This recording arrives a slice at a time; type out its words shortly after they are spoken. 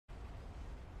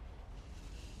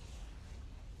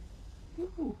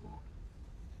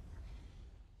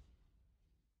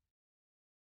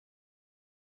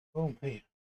Oh man.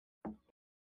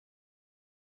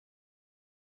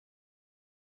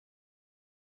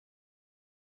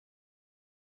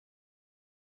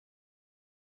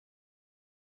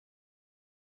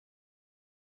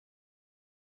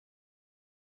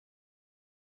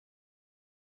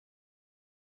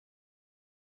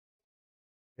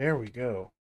 There we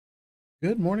go.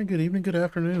 Good morning, good evening, good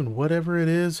afternoon, whatever it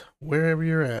is, wherever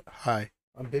you're at. Hi,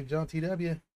 I'm Big John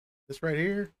TW. This right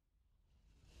here,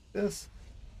 this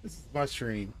this is my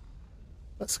stream.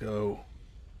 Let's go.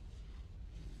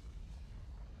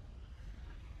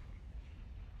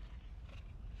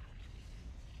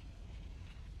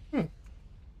 Hmm.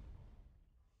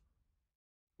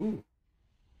 Ooh.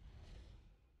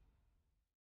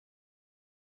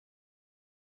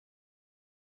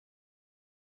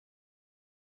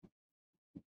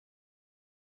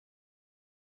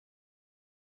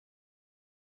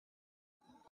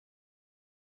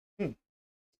 Hmm.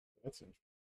 That's interesting.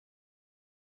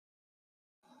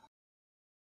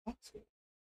 That's good.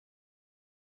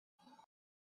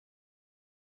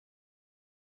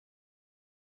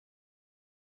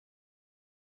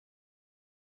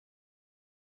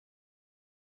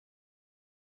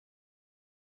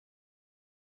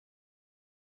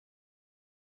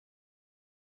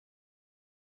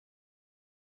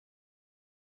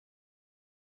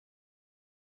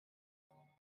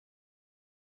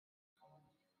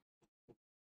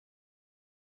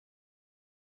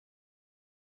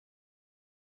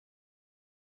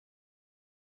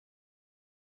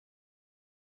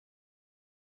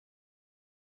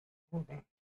 All right.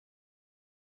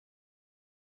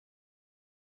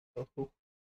 Oh,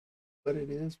 but it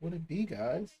is what it be,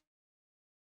 guys.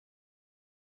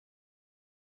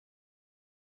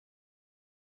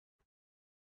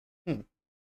 Hmm.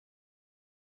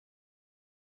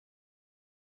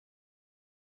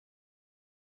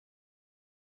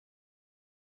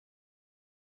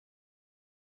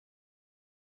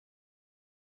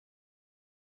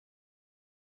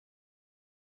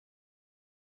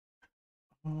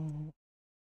 Oh,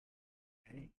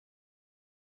 okay.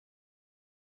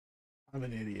 I'm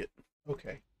an idiot.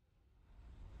 Okay,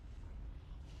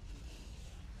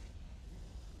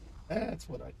 that's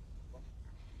what I.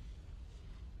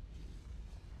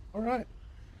 All right.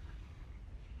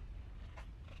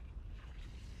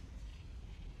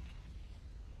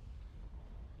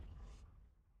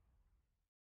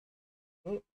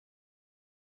 Oh,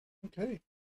 okay.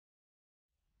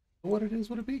 What it is,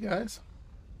 what it be, guys.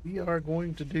 We are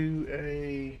going to do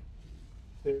a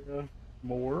Sarah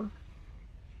more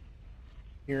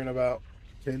here in about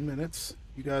 10 minutes.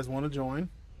 You guys want to join?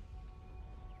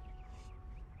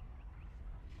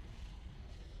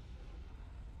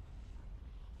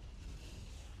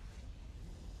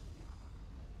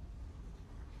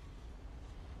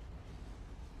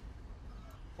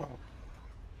 Well,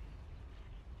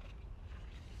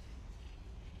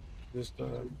 just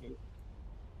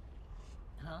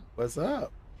Huh? what's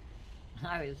up?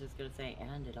 I was just gonna say,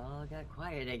 and it all got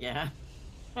quiet again.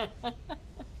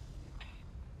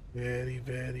 Very,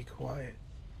 very quiet.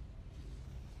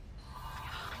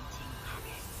 Hunting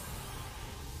rabbits.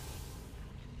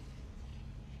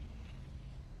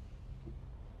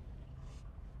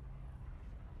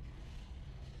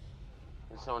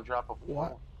 Did someone drop a What?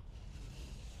 portal?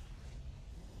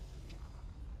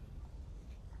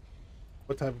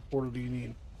 What type of portal do you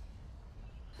need?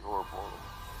 Or a portal?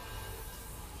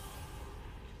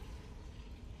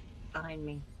 Behind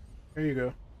me. There you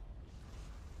go.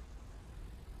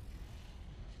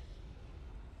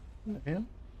 Yeah.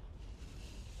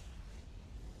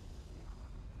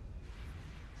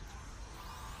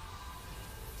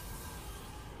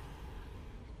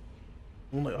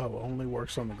 Only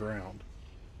works on the ground.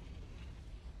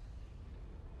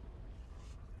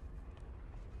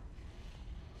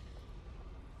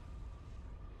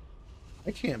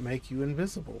 I can't make you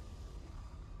invisible.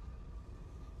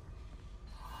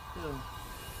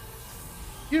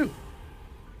 Who? You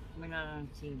We're not on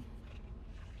a team.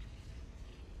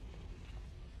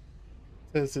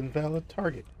 says invalid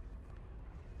target.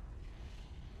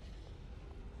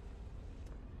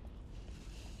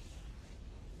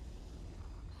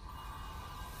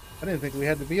 I didn't think we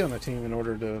had to be on a team in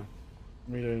order to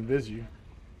for me to invis you.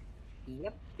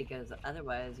 Yep, because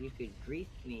otherwise you could grief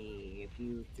me if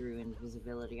you threw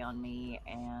invisibility on me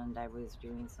and I was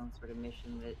doing some sort of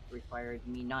mission that required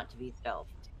me not to be stealthed.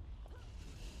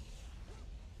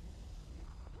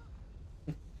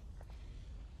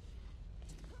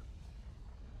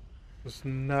 Was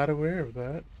not aware of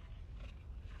that.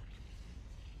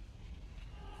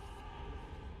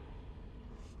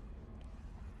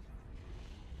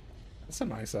 That's a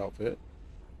nice outfit.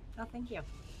 Oh, thank you.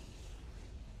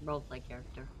 Roleplay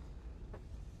character.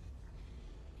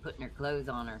 Putting her clothes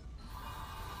on her.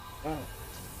 Oh.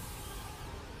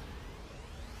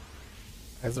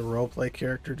 As a roleplay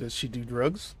character, does she do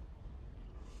drugs?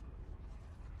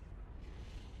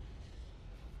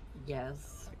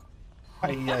 Yes.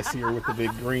 I see her with the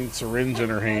big green syringe in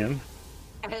her hand.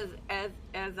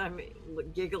 As I'm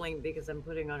giggling because I'm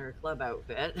putting on her club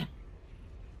outfit.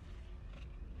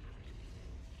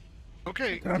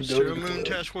 Okay, I'm Zero going to Moon club.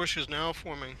 Task Force is now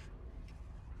forming.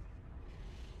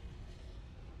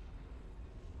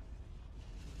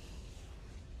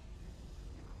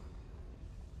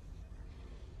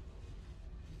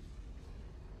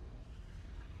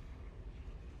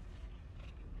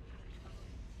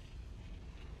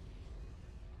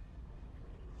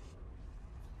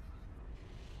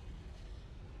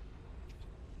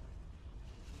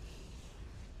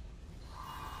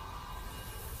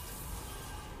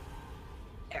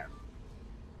 There.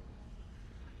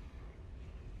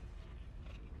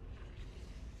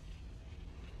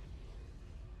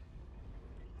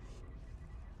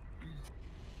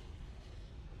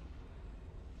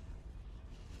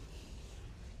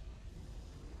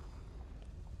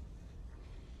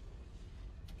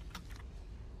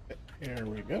 Here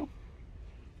we go.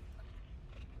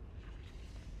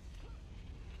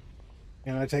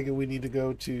 And I take it we need to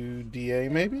go to DA,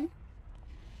 maybe?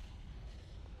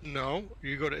 No,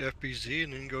 you go to FBZ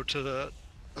and then go to the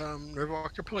River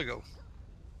Archipelago.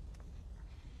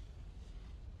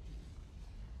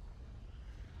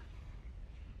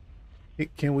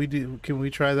 Can we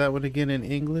try that one again in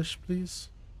English, please?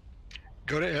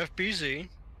 Go to FBZ.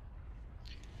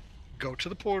 Go to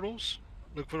the portals.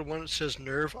 Look for the one that says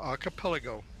Nerve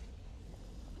Archipelago.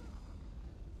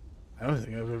 I don't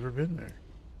think I've ever been there.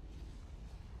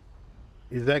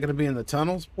 Is that going to be in the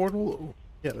tunnels portal? Oh,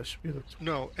 yeah, that should be the.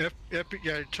 No,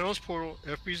 yeah, Tunnels Portal,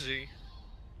 FBZ.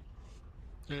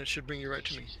 And it should bring you right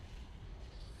to me.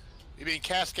 You mean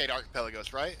Cascade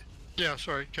Archipelagos, right? Yeah,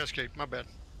 sorry, Cascade, my bad.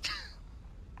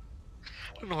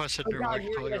 I don't know why I said Oh Nerve God,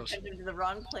 you're gonna Archipelagos. send him to the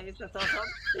wrong place. That's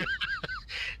awesome.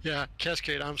 Yeah,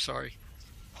 Cascade, I'm sorry.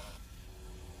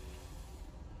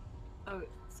 Oh,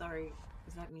 sorry.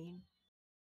 Does that mean?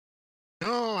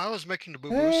 No, I was making the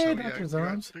boo-boo, Hey, so Dr. yeah,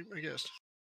 Zomz. I guess.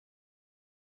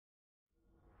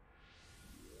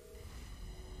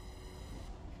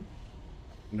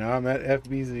 No, I'm at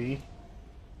FBZ.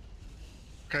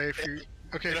 Okay, if you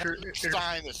okay, if you're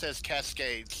sign that says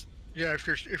Cascades. yeah, if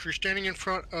you're standing in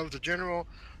front of the general,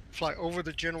 fly over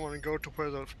the general and go to where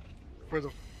the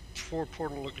four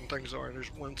portal looking things are.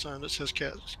 There's one sign that says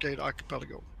Cascade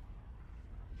Archipelago.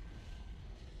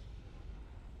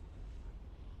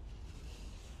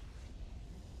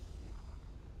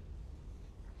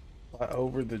 Fly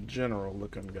over the general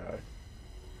looking guy.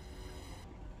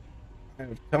 I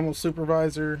have tunnel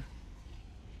supervisor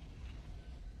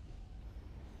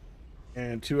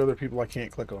and two other people I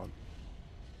can't click on.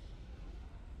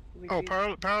 Would Oh,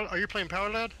 you- power. Are you playing Power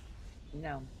Lad?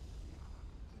 No.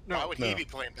 No. Why would no. he be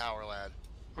playing Power Lad?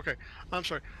 Okay, I'm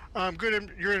sorry.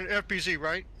 Good. You're in FBZ,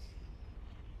 right?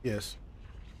 Yes.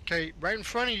 Okay, right in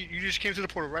front of you. You just came through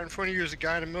the portal. Right in front of you is a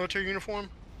guy in a military uniform.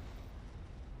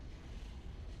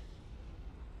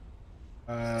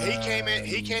 He came in.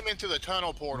 He came into the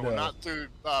tunnel portal, no. not through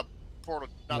portal,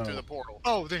 not No. through the portal.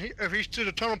 Oh, then if he's to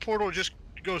the tunnel portal, it just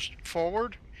goes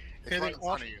forward, It's and right then in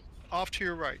front of you. off to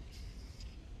your right.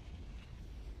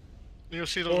 And you'll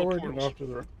see those Forward little and portals. off to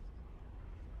the right.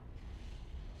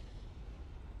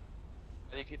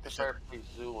 How do you keep the Yes, sir. Fireplace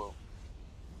Zulu?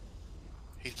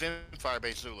 He's in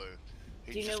Firebase Zulu.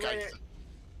 He Do you know just got. where?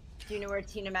 Do you know where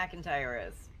Tina McIntyre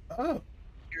is? Oh,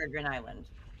 Peregrine Island.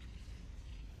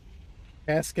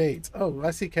 Cascades. Oh,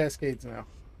 I see Cascades now.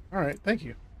 All right, thank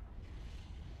you.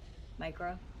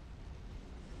 Micro.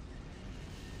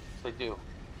 They do.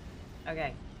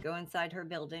 Okay. Go inside her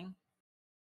building.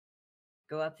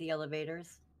 Go up the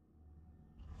elevators.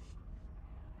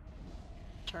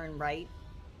 Turn right.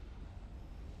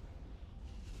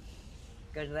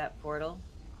 Go to that portal.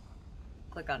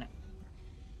 Click on it.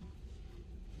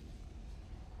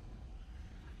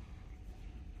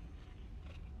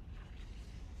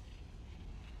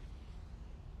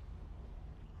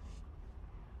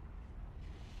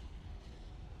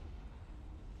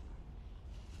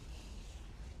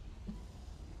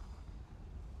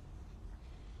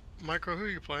 Micro, who are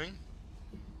you playing?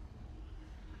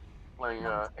 Playing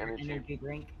Monster energy.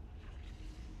 drink.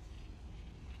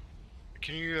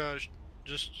 Can you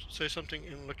just say something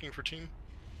in looking for team?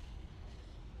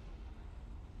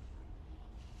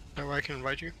 That way I can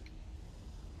invite you.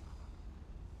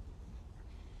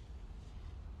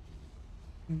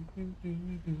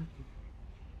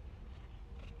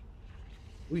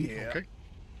 Oh yeah. Okay.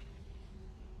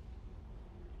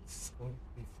 It's going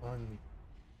to be fun.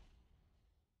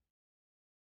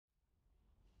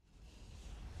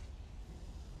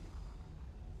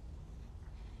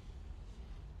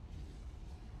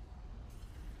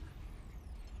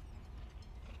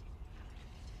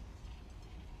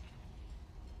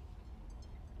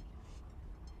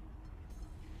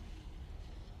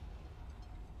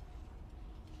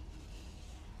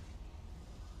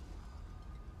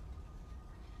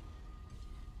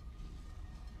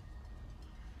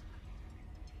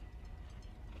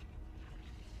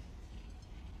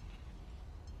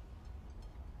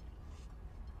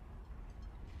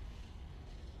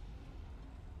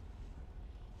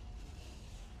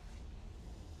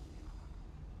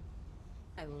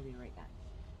 I will be right back.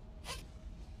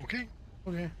 Okay.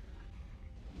 Okay.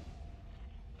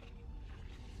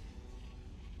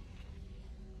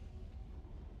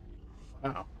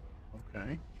 Wow.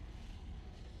 Okay.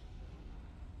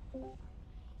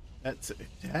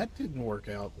 That didn't work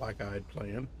out like I had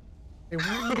planned. Hey, where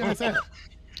are you guys at?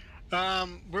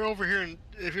 We're over here, and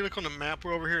if you look on the map,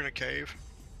 we're over here in a cave.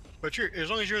 But you're as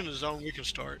long as you're in the zone, we can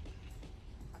start.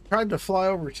 I tried to fly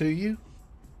over to you,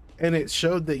 and it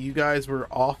showed that you guys were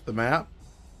off the map.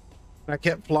 And I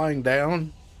kept flying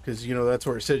down because you know that's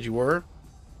where it said you were,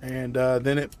 and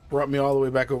then it brought me all the way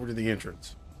back over to the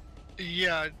entrance.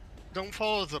 Yeah, don't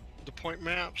follow the point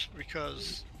maps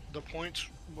because the points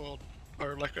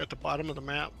are like at the bottom of the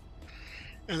map,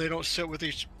 and they don't sit with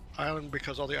each island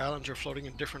because all the islands are floating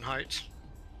in different heights.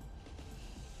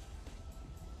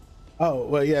 Oh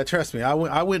well, yeah. Trust me,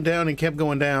 I went down and kept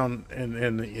going down,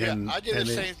 and Yeah, I did and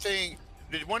the same thing.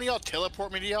 Did one of y'all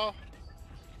teleport me to y'all?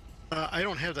 I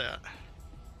don't have that,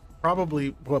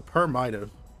 Probably well, Per might have.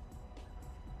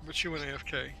 but she went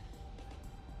AFK.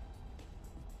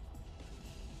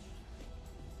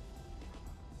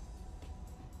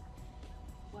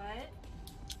 What?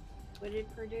 What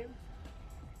did Purdue? Did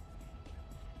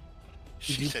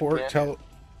She you said, port yeah. tele?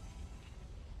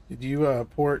 Did you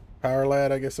port Power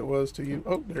Lad? I guess it was to you.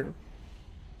 Oh, there.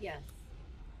 Yes.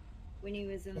 When he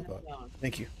was in the zone.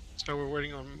 Thank you. So we're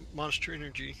waiting on Monster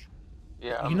Energy.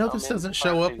 Yeah. You know I'm this in doesn't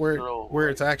show up 560 where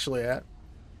right it's actually at.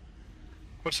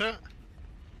 What's that?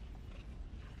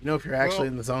 You know, if you're actually Well-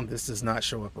 in the zone, this does not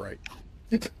show up right.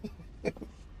 It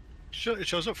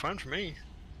shows up fine for me.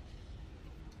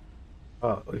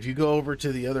 If you go over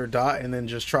to the other dot and then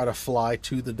just try to fly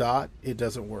to the dot, it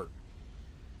doesn't work.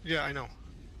 Yeah, I know.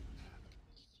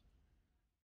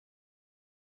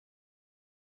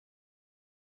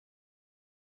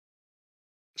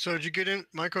 So did you get in,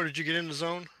 Michael? Did you get in the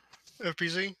zone,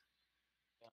 FPZ?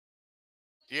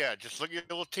 yeah, just look at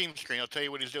the little team screen. I'll tell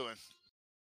you what he's doing.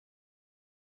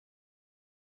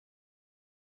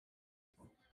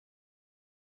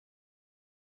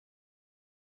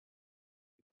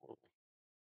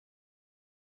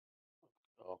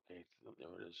 Okay, so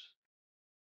there it is.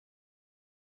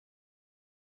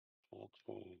 Slow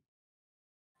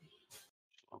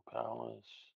Palace.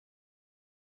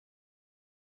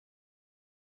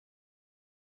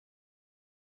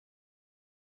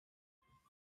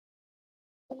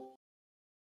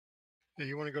 Yeah,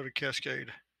 you want to go to Cascade.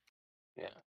 Yeah,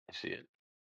 I see it.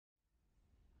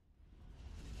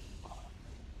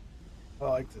 I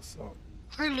like this song.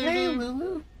 Hi, Lulu. Hey,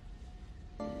 Lulu.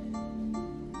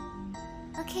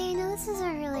 Okay, I know this is a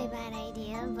really bad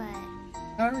idea, but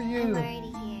How are I'm you?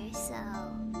 already here, so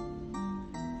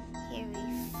here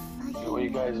we fucking Where you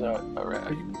guys are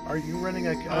at? Are you running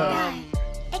a?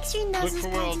 Extra noses for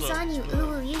well patches the- on you,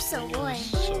 ooh, you're so warm.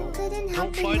 So, Couldn't don't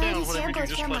help fly but down, notice whatever your you do, bones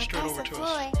just from fly across straight over the to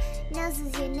us. floor.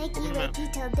 Noses your Nicky Look at like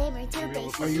detail damer too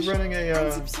big. Are you running a?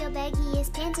 Unzips your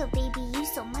baggiest pants, oh baby, you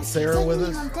so much. Sarah Take with me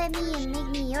us? home, pet me and make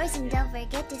me yours, and don't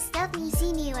forget to stuff me.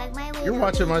 See me like my way. You're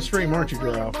watching my stream, aren't you,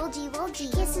 girl?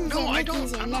 Kisses No, and I lickies don't.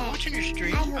 your I'm not neck. watching your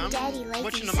stream. I hope I'm daddy likes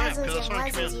watching you, the map nuzzles because that's and why I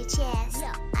come wuzzles in. your chest.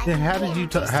 Then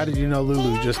how did you know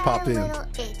Lulu just popped in?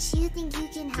 You think you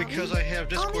can help Because me? I have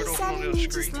Discord Only open on 7 the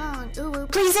inches screen. long. Ooh,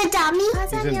 please adopt me.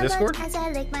 Cause He's I'm in your Discord? butt as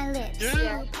I lick my lips.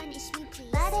 Yeah. Punish me, please.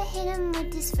 Gotta hit him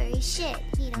with this furry shit.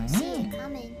 He don't see it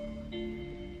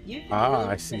coming. You should Ah, really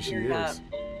I see set she your, is.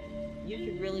 You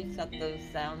should really set those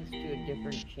sounds to a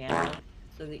different channel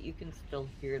so that you can still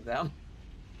hear them.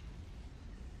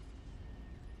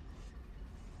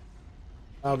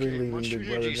 I'll be Okay, leaving, Monster big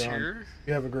brother Energy's John. here.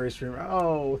 You have a great stream.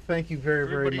 Oh, thank you very,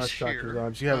 very Everybody's much, Dr. here.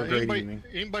 Johns. You have a great anybody, evening.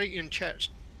 Anybody in chat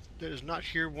that is not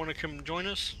here want to come join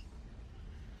us?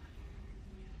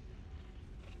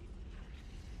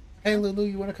 Hey, Lulu,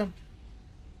 you want to come?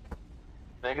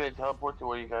 They're gonna teleport to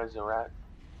where you guys are at.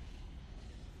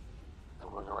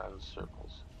 And run around in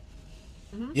circles.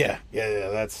 Yeah.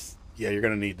 That's Yeah, you're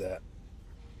gonna need that.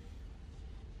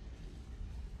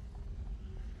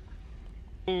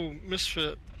 Oh,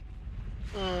 misfit.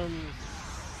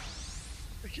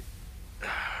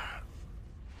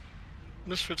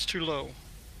 Misfit's too low.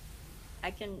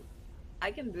 I can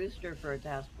boost her for a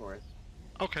task force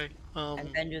Okay. and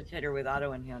then just hit her with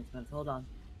auto enhancements. Hold on.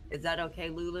 Is that okay,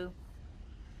 Lulu?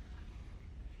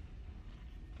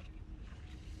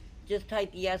 Just type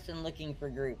yes in looking for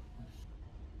group.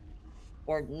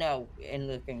 Or no in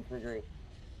looking for group.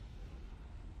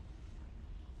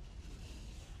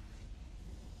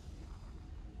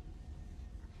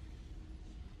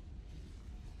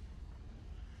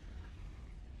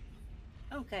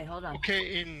 Okay, hold on.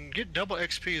 Okay, and get double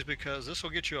XPs because this will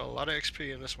get you a lot of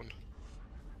XP in this one.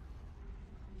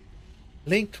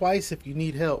 Blink twice if you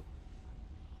need help.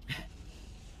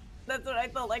 That's what I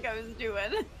felt like I was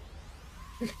doing.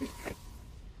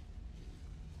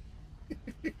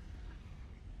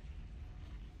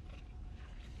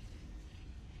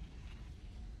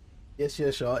 Yes,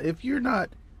 y'all. If you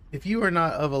are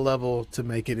not of a level to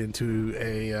make it into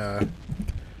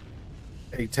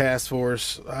a task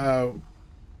force,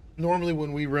 normally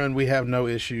when we run, we have no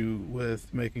issue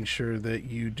with making sure that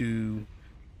you do.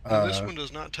 This one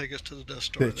does not take us to the Death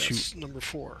Star. That's number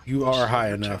 4. You This are is high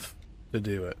number 10. enough to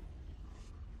do it.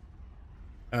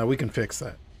 We can fix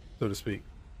that, so to speak.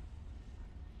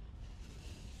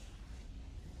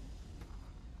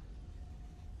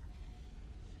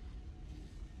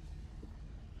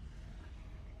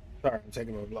 Sorry, I'm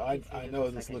taking my blood. I know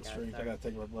this looks strange. I gotta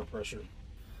take my blood pressure.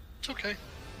 It's okay.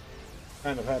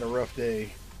 Kind of had a rough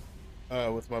day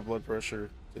with my blood pressure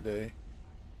today.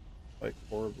 Like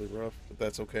horribly rough, but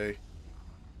that's okay.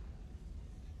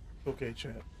 Okay,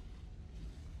 chat.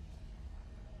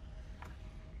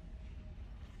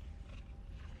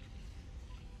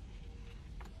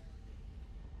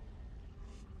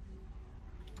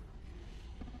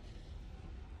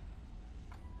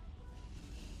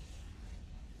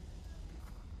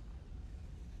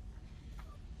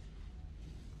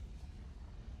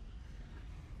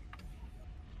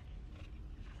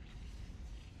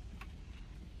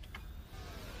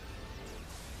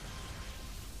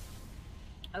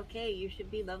 Okay, you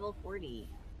should be level 40.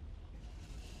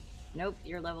 Nope,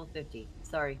 you're level 50.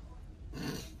 Sorry.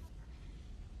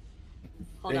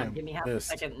 Hold on, give me half a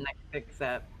second and I can fix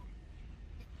that.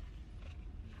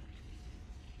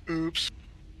 Oops.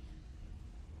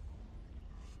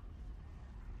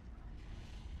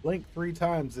 Blink 3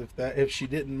 times if she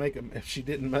didn't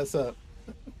mess up.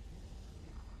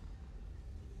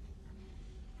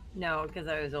 No, because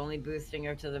I was only boosting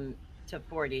her to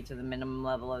 40 to the minimum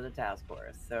level of the task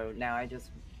force. So now I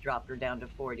just dropped her down to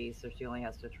 40, so she only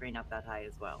has to train up that high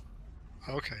as well.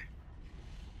 Okay.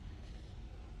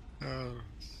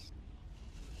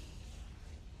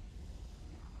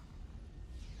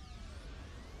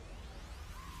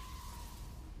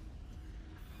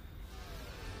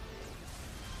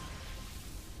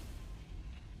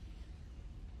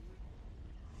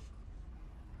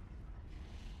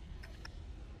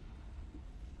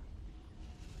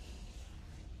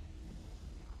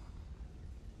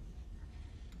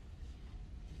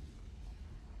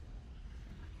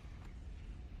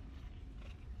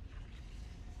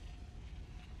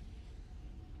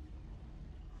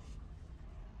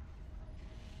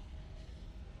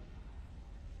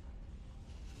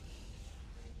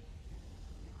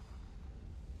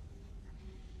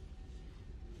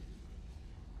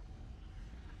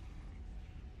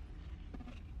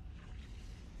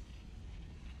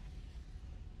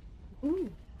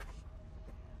 Ooh.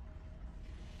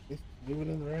 It's moving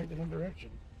in the right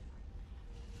direction.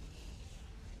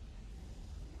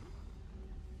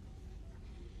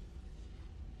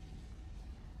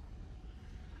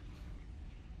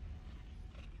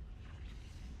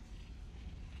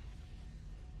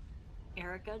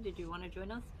 Erica, did you want to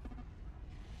join us?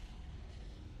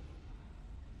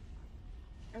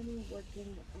 I'm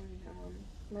working on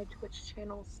my Twitch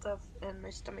channel stuff, and my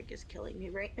stomach is killing me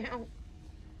right now.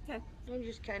 Okay. I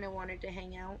just kind of wanted to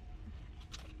hang out.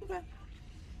 Okay.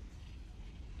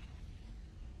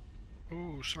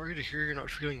 Oh, sorry to hear you're not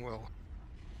feeling well.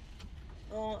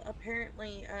 Well,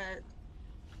 apparently,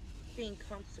 being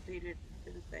constipated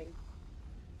is a thing.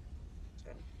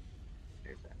 So,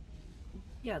 there's that.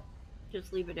 Yeah,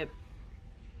 just leave it at.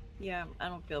 Yeah, I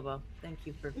don't feel well. Thank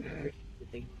you for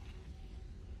everything.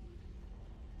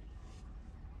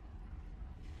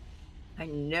 I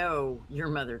know your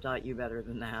mother taught you better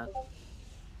than that.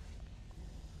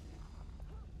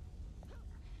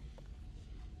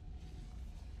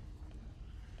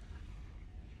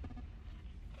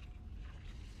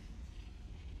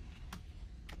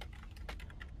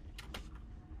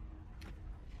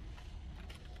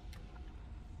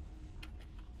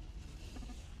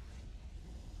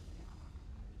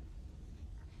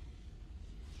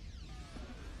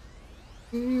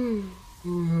 You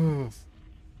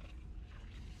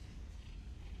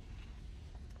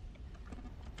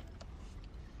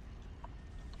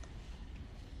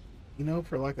know,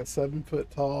 for like a 7 foot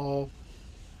tall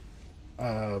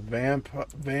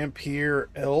vampire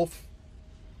elf,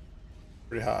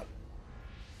 pretty hot.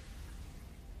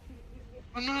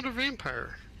 I'm not a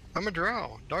vampire. I'm a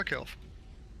drow, dark elf.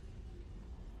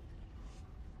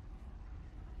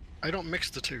 I don't mix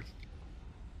the two.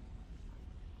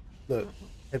 Look,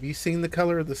 have you seen the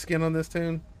color of the skin on this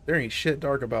tune? There ain't shit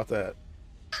dark about that.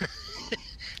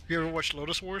 You ever watched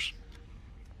Lotus Wars?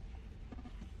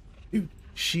 Dude,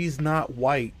 she's not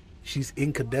white. She's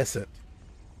incandescent.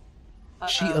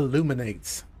 She Uh-oh.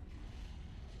 illuminates.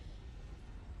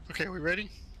 Okay, we ready?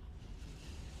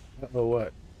 Oh,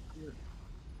 what?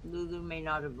 Lulu may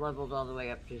not have leveled all the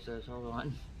way up, she says. Hold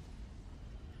on.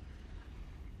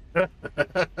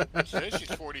 It says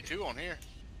she's 42 on here.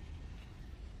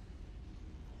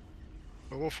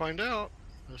 But we'll find out.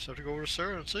 I just have to go over to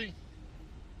Sarah and see.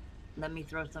 Let me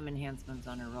throw some enhancements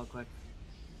on her real quick.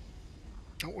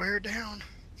 Don't wear her down.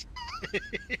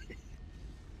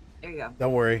 There you go.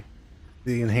 Don't worry.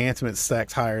 The enhancement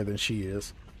stacks higher than she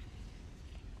is.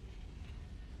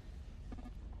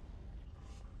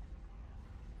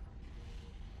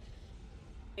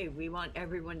 Hey, we want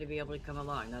everyone to be able to come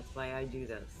along. That's why I do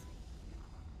this.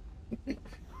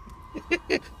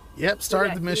 Yep, start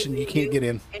Yeah, the mission. You anybody can't get new-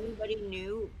 in. Anybody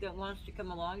new that wants to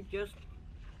come along, just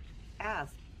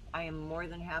ask. I am more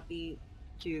than happy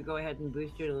to go ahead and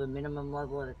boost you to the minimum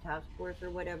level of the task force or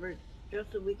whatever,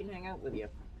 just so we can hang out with you.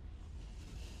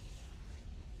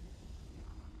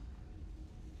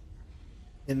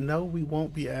 And no, we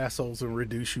won't be assholes and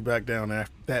reduce you back down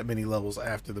after that many levels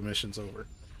after the mission's over.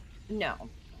 No.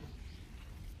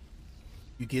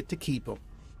 You get to keep them.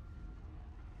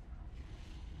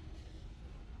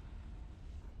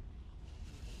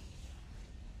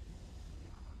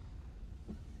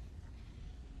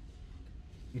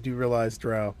 You do realize,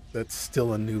 Drow, that's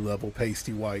still a new level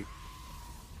pasty white.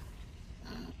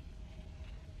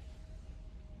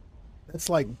 That's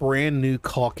like brand new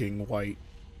caulking white.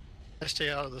 I stay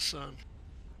out of the sun.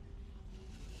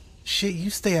 Shit, you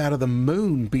stay out of the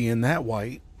moon being that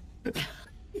white. That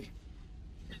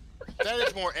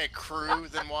is more ecru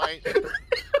than white.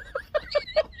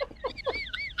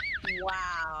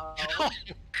 Wow.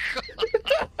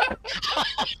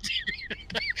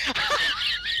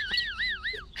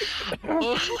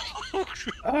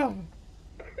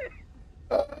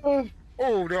 Oh.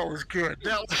 Oh, that was good.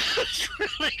 That was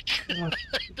really good.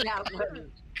 That was,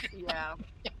 yeah.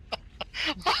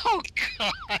 Oh,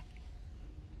 God.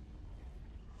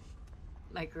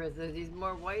 Micro says he's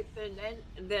more white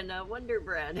than Wonder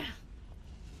Bread.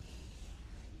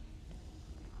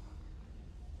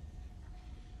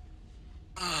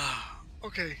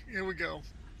 Okay, here we go.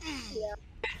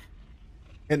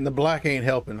 And the black ain't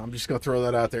helping. I'm just gonna throw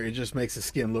that out there. It just makes the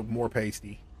skin look more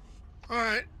pasty. All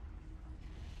right.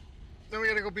 Then we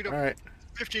gotta go beat up All right.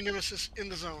 50 nemesis in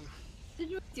the zone. Did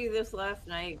you do this last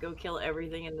night? Go kill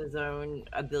everything in the zone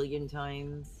a billion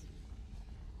times?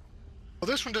 Well,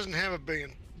 this one doesn't have a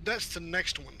billion. That's the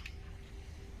next one.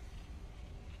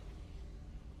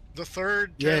 The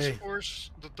third Yay. task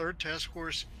force. The third task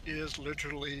force is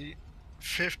literally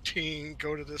 15.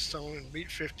 Go to this zone and meet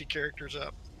 50 characters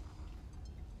up.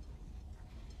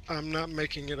 I'm not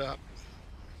making it up.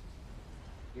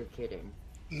 You're kidding.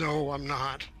 No, I'm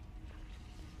not.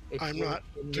 It's I'm just not.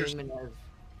 the There's- numinous-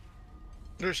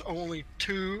 There's only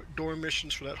 2 door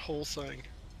missions for that whole thing.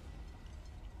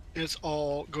 It's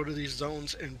all go to these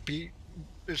zones and beat.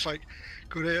 It's like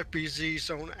go to FBZ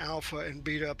Zone Alpha and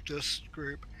beat up this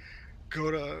group.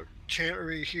 Go to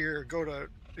Chantery here. Go to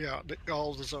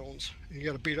all the zones. You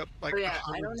got to beat up like. Oh yeah,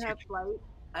 I 100 don't have people. flight.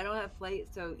 I don't have flight,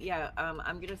 so yeah, I'm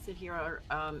gonna sit here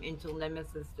until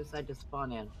Nemesis decide to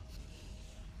spawn in.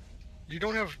 You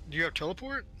don't have. Do you have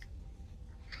teleport?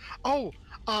 Oh,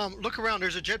 look around.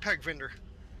 There's a jetpack vendor.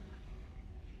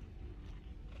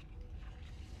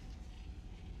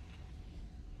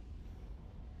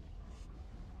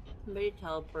 Somebody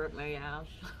teleport my ass.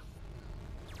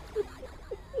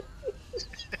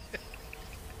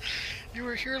 You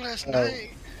were here last Oh.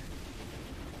 night.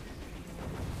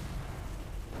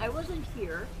 I wasn't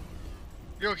here.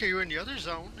 You're okay. You're in the other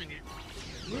zone, and you.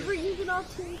 We were using all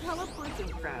team teleports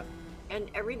and crap. And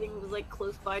everything was like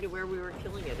close by to where we were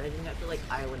killing it. I didn't have to like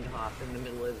island hop in the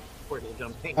middle of portal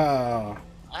jumping. I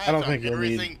I don't found think you'll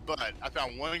need. everything but I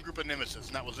found one group of nemesis,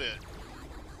 and that was it.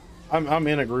 I'm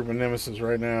in a group of nemesis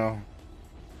right now.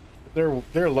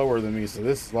 They're lower than me, so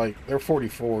this is like they're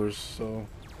 44s. So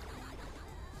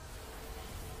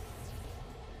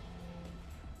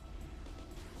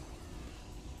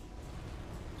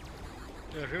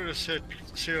if it would have said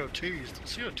COTs,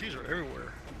 the COTs are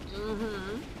everywhere.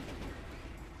 Mm-hmm.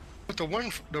 But the one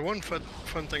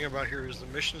fun thing about here is the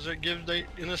missions that give they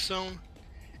in this zone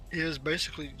is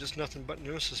basically just nothing but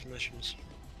nemesis missions.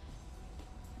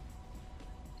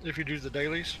 If you do the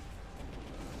dailies.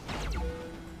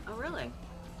 Oh, really?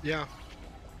 Yeah.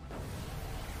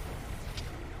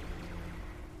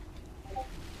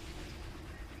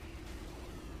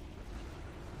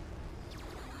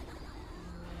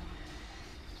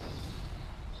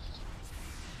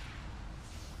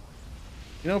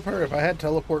 You know, Per, if I had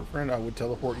teleport friend, I would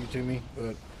teleport you to me,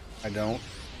 but I don't.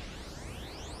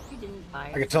 You didn't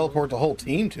buy I could teleport the whole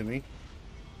team to me.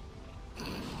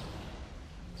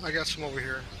 I got some over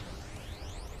here.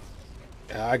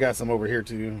 Yeah, I got some over here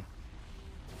too.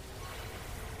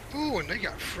 Ooh, and they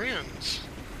got friends.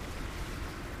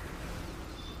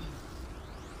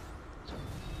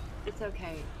 It's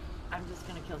okay. I'm just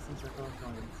gonna kill some circle of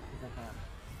thorns because I can.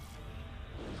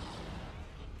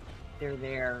 They're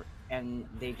there and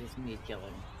they just need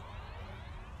killing.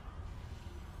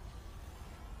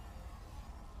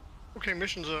 Okay,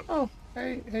 mission's up. Oh,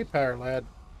 hey, Power Lad.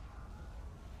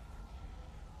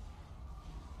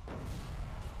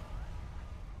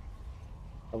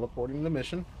 Teleporting the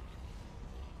mission.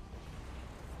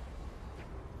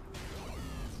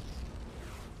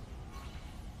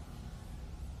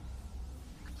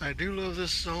 I do love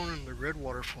this zone and the red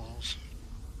waterfalls.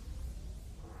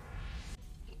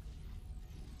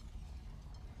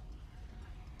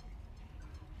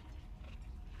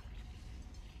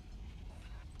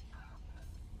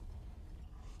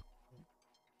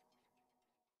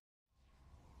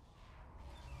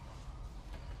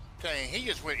 Dang, he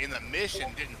just went in the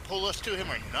mission, didn't pull us to him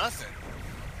or nothing.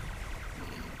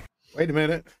 Wait a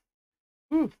minute.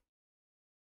 Whew.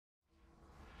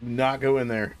 Not go in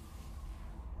there.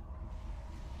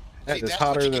 That See, is that's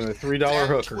hotter what you than a get. $3 That's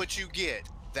hooker. what you get.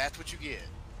 That's what you get.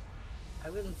 I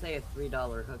wouldn't say a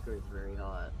 $3 hooker is very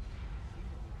hot.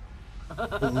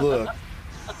 Look,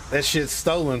 that shit's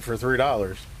stolen for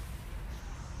 $3.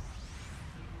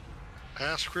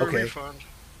 Ask for Okay. a refund.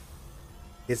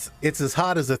 It's as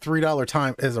hot as a $3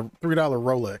 time as a $3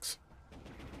 Rolex.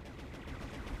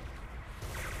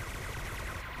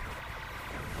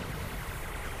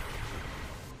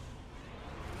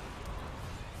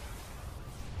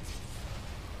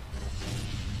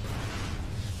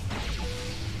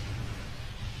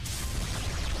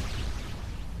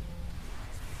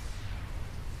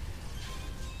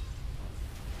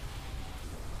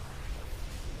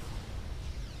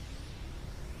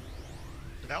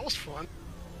 That was fun.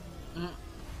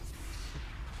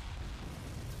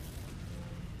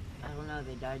 I don't know,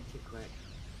 they died too quick.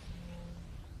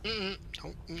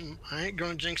 Nope, I ain't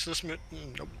gonna jinx this nope.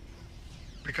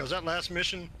 Because that last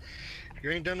mission, if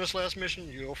you ain't done this last mission,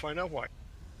 you'll find out why.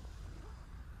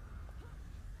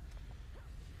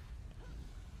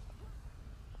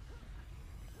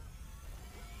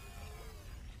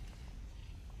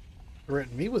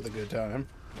 Threatened me with a good time.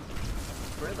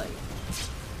 Really?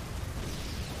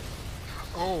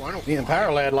 Oh, I don't. Me and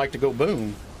Power Lad like to go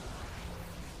boom.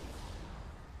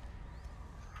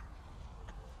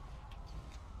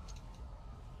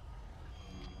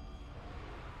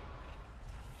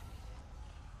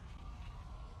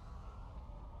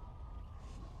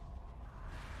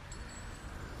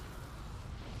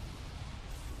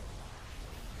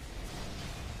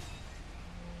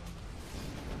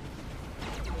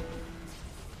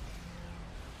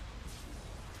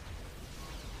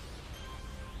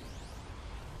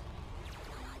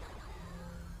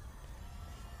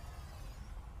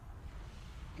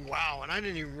 Wow, and I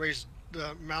didn't even raise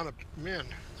the amount of men.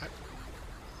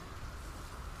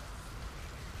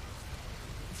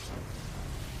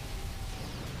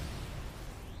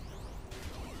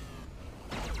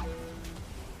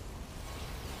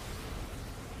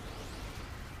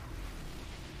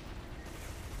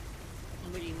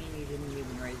 What do you mean you didn't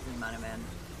even raise the amount of men?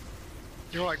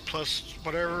 You're like plus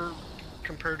whatever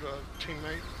compared to a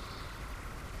teammate.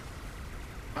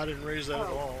 I didn't raise that at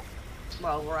all.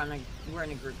 Well, we're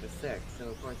in a group of 6, so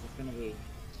of course it's going to be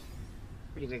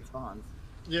pretty big spawns.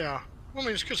 Yeah. Well, I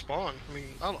mean, it's good spawn. I mean,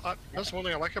 that's one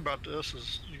thing I like about this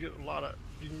is you get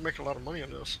you can make a lot of money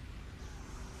on this.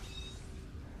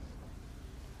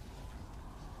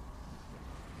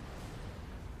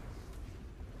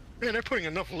 Man, they're putting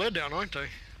enough lead down, aren't they?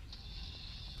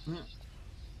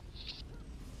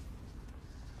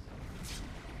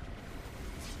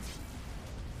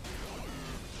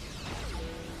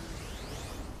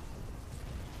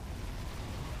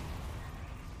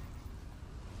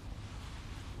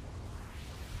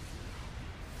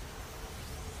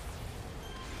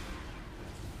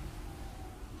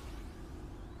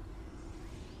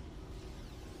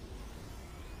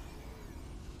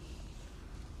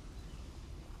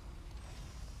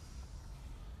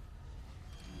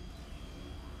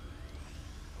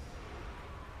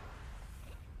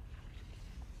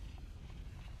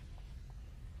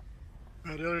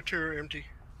 The other two are empty.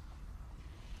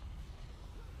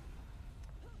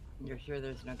 You're sure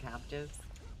there's no captives?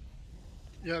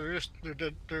 Yeah, they're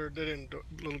dead. They're dead in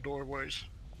little doorways.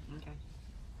 Okay.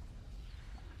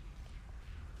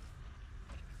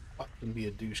 I can be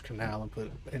a douche canal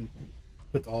and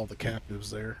put all the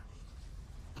captives there.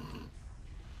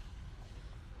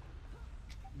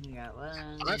 You got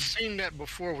one. I've seen that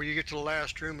before, where you get to the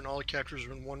last room and all the captors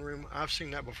are in one room. I've seen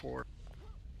that before.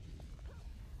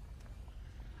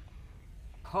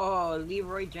 Oh,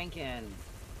 Leroy Jenkins.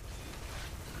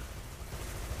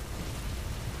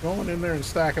 Going in there and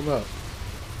stack them up.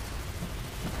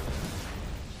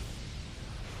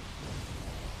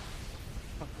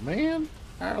 Oh, man,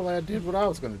 our lad did what I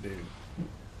was going to do.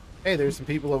 Hey, there's some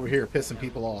people over here pissing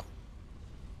people off.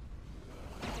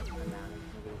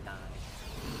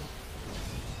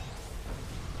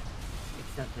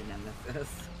 Except the Nemesis.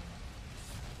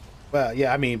 Well,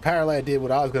 yeah, I mean, Power Lad did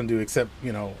what I was going to do, except,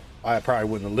 you know, I probably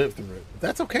wouldn't have lived through it. But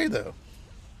that's okay, though.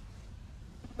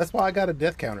 That's why I got a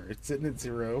death counter. It's sitting at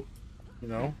 0. You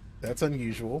know, that's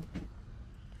unusual.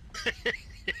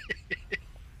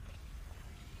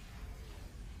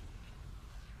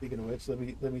 Speaking of which,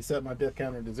 let me set my death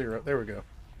counter to 0. There we go.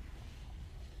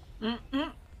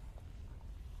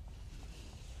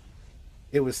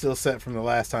 It was still set from the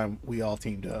last time we all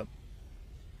teamed up.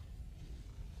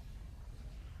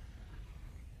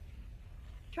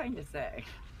 Trying to say.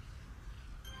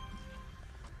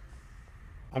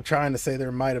 I'm trying to say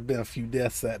there might have been a few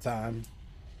deaths that time.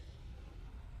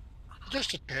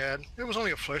 Just a tad. It was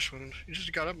only a flesh wound. You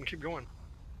just got up and keep going.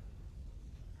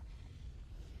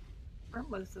 Weren't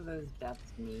most of those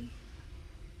deaths me?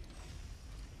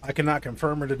 I cannot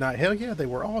confirm or deny. Hell yeah, they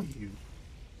were all you.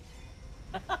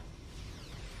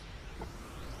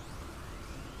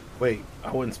 Wait,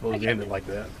 I wasn't supposed to end it like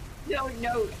that. No,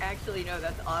 actually, no,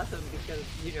 that's awesome because,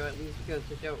 you know, at least it goes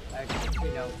to show,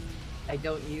 you know, I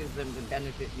don't use them to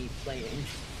benefit me playing.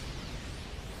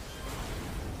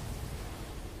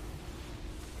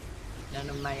 None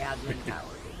of my admin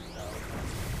powers, so.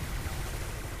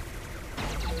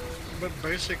 But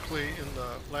basically, in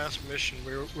the last mission,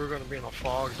 we're going to be in a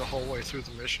fog the whole way through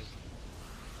the mission.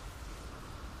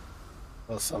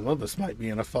 Well, some of us might be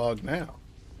in a fog now.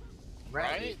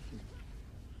 Right.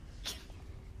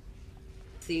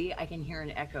 See, I can hear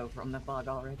an echo from the fog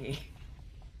already.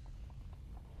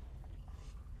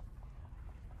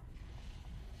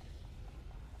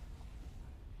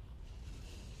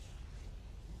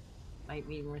 Might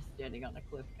mean we're standing on a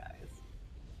cliff, guys.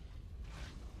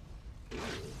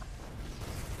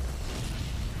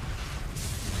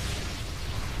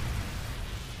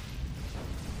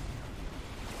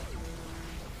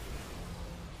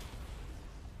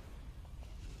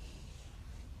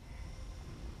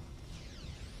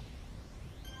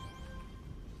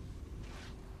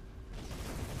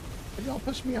 Why y'all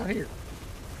push me out here?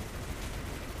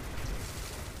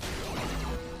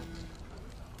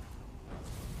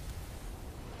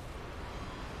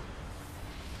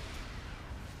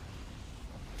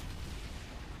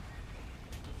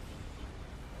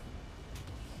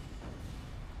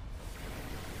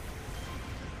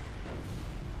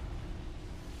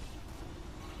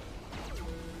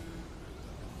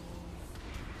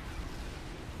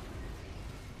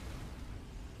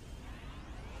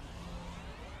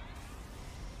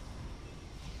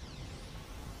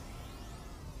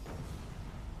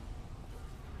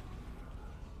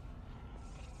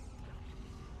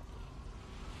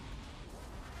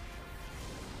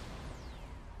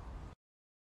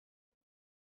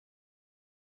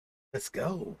 Let's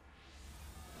go.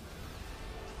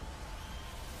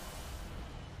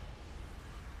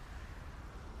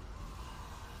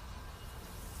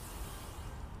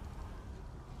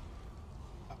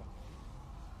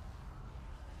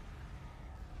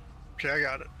 Okay, I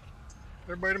got it.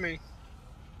 Everybody to me.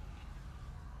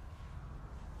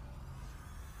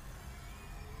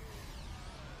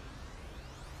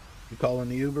 You calling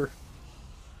the Uber?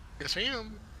 Yes, I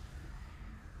am.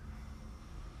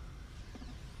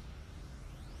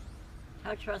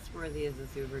 How trustworthy is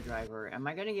this Uber driver? Am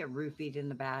I gonna get roofied in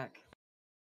the back?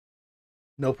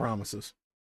 No promises.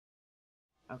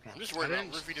 Okay. I'm just worried about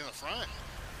roofied in the front.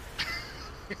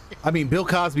 I mean, Bill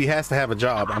Cosby has to have a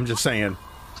job. I'm just saying.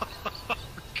 Oh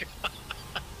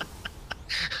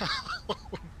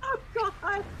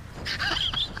God!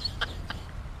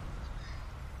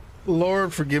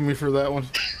 Lord, forgive me for that one.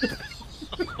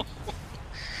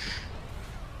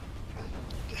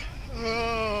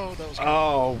 Oh, that was good.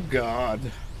 Oh, God.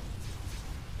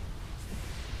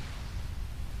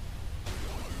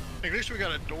 At least we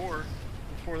got a door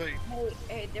before they...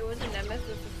 Hey, there was a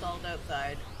Nemesis assault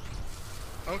outside.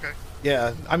 Okay.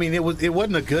 Yeah, I mean it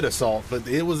wasn't a good assault, but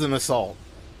it was an assault.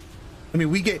 I mean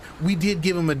we did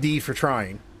give him a D for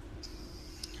trying.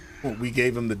 Well, we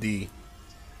gave him the D.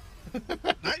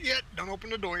 Not yet. Don't open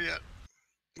the door yet.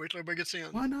 Wait till everybody gets in.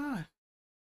 Why not?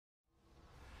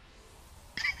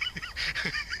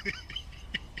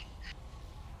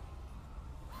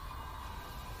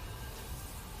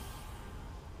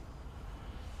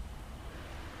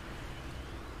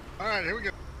 All right, here we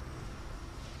go.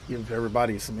 Give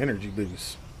everybody some energy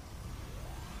boost.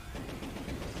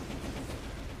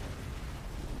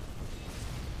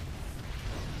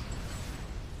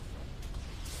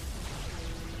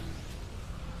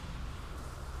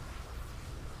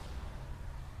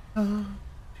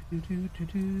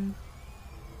 Do.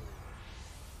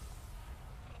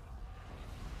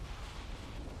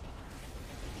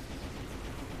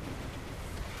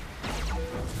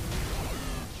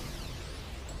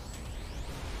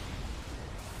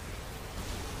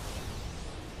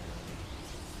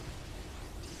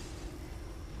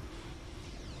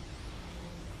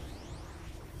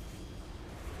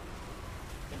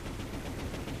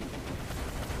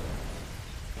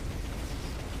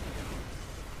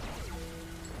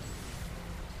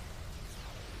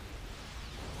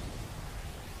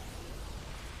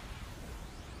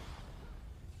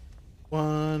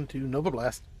 1, 2, Nova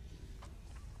Blast.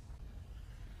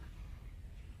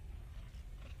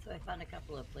 So I found a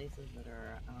couple of places that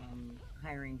are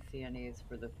hiring CNAs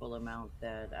for the full amount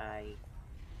that I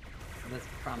was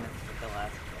promised at the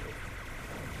last place.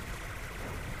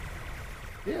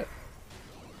 Yeah.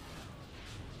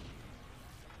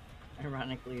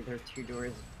 Ironically, they're two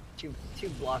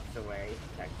blocks away,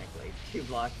 technically. 2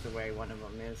 blocks away, one of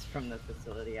them is from the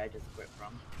facility I just quit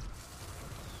from.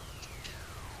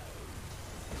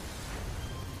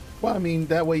 Well, I mean,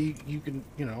 that way you can,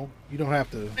 you don't have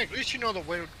to. Hey, at least you know the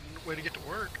way to get to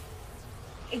work.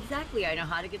 Exactly, I know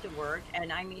how to get to work,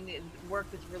 and I mean, work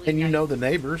was really And you nice know the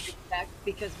neighbors.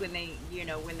 because when they,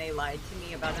 when they lied to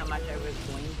me about how much I was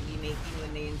going to be making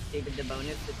when they instated the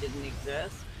bonus that didn't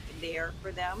exist there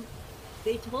for them,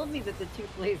 they told me that the 2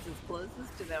 places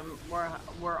closest to them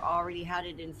were already had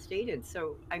it instated.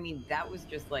 So, I mean, that was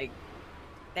just like,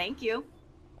 thank you.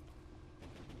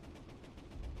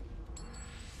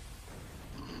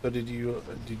 So did you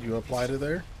apply to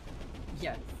there?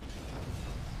 Yes.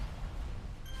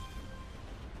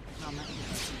 How much?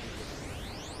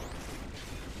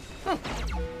 Huh.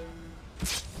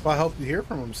 Well, I hope to hear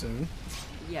from them soon.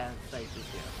 Yes, I do too.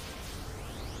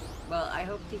 Well, I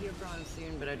hope to hear from him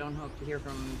soon, but I don't hope to hear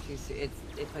from him too soon.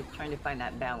 It's like trying to find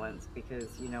that balance because,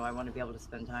 I want to be able to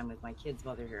spend time with my kids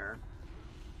while they're here.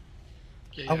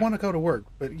 Yeah. I want to go to work,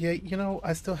 but yeah,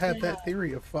 I still have that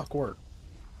theory of fuck work.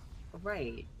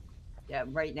 Right. Yeah,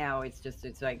 right now it's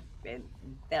like,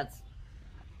 that's...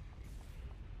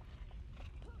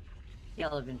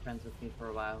 Y'all have been friends with me for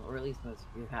a while, or at least most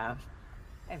of you have.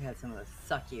 I've had some of the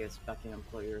suckiest fucking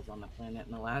employers on the planet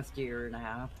in the last year and a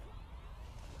half.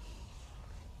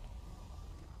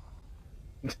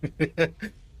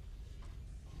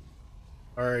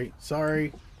 All right,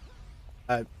 sorry.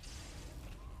 I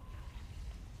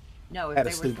No, if had a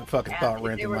they were stupid fucking thought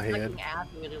rant in my head. ass,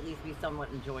 it would at least be somewhat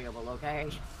enjoyable, okay?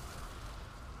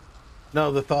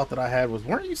 No, the thought that I had was,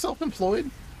 weren't you self-employed?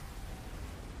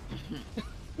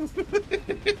 You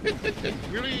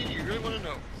really want to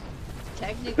know?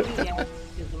 Technically, yes,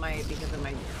 because of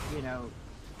my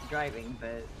driving,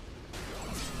 but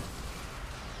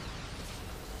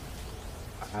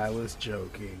I was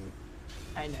joking.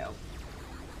 I know.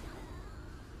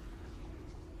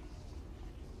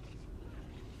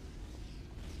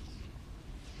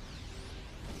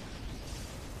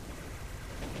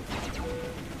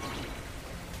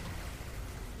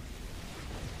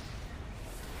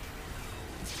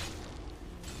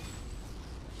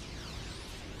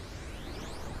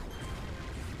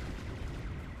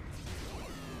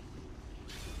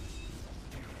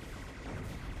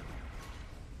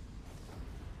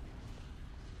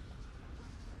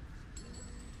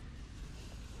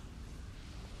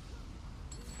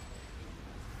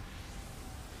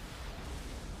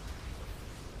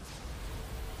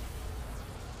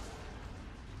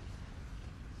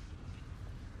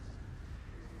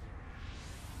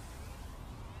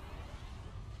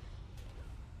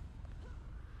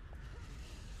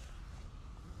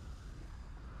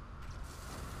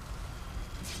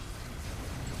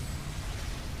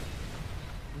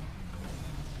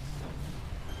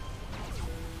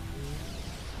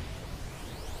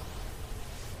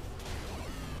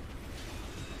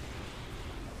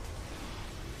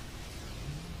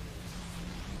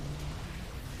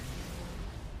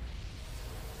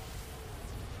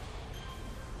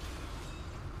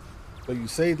 So you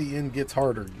say the end gets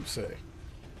harder, you say.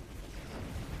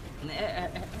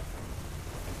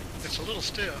 It's a little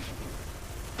stiff.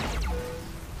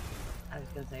 I was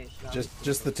gonna say, it should always be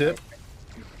Just the tip?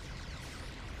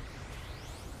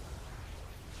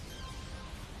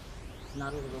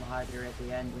 not a little harder at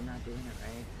the end. You're not doing it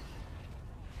right.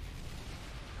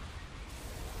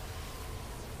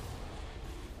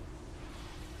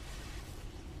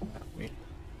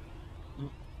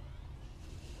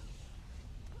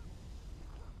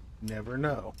 Never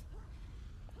know.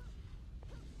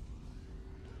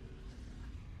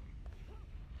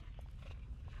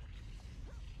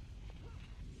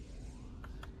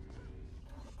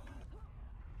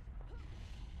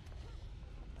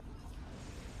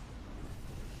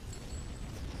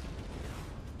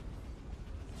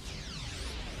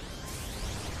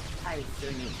 I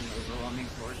still need some overwhelming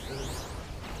forces.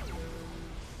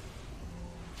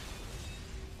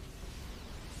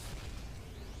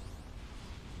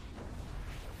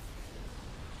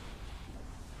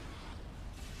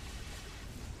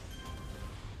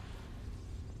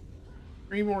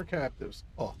 Three more captives.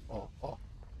 Oh, oh, oh.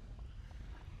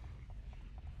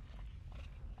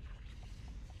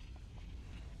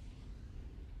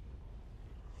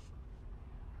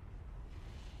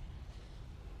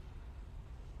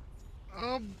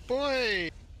 Oh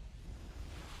boy!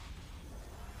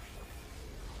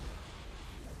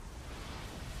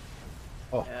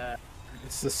 Oh,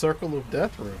 it's the Circle of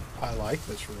Death room. I like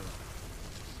this room.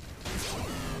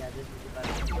 Yeah, this is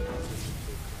about.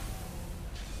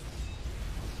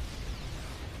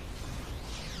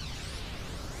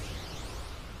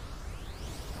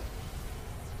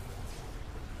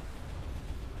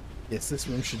 Yes, this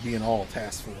room should be an all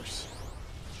task force.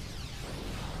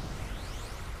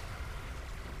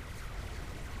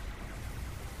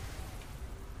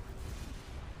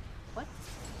 What?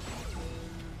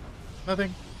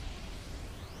 Nothing.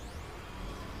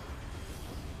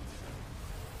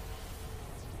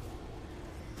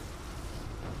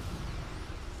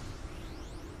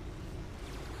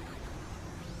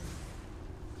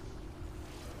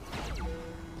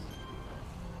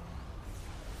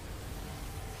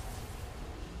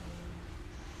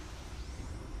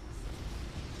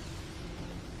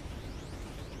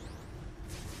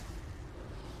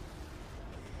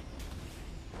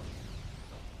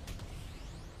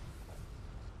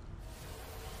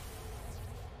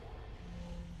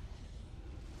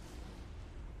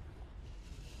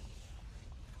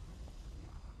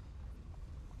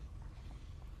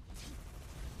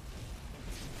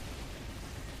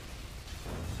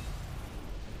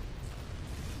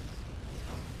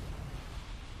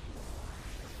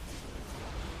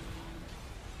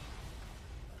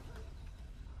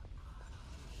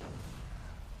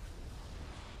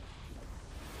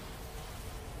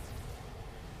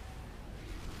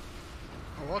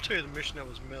 Oh, I'll tell you the mission that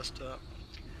was messed up.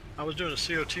 I was doing a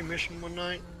COT mission one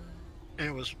night, and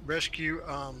it was rescue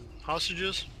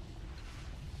hostages.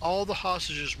 All the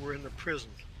hostages were in the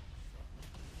prison.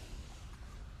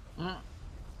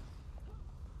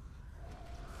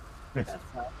 That's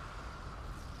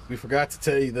We forgot to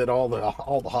tell you that all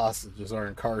the hostages are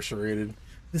incarcerated.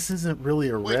 This isn't really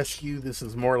a rescue. This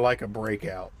is more like a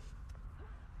breakout.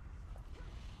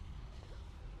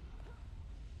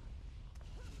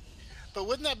 But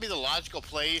wouldn't that be the logical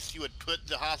place you would put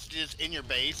the hostages in your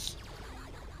base?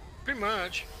 Pretty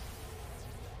much.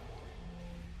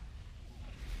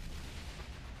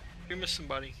 You missed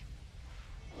somebody.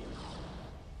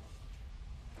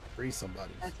 Free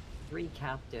somebody. That's 3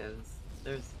 captives.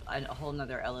 There's a whole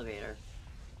nother elevator.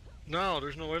 No,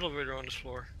 there's no elevator on this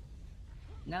floor.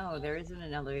 No, there isn't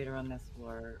an elevator on this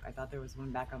floor. I thought there was one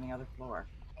back on the other floor.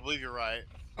 I believe you're right.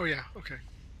 Oh yeah, okay.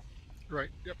 Right,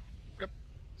 yep, yep.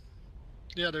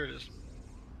 Yeah, there it is.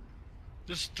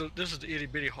 This is the itty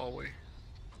bitty hallway.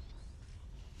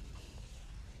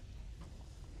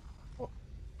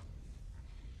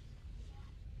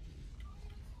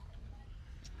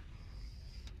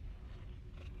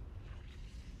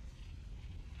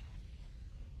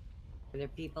 Are there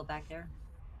people back there?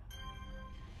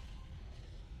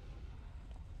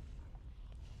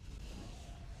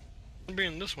 It'll be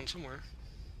in this one somewhere.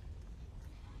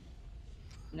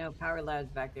 No, Power Lab's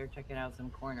back there checking out some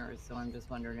corners, so I'm just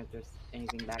wondering if there's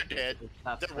anything back I there. did. to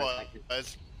stop There for a second.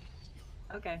 was.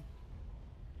 Okay.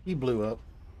 He blew up.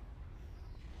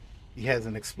 He has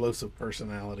an explosive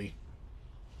personality.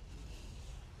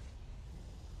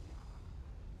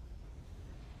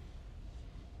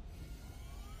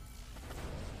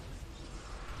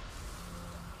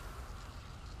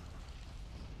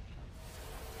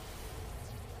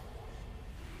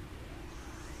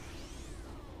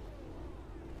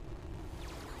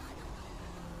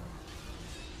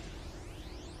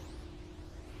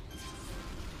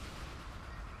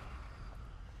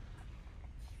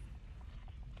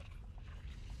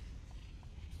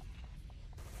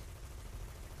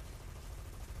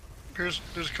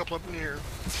 There's a couple up in here.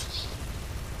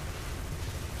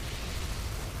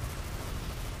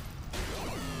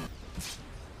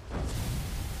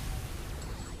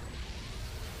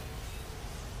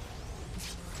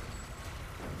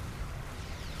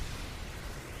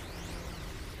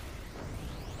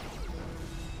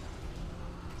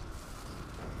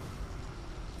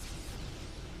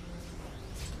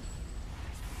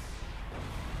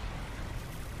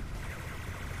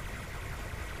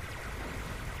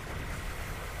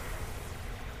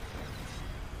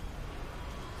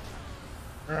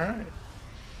 All right.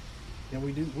 Can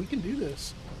we do? We can do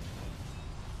this.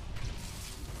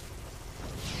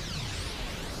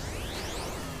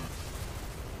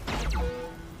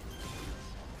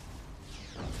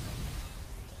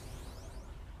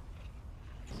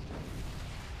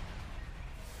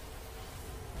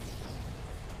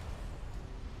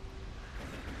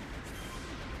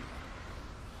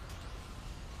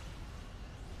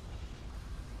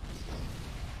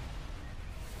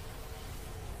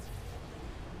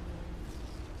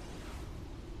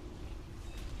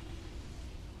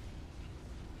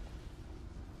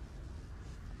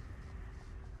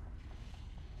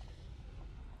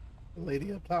 The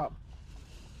lady up top.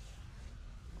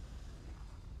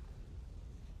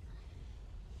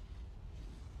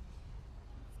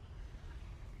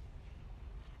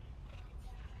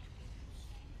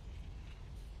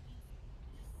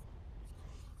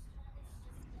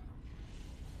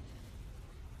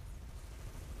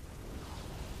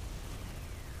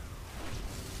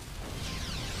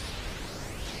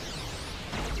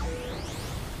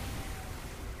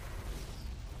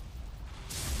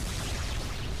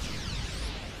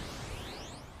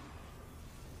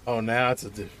 Oh, now it's a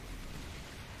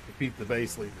defeat the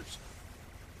base leaders.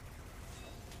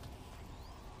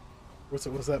 Was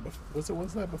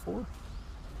that before?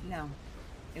 No,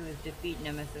 it was defeat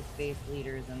Nemesis base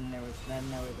leaders, and there was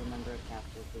a number of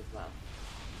captives as well.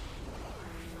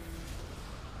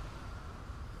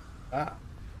 Ah.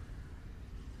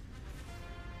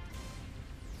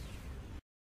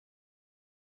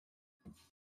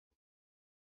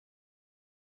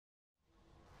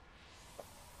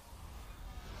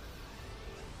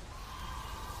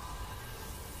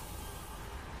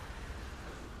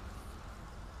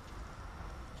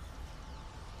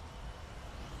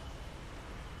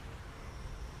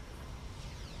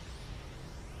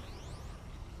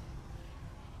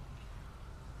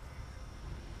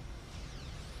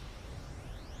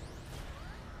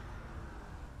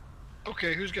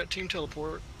 Okay, who's got team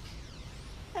teleport?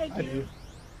 I I do.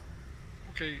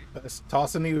 Okay, Let's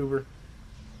toss in the Uber.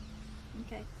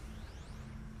 Okay.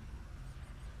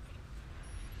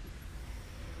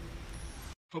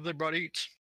 hope they brought eats.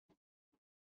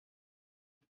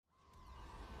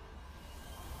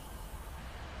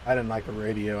 I didn't like the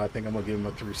radio. I think I'm gonna give him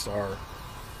a 3-star.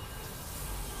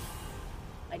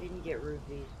 I didn't get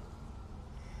roofied.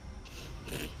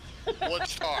 1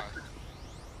 star.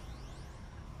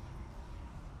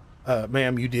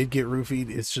 Ma'am, you did get roofied.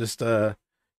 It's just, you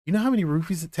know how many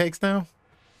roofies it takes now?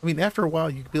 I mean, after a while,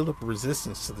 you build up a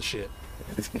resistance to the shit.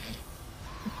 Is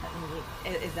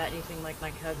that anything like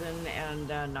my cousin and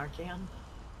Narcan?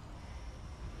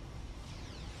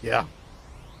 Yeah.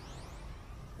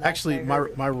 Actually,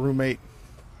 my roommate.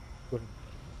 I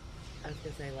was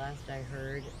gonna say, last I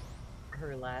heard,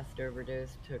 her last overdose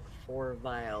took 4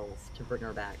 vials to bring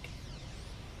her back.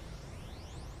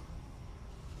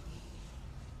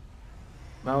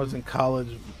 When I was in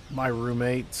college, my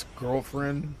roommate's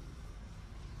girlfriend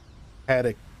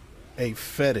had a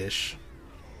fetish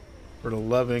for the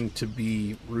loving to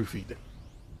be roofied.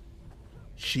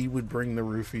 She would bring the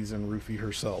roofies and roofie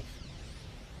herself.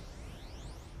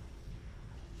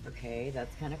 Okay,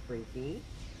 that's kind of freaky.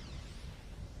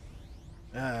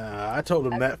 I told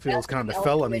him that feels That's kind the of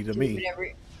felony ultimate to do me.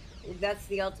 whatever- That's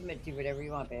the ultimate. Do whatever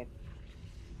you want, babe.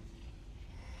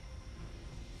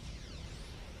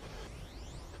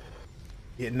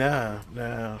 Yeah,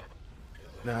 no.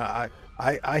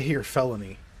 I hear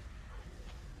felony.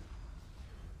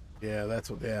 Yeah, that's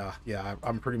what. Yeah.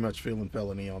 I'm pretty much feeling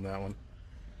felony on that one.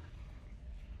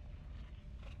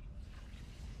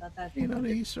 Thought that's You know, what the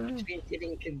the Easter. difference between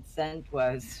getting consent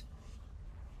was.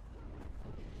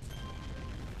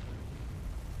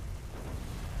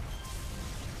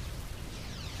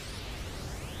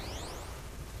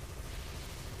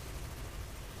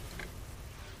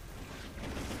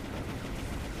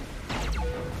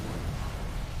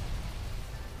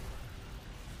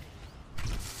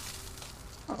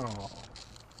 Oh.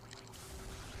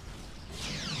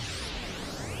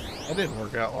 That didn't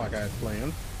work out like I had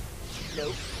planned.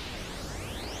 Nope.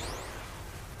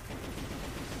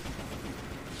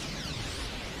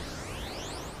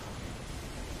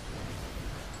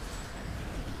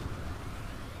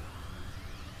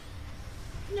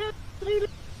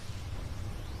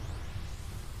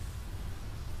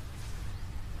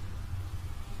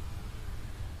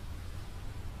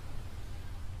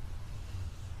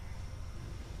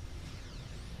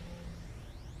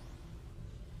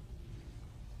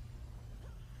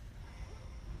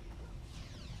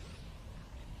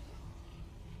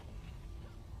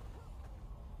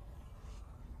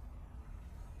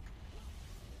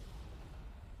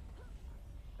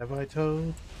 Have I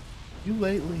told you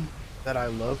lately that I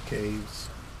love caves?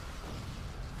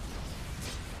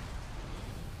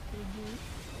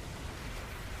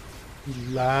 You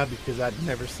lie because I'd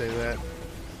never say that.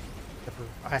 Ever.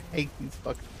 I hate these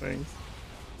fucking things.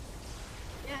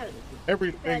 Yeah,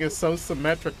 Everything is so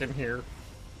symmetric in here.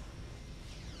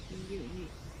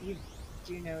 you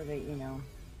do know that,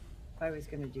 if I was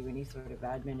going to do any sort of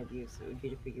admin abuse, it would be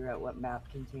to figure out what map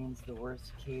contains the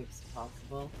worst caves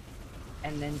possible,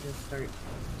 and then just start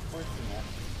forcing it.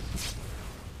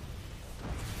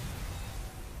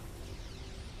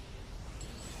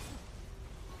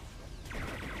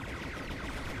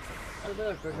 Oh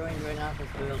look, we're going to an office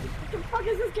building. What the fuck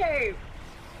is this cave?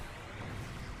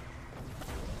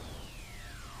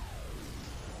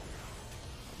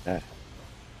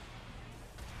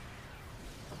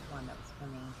 One that was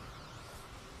funny.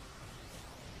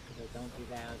 Because I don't do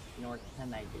that, nor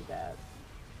can I do that.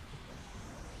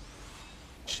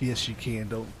 Yes, you can.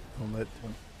 Don't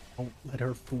let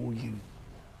her fool you.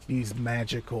 She's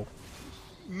magical.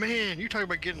 Man, you talk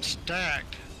about getting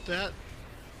stacked. That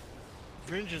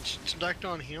vengeance stacked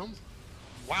on him.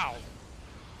 Wow.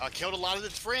 I killed a lot of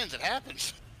his friends. It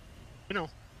happens. You know.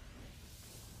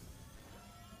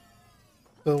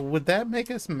 So would that make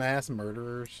us mass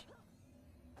murderers?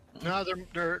 No,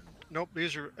 they're nope.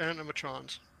 These are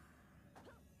animatrons.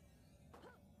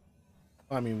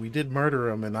 I mean, we did murder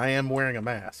him, and I am wearing a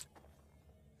mask.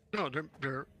 No,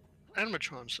 they're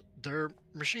animatrons. They're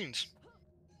machines.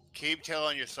 Keep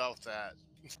telling yourself that.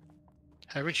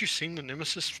 Haven't you seen the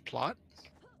Nemesis plot?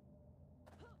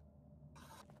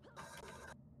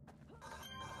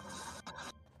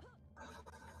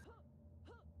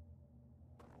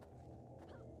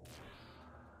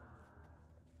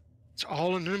 It's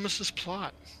all a Nemesis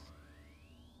plot.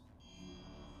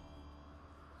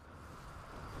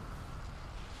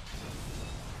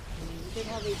 Look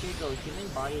at how they jiggle. Human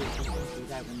bodies just do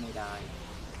that when they die.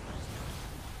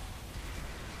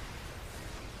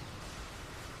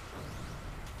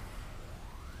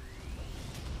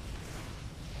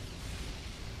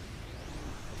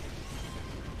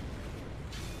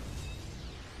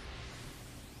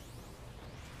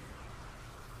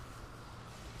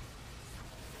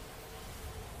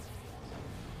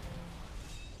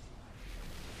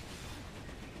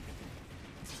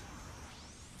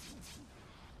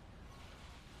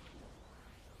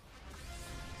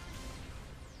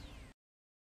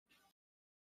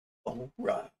 All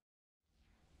right.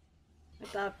 I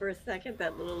thought for a second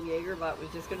that little Jaeger bot was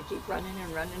just going to keep running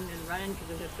and running and running because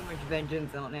it has so much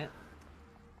vengeance on it.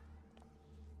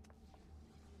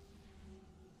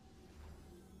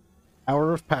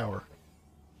 Hour of power.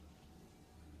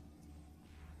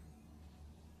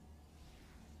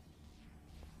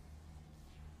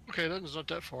 Okay, that's not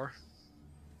that far.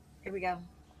 Here we go.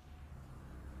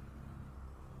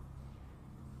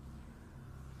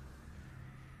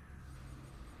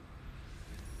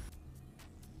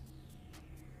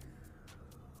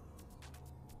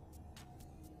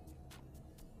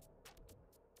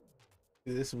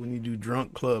 This is when you do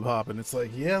drunk club hopping. It's like,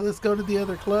 yeah, let's go to the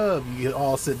other club. You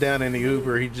all sit down in the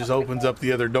Uber. He just opens up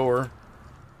the other door.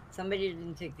 Somebody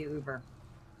didn't take the Uber.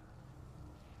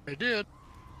 They did.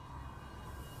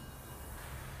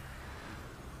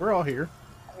 We're all here.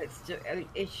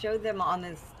 It showed them on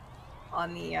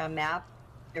the map.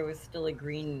 There was still a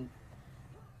green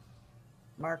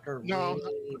marker No,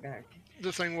 way back.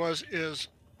 the thing is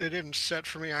it didn't set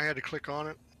for me. I had to click on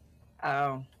it.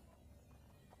 Oh.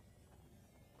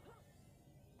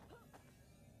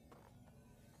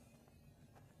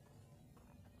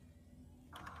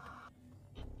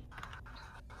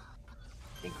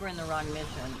 I think we're in the wrong mission.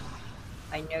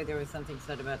 I know there was something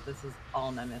said about this is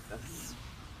all Nemesis.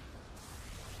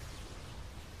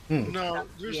 No,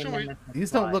 there's Be a so many. Nemesis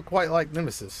These don't bot. look quite like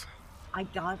Nemesis. I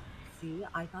thought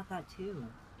that too.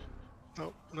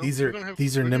 No, These we're are gonna have-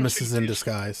 these are we're gonna Nemesis see in these.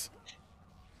 disguise.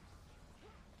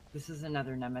 This is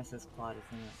another Nemesis plot,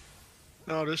 isn't it?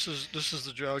 No, this is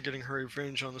the jail getting her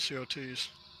revenge on the COTs.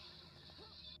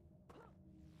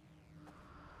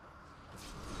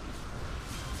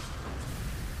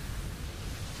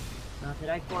 Not that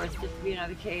I forced it to be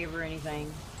another cave or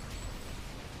anything.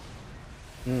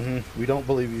 We don't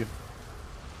believe you.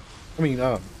 I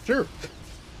mean, sure.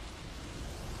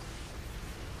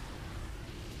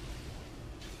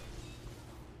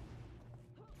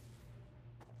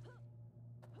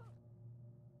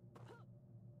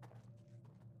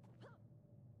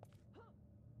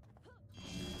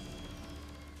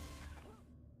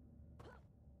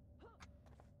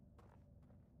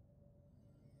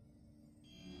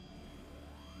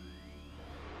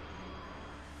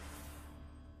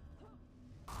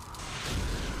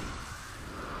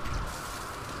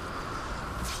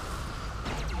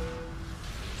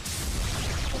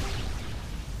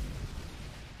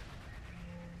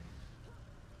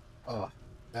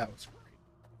 That was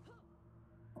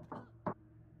great.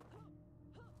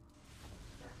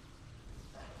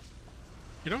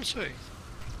 You don't say.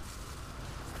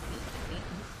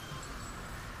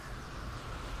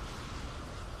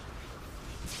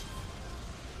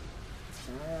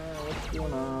 What's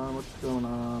going on? What's going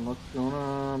on? What's going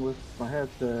on with my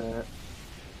headset?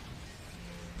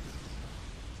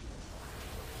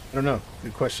 I don't know.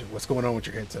 Good question. What's going on with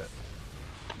your headset?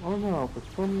 I don't know. For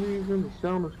some reason, the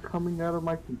sound is coming out of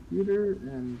my computer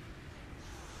and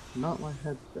not my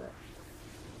headset.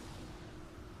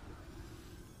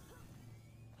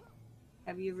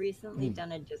 Have you recently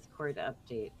done a Discord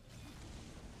update?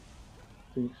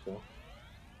 I think so.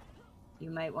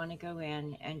 You might want to go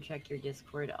in and check your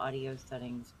Discord audio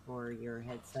settings for your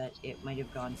headset. It might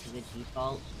have gone to the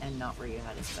default and not where you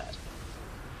had it set.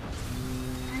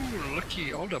 Ooh,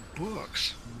 looky, all the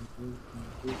books.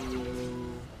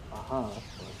 Aha, that's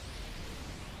fine.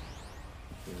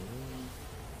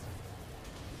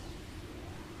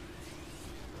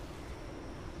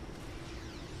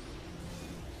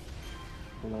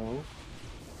 Hello?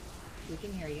 We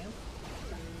can hear you.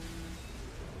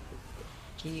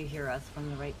 Can you hear us from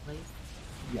the right place?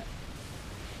 Yeah.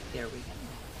 There we go.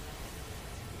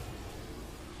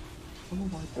 I don't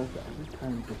know why it does that every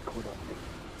time Discord updates.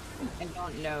 I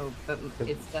don't know, but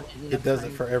it's done it. It does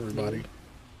it for everybody.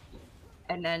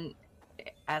 And then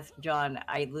ask John.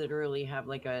 I literally have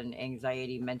like an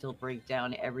anxiety mental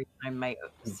breakdown every time my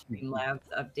Streamlabs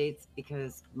updates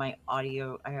because my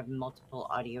audio. I have multiple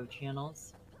audio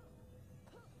channels.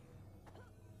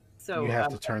 So You have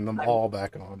to turn them all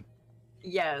back on.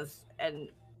 Yes, and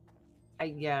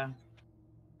yeah.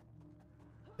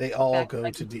 They all go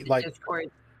to like Discord.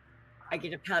 I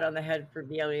get a pat on the head for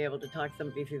being able to talk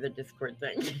somebody through the Discord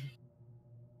thing.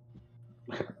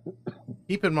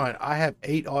 Keep in mind, I have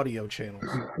 8 audio channels.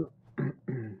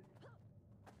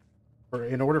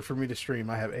 In order for me to stream,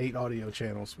 I have 8 audio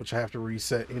channels, which I have to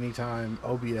reset anytime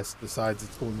OBS decides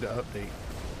it's going to update,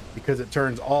 because it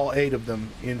turns all 8 of them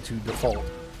into default,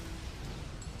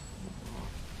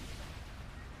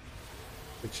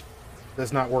 which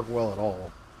does not work well at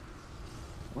all.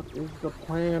 What is the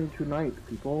plan tonight,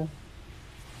 people?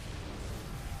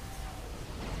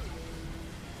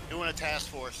 Doing a task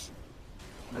force.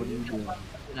 What are you doing?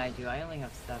 And I do. I only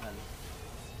have 7.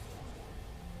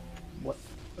 What?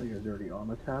 Are you guys already on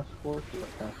the task force? Or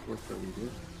what task force are you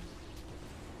doing?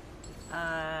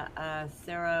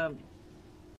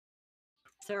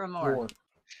 Sarah Moore.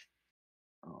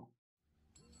 Oh.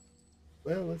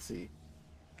 Well, let's see.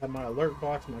 I have my alert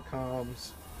box, my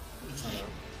comms,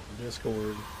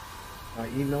 Discord, my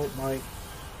emote mic,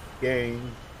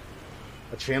 game,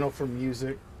 a channel for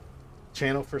music,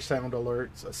 channel for sound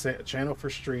alerts, a channel for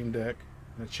Stream Deck,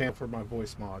 and a channel for my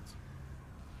voice mods.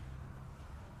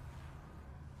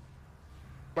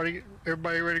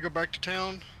 Everybody ready to go back to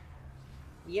town?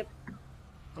 Yep.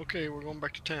 Okay, we're going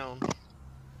back to town.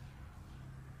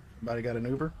 Anybody got an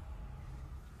Uber?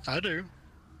 I do.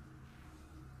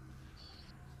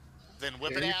 Then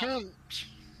whip Here it he out. comes.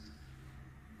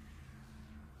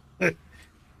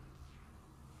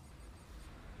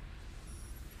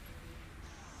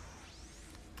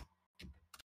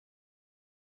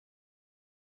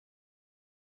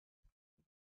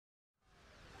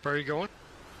 Where are you going?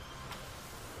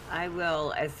 I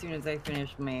will as soon as I finish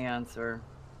my answer.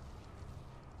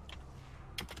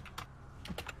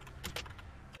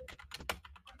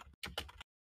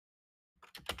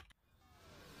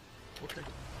 Okay.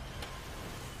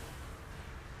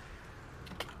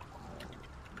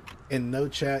 In no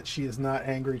chat, she is not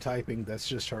angry typing. That's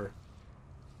just her.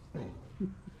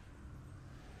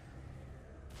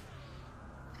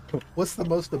 What's the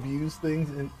most abused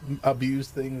thing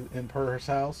in Purr's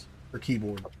house? Her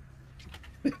keyboard.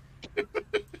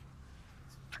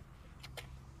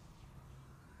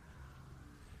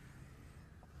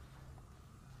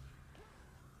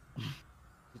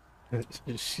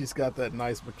 She's got that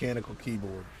nice mechanical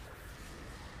keyboard.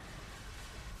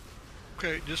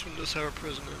 Okay, this one does have a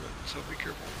prison in it, so be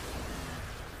careful.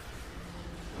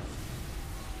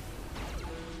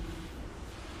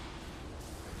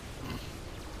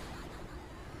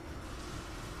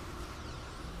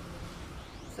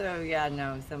 So yeah,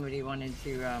 no, somebody wanted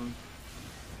to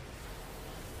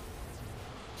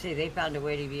say they found a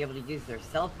way to be able to use their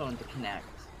cell phone to connect.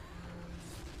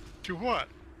 To what?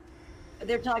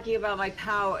 They're talking about my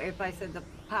power. If I said the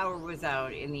power was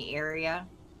out in the area,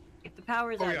 if the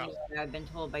power is out, in the area, I've been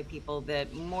told by people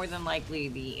that more than likely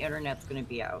the internet's going to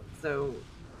be out. So,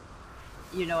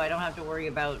 you know, I don't have to worry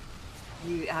about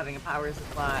you having a power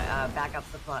supply, backup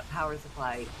supply, power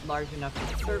supply large enough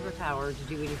for the server power to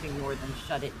do anything more than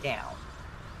shut it down.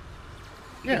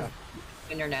 Yeah.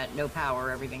 Internet, no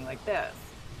power, everything like this.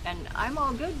 And I'm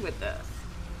all good with this.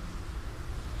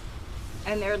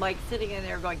 And they're like sitting in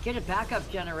there going, get a backup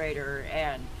generator.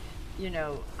 And, you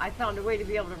know, I found a way to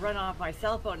be able to run off my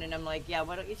cell phone. And I'm like, yeah,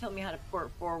 why don't you tell me how to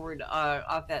port forward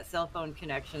off that cell phone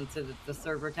connection so that the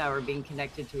server tower being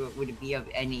connected to it would be of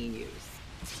any use?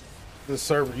 The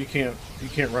server, you can't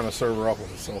run a server off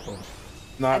of a cell phone.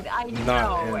 Not, I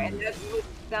not know, in. and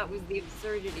that was the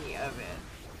absurdity of it.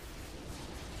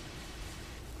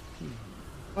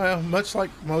 Well, much like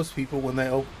most people, when they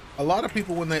a lot of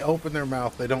people when they open their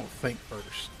mouth, they don't think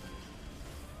first.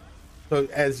 So,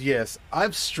 as yes,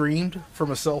 I've streamed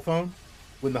from a cell phone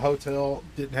when the hotel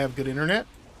didn't have good internet,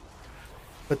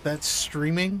 but that's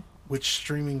streaming, which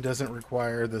streaming doesn't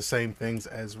require the same things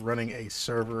as running a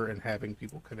server and having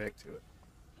people connect to it.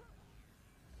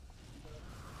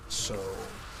 So,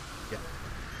 yeah.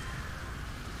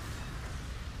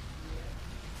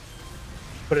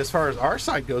 But as far as our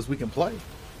side goes, we can play.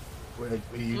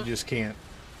 You just can't.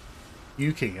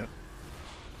 You can't.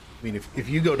 I mean, if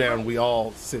you go down, we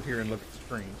all sit here and look at the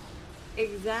screen.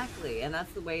 Exactly, and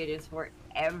that's the way it is for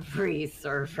every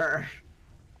server.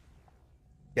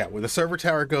 Yeah, when the server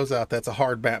tower goes out, that's a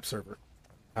hard map server.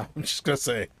 I'm just gonna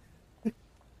say.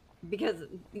 Because,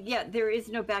 yeah, there is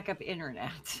no backup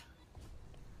internet.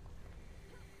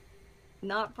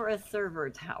 Not for a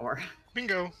server tower.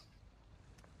 Bingo.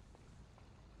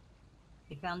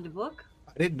 You found a book?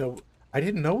 I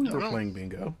didn't know we were No. playing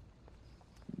bingo.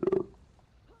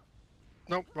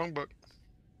 Nope, wrong book.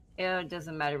 Yeah, it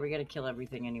doesn't matter. We gotta kill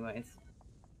everything anyways.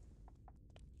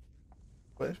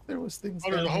 But if there was things Oh,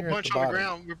 there's down a whole here at bunch the on the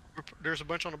bottom. ground. There's a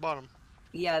bunch on the bottom.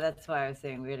 Yeah, that's why I was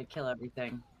saying we gotta kill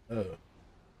everything.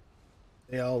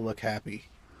 They all look happy.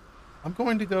 I'm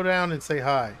going to go down and say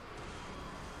hi.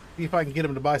 See if I can get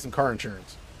them to buy some car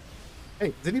insurance.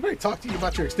 Hey, does anybody talk to you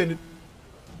about your extended?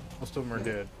 Most of them are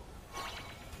dead.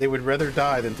 They would rather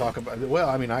die than talk about it. Well,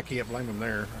 I mean, I can't blame them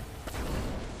there.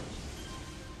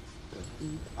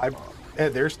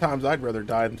 There's times I'd rather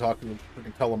die than talk to a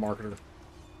freaking telemarketer.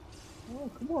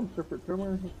 Oh, come on, Surfer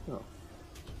Trimmer. Let's go.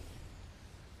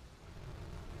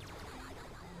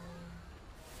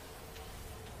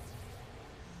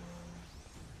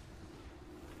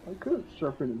 Why could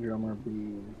Surfer the Drummer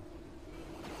be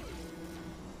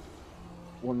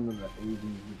one of the AVs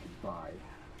you could buy?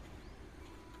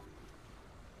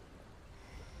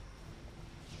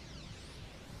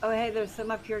 Oh, hey, there's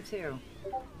some up here too.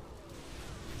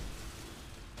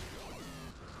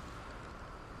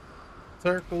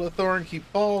 Circle of thorn keep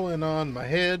falling on my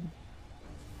head.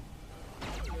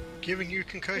 Giving you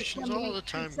concussions all the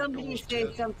time. Somebody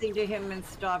say something to him and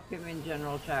stop him in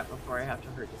general chat before I have to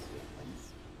hurt his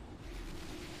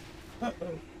feelings.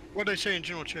 Uh-oh. What'd they say in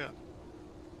general chat?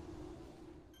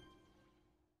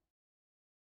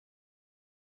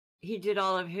 He did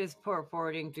all of his port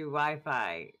forwarding through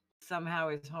Wi-Fi. Somehow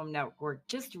his home network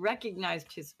just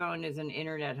recognized his phone as an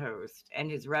internet host,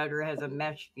 and his router has a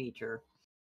mesh feature.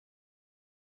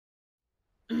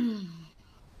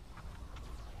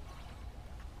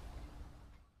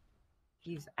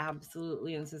 He's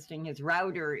absolutely insisting his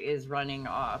router is running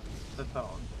off the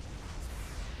phone.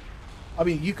 I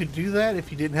mean, you could do that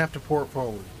if you didn't have to port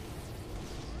forward.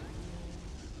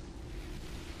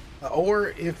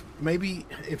 Or if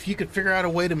you could figure out a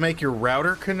way to make your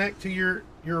router connect to your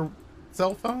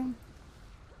cell phone.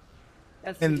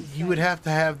 And you would have to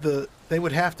have they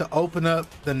would have to open up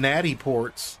the natty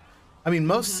ports. I mean,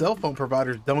 most cell phone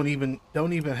providers don't even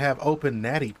have open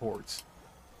natty ports.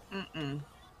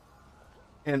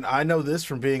 And I know this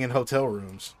from being in hotel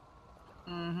rooms.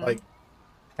 Like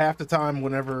half the time,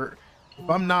 if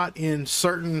I'm not in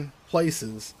certain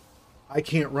places, I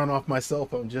can't run off my cell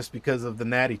phone just because of the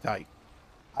natty type.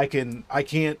 I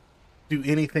can't do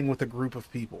anything with a group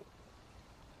of people.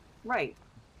 Right.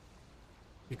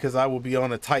 Because I will be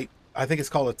on I think it's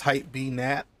called a type B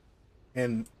nat.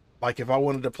 And like if I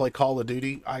wanted to play Call of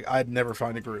Duty, I'd never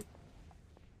find a group.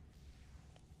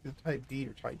 Type B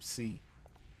or type C.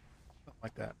 Something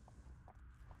like that.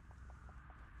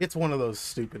 It's one of those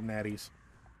stupid natties.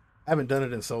 I haven't done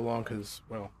it in so long because,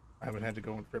 well, I haven't had to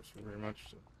go on trips for very much.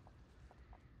 So.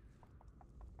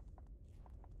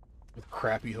 With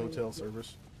crappy hotel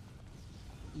service.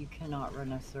 You cannot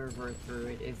run a server through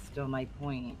it, is still my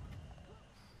point.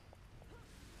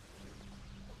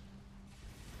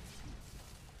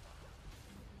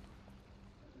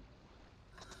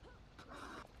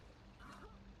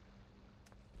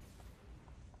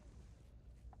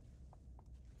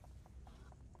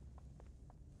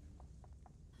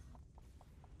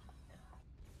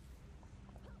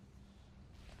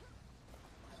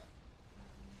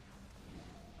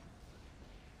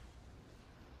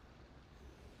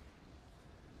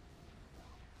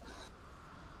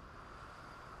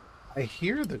 I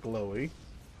hear the glowy.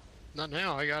 Not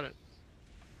now. I got it.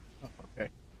 Oh, okay.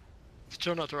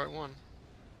 Still not the right one.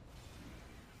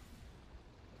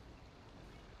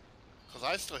 Because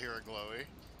I still hear a glowy.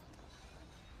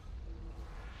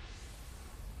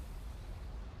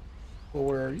 Well,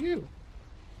 where are you?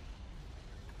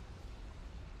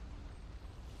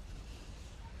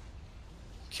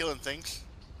 Killing things.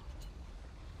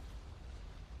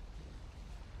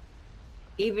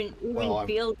 Even Well, I'm-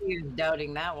 Fieldy is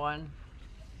doubting that one.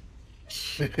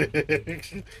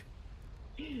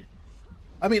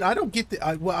 I mean, I don't get the.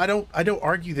 I don't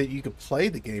argue that you could play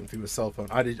the game through a cell phone.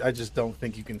 I just don't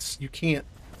think you can. You can't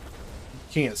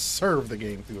serve the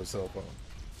game through a cell phone.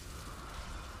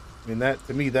 I mean, that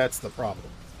to me, that's the problem.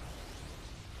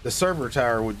 The server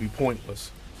tower would be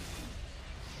pointless.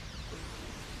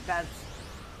 That's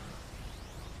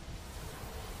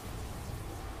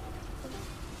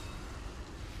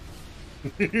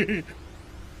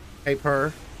Hey, Purr.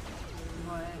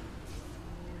 what.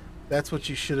 That's what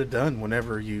you should have done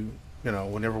whenever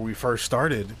whenever we first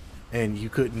started, and you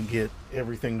couldn't get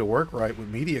everything to work right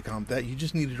with MediaCom. That you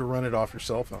just needed to run it off your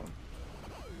cell phone.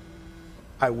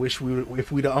 I wish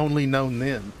if we'd only known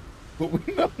then, but we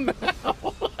know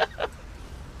now.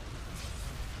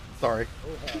 Sorry.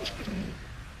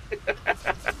 Hey,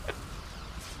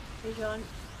 John.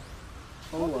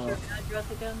 Oh, What was your address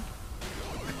again?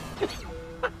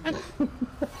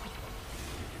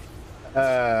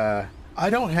 I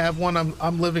don't have one.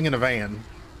 I'm living in a van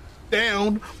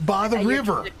down by the And you're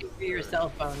river. connecting through your cell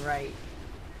phone, right?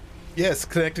 Yes,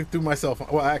 connected through my cell phone.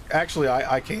 Well, actually,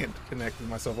 I can't connect with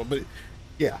my cell phone, but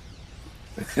yeah.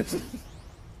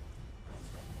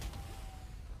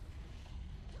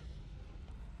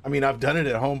 I mean, I've done it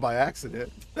at home by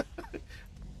accident.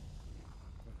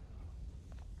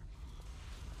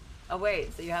 Oh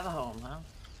wait, so you have a home, huh?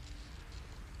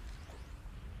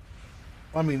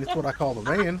 I mean, it's what I call the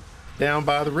van down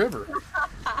by the river.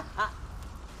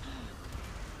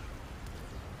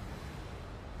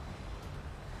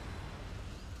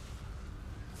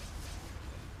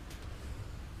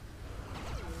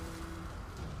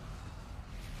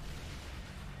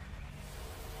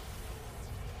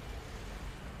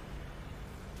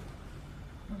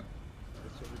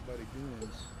 What's everybody doing?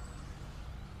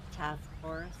 Task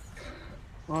force.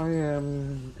 I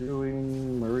am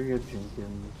doing Maria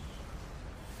Jenkins.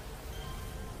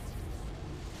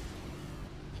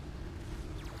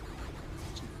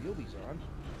 Some fieldies on.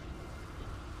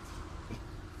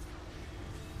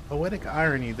 Poetic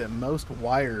irony that most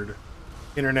wired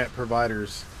internet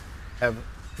providers have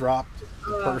dropped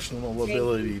the personal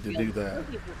ability to do that.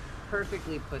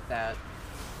 Perfectly put that.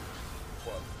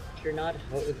 You're not.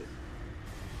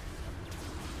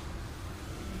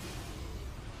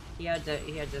 He had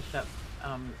to shut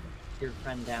your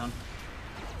friend down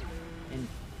in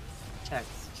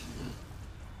text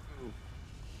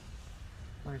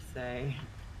or say.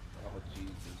 Oh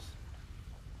Jesus!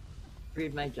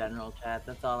 Read my general chat.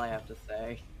 That's all I have to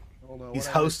say. Hold on, He's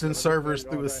what I hosting missed? servers Oh,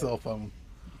 through his right. cell phone.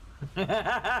 I'm looking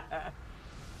at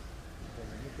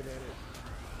it.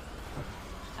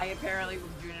 I apparently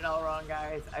was doing it all wrong,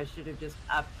 guys. I should have just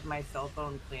upped my cell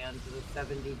phone plan to the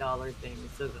 $70 thing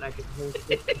so that I could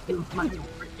host it to my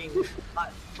freaking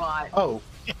hotspot.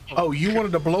 Oh, you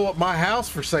wanted to blow up my house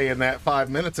for saying that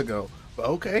 5 minutes ago.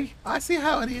 Okay, I see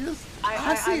how it is.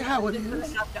 I see how it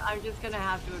is. I'm just gonna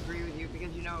have to agree with you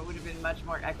because it would have been much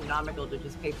more economical to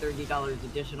just pay $30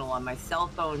 additional on my cell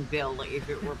phone bill if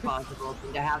it were possible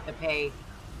than to have to pay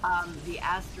the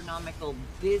astronomical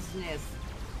business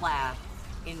class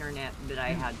internet that I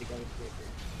had to go through.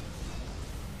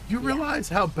 You realize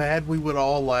how bad we would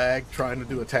all lag trying to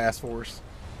do a task force?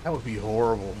 That would be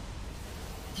horrible.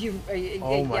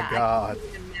 Oh my God.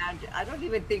 I don't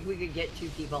even think we could get two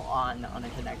people on a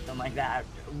connection like that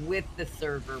with the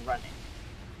server running.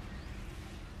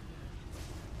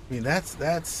 I mean,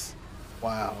 that's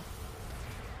wow.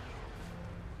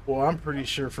 Well, I'm pretty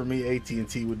sure for me,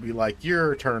 AT&T would be like,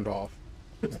 you're turned off.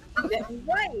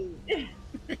 Right.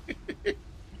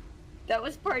 That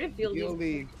was part of Fieldy's.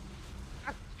 Fieldy.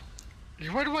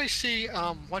 Where do I see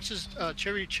what's his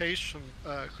Cherry Chase from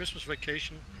Christmas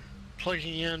Vacation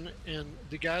plugging in, and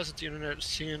the guys at the internet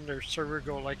seeing their server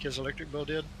go like his electric bill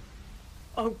did?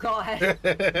 Oh God.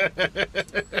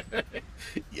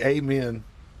 Amen.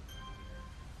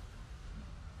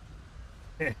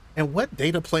 And what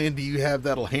data plan do you have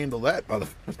that'll handle that,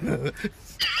 motherfucker?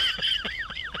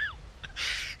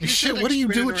 Shit, what do you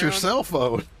do with your cell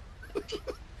phone?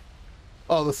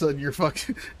 All of a sudden, you're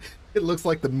fucking. It looks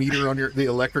like the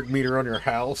electric meter on your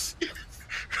house.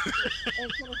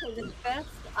 And so the best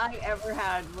I ever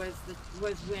had was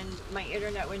when my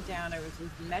internet went down. I was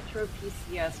with Metro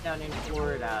PCS down in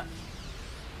Florida,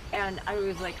 and I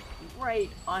was like right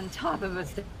on top of a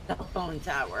cell phone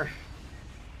tower.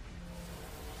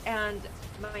 And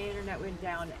my internet went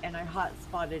down, and I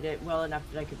hotspotted it well enough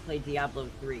that I could play Diablo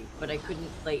 3, but I couldn't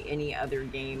play any other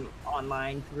game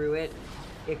online through it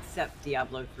except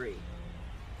Diablo 3.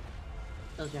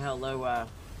 Tells you how low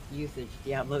usage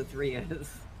Diablo 3 is.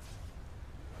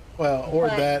 Well, or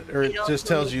But that, or it it just also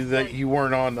tells makes you that sense. you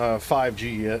weren't on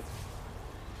 5G yet.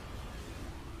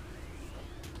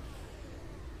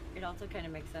 It also kind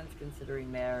of makes sense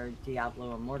considering their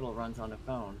Diablo Immortal runs on a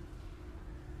phone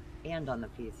and on the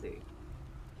PC.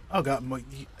 Oh god,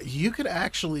 you could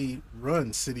actually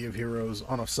run City of Heroes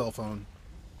on a cell phone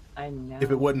I know.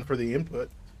 if it wasn't for the input.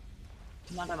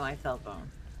 Not on my cell phone.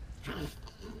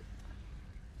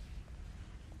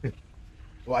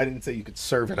 Well, I didn't say you could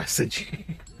serve it. I said you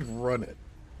could run it.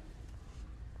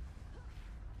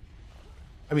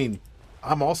 I mean,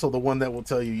 I'm also the one that will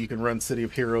tell you can run City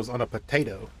of Heroes on a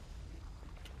potato.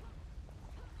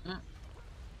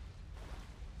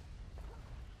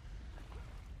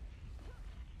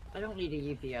 I don't need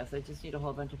a UPS. I just need a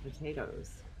whole bunch of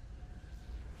potatoes.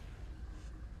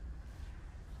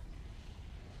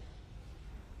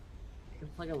 I can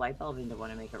plug a light bulb into one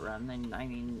and make it run. Then, I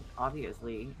mean,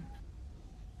 obviously.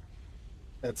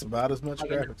 That's about as much Plug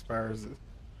graphics power as it.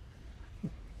 I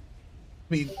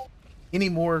mean,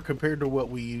 anymore compared to what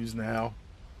we use now,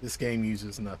 this game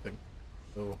uses nothing.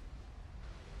 So,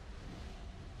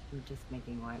 I'm just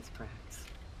making wisecracks.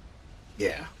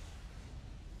 yeah.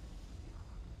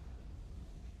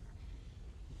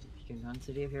 If you can run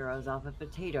City of Heroes off a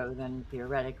potato, then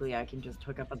theoretically I can just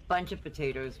hook up a bunch of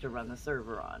potatoes to run the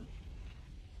server on.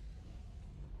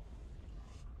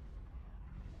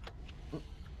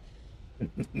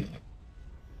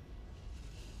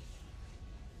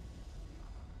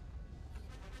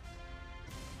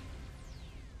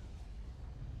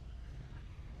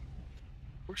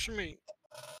 Works for me.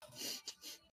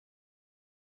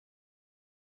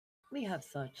 We have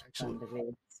such fun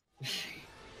debates.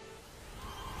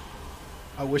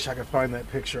 I wish I could find that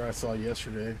picture I saw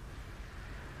yesterday.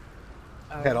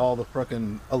 Oh. Had all the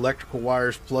fucking electrical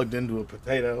wires plugged into a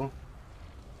potato.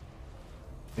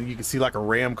 And you can see like a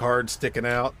RAM card sticking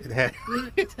out. It had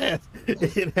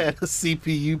a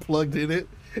CPU plugged in it,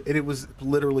 and it was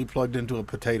literally plugged into a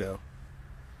potato.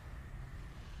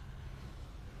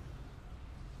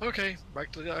 Okay,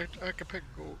 back to the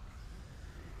Acapulco.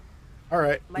 All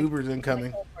right, Uber's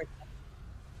incoming.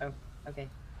 Oh, okay.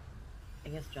 I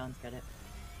guess John's got it.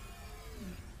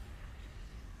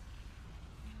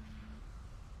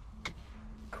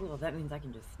 Cool, that means I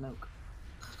can just smoke.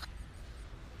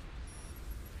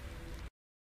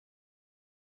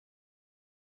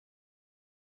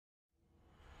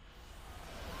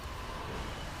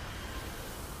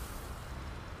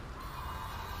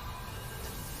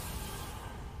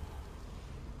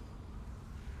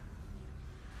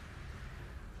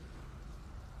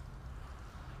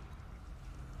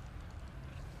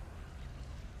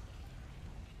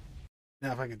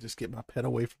 Now, if I could just get my pet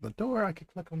away from the door, I could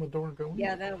click on the door and go in.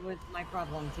 Yeah, that was my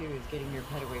problem too, is getting your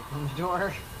pet away from the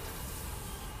door.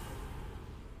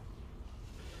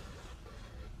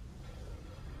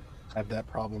 Have that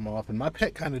problem off, and my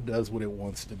pet kind of does what it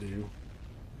wants to do.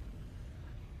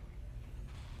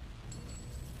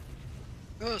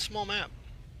 Oh, a small map.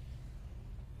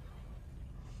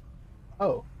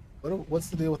 Oh, what's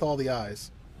the deal with all the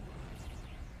eyes?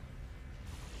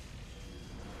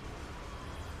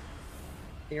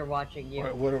 You're watching you.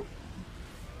 What are,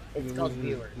 It's called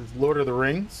viewers. Is Lord of the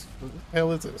Rings? What the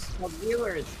hell is this? It's called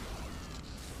viewers.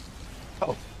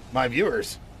 Oh, my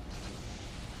viewers.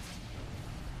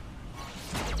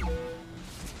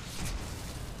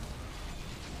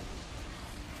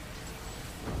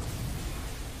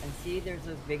 And see, there's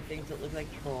those big things that look like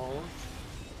trolls.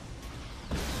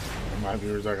 My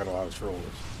viewers, I got a lot of trolls.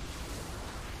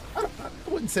 I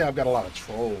wouldn't say I've got a lot of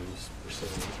trolls, per se.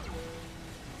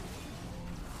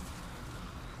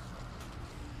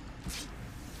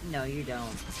 No, you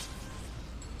don't.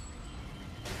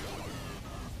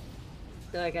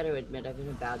 So I gotta admit, I've been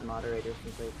a bad moderator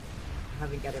since I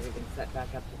haven't got everything set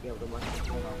back up to be able to watch the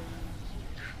channel.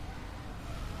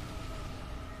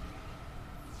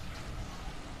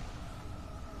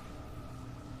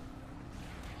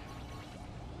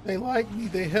 They liked me,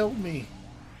 they held me.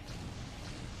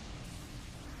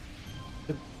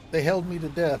 They held me to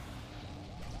death.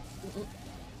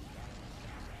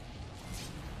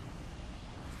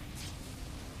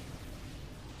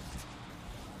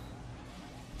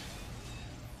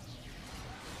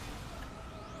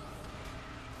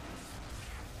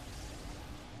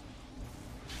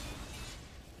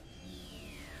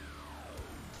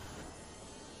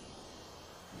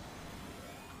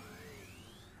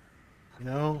 You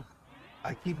know,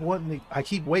 I keep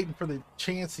waiting for the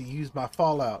chance to use my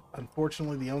fallout.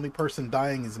 Unfortunately, the only person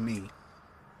dying is me.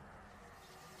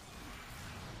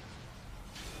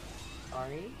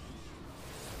 Sorry?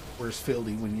 Where's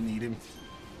Fieldy when you need him?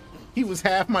 He was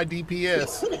half my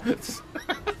DPS.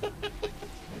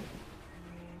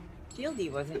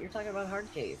 Fieldy wasn't. You're talking about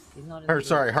hard case. He's not in Or the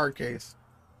sorry, hard case.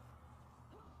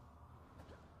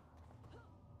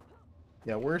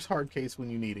 Yeah, where's hard case when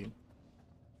you need him?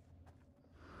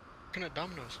 Looking at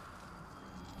Domino's.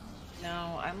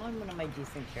 No, I'm on one of my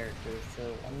decent characters,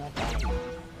 so I'm not dying.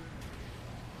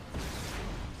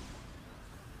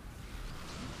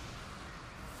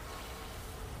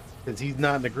 Because he's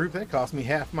not in the group, that cost me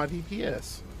half my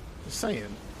DPS. Just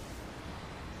saying.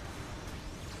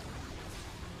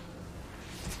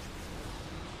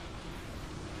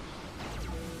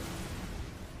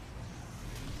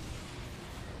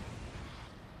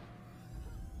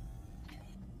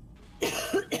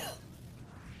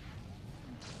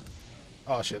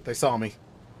 Oh shit, they saw me.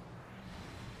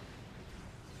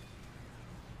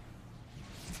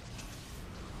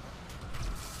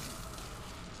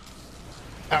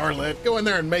 Power lit. Go in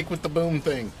there and make with the boom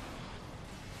thing.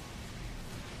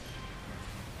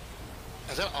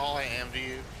 Is that all I am to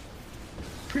you?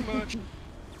 Pretty much.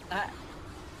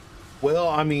 Well,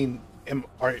 I mean,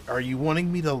 are you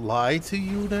wanting me to lie to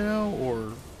you now,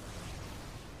 or?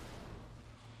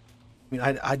 I mean,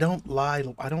 I don't lie.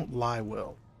 I don't lie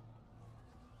well.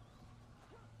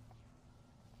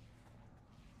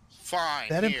 Fine.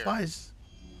 That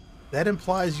here.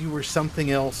 implies you were something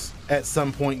else at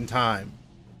some point in time,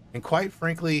 and quite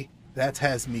frankly, that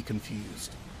has me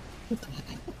confused. Welcome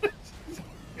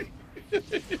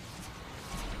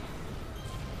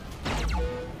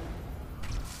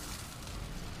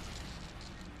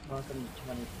to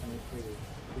 2023,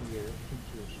 the year of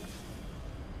confusion.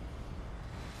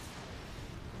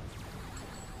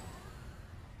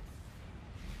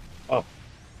 Oh.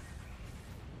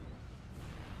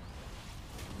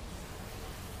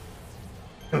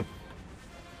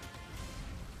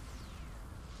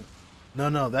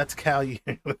 No, that's Cal.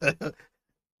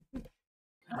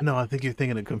 No, I think you're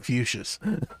thinking of Confucius.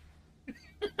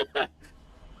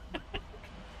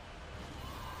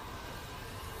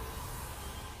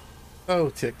 Oh,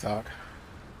 TikTok.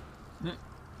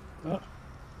 Oh.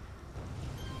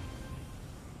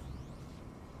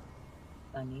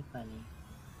 Funny.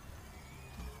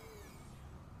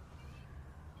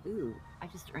 Ooh, I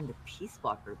just earned a Peace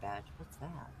Walker badge. What's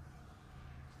that?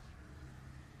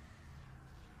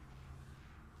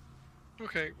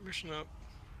 Okay, mission up.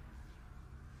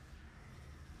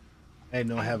 I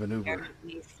know I have an Uber.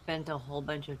 We spent a whole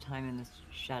bunch of time in this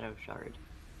shadow shard.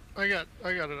 I got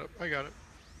it up. I got it.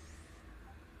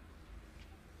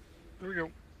 There we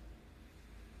go.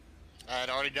 I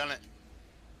had already done it.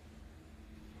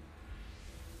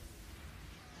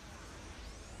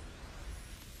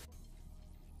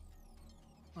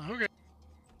 Okay.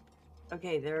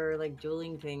 Okay, there are like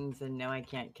dueling things, and now I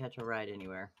can't catch a ride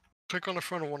anywhere. Click on the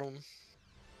front of one of them.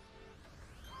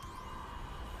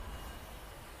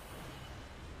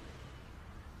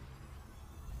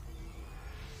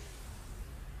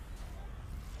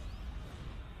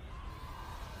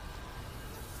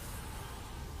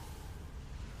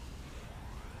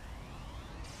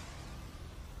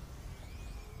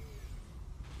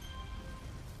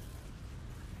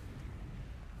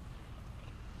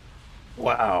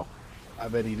 Wow. I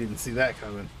bet he didn't see that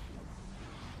coming.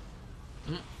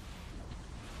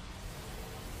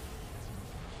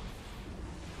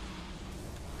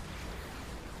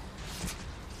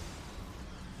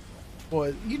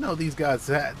 Well, you know these guys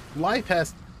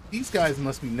these guys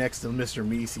must be next to Mr.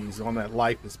 Mises on that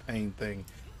life is pain thing.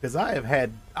 Because I've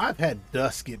had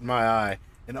dust get in my eye,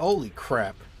 and holy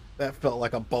crap, that felt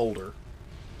like a boulder.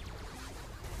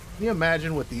 Can you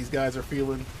imagine what these guys are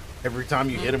feeling every time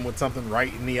you hit them with something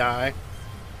right in the eye?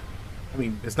 I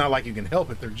mean, it's not like you can help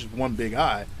it, they're just one big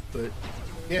eye, but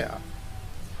yeah.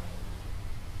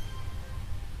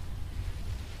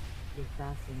 You're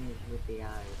fascinated with the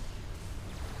eyes.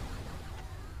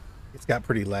 It's got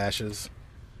pretty lashes.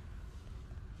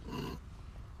 I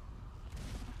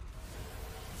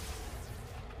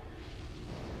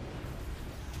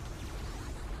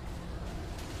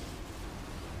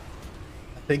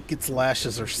think its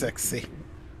lashes are sexy.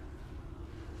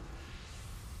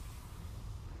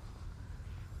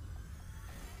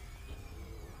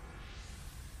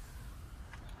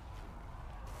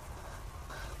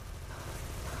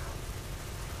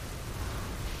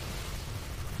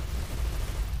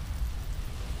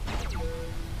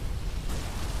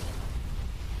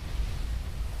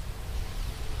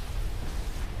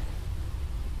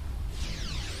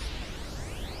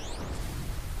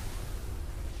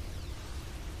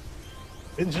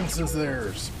 Vengeance is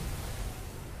theirs.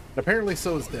 Apparently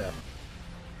so is death.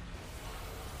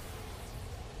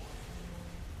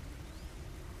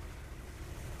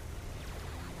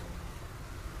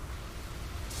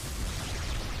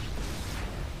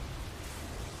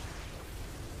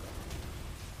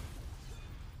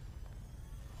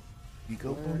 You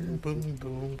go boom, boom,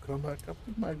 boom, come back up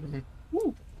to my room.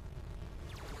 Woo!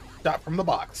 Shot from the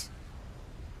box.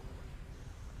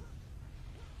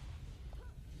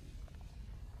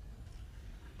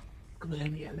 Go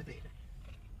down the elevator.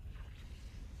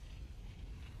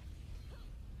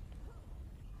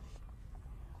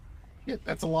 Yeah,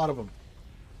 that's a lot of them.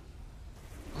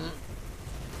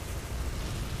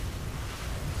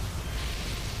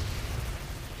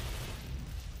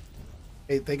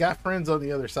 Hey, they got friends on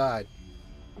the other side.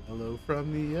 Hello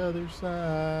from the other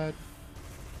side.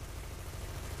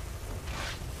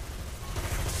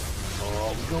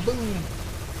 Oh, we go boom.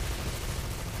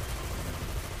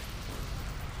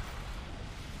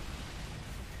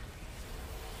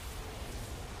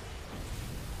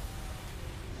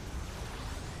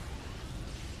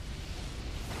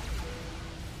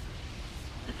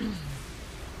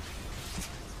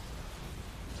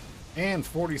 And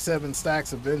 47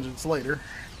 stacks of vengeance later.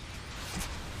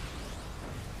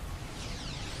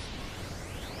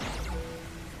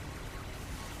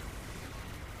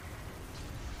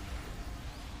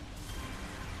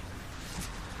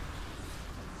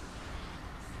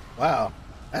 Wow,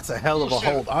 that's a hell of a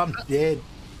hold. I'm dead,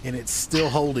 and it's still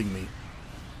holding me.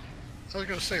 I was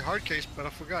gonna say hard case, but I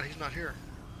forgot he's not here.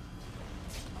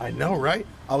 I know, right?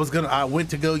 I went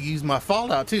to go use my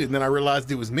Fallout too, and then I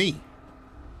realized it was me.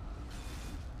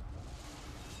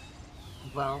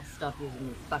 Well, stop using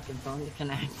your fucking phone to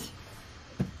connect.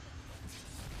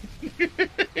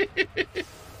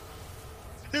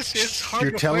 It's hard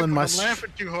You're to telling fight when my I'm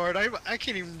laughing too hard. I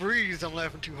can't even breathe. I'm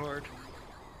laughing too hard.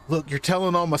 Look, you're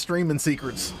telling all my streaming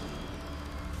secrets.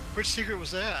 Which secret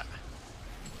was that?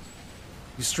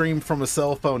 You stream from a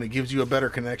cell phone, it gives you a better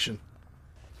connection.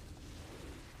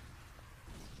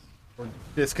 Or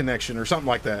disconnection, or something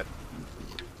like that.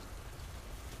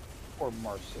 Or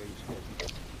Marseille's.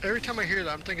 Every time I hear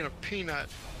that, I'm thinking of Peanut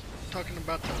talking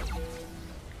about the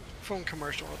phone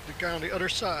commercial of the guy on the other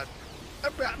side.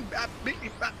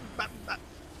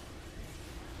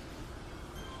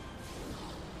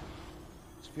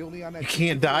 Fieldy on that. You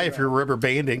can't die if you're rubber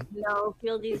banding. No,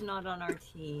 Fieldy's not on our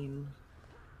team.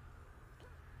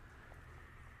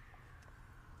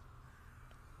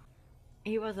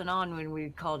 He wasn't on when we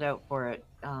called out for it.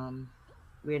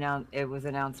 It was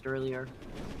announced earlier.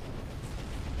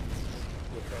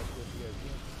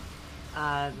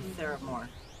 Sarah Moore.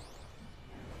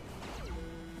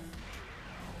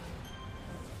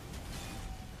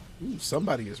 Ooh,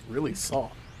 somebody is really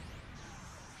soft.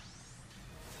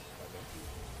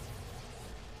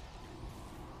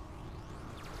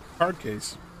 Hard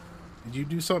case. Did you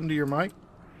do something to your mic?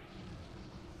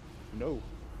 No,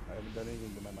 I haven't done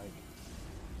anything to my mic.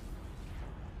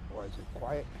 Or is it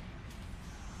quiet?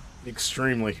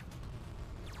 Extremely.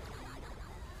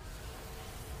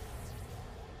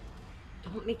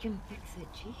 Don't make him fix it,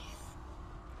 jeez.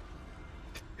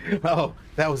 Oh,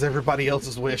 that was everybody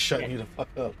else's way of shutting you the fuck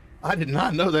up. I did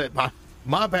not know that.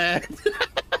 My bad.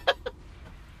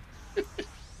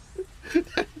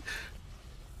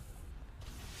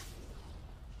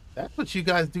 That's what you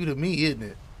guys do to me, isn't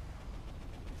it?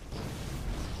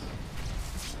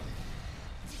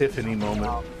 Epiphany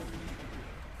moment.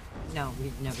 No,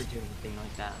 we'd never do anything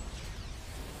like that.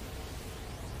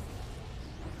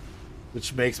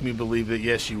 Which makes me believe that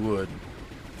yes, you would.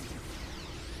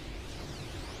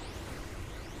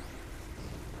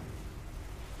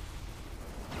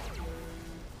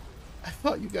 I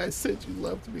thought you guys said you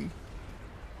loved me.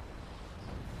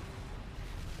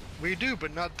 We do,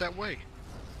 but not that way.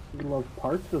 We love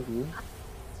parts of you.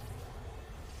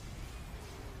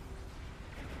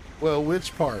 Well,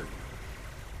 which part?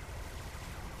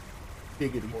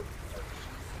 Giggity.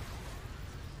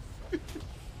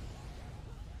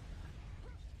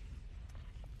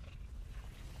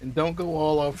 And don't go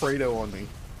all Alfredo on me.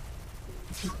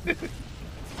 Alfredo's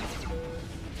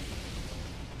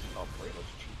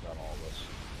cheap on all this.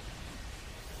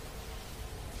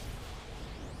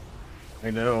 I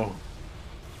know.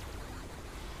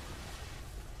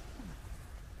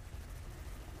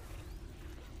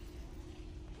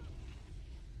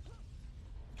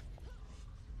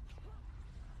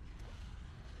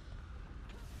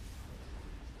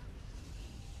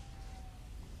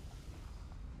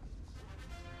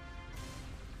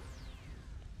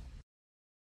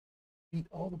 Beat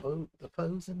all the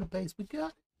foes in the base. We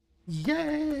got it.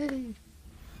 Yay!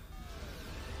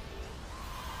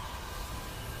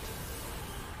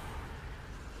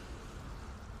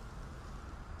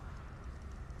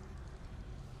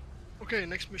 Okay,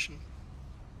 next mission.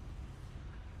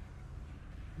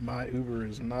 My Uber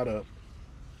is not up.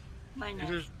 Mine It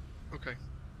is. is. Okay.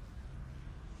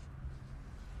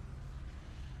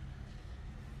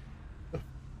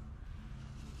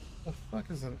 The fuck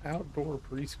is an outdoor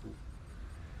preschool?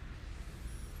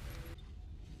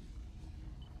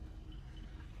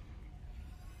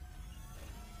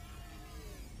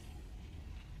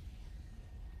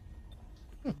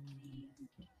 If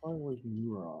I was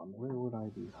Neuron, where would I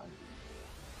be hiding?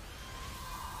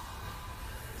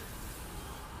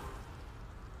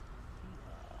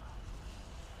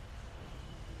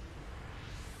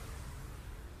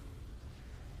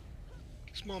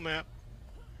 Small map.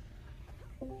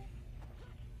 Ooh,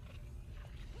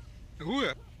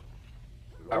 yeah.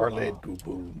 Our lead boo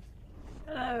boom.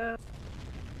 Hello.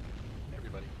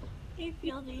 Everybody. Hey,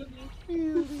 Fieldy.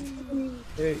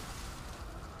 Hey,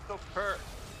 So, Per,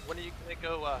 when are you gonna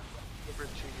go over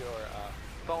to your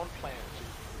phone plan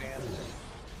to expand?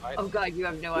 Oh God, you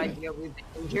have no idea. We've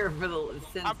been here for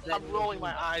since I'm then. rolling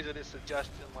my eyes at his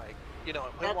suggestion, like, you know,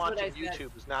 him That's what watching I said.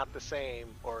 YouTube is not the same,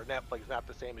 or Netflix is not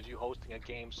the same as you hosting a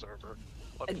game server.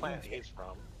 What planet he's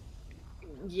from?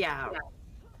 Yeah.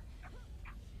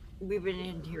 We've been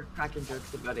in here cracking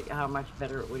jokes about it, how much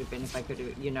better it would have been if I could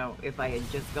have, you know, if I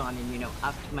had just gone and, you know,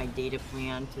 upped my data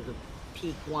plan to the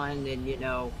peak one and, you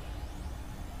know.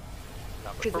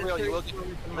 No, but for real, you will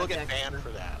get banned for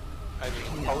that. I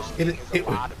mean, hosting is a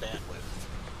lot of bandwidth.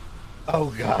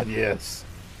 oh God, yes.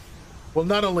 Well,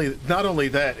 not only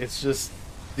that, it's just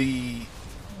the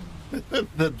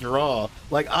the draw.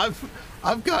 Like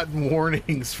I've gotten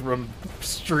warnings from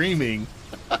streaming.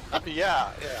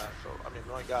 Yeah. So, I mean,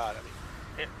 my God. I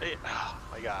mean, oh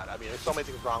my God. I mean, there's so many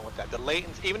things wrong with that. The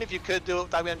latency, even if you could do it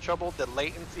without getting in trouble, the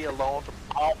latency alone from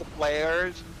all the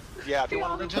players. Yeah, if you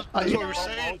want to That's what we were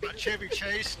saying about Chevy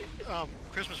Chase,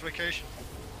 Christmas Vacation.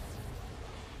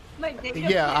 My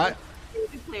data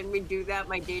plan, we do that.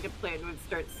 My data plan would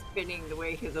start spinning the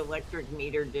way his electric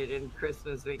meter did in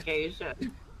Christmas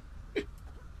Vacation.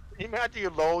 imagine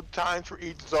your load times for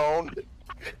each zone.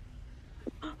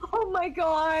 Oh my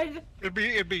God! It'd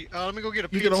be. Let me go get a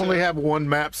You pizza. can only have one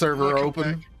map server I'll come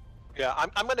open. back. Yeah,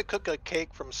 I'm gonna cook a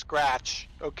cake from scratch.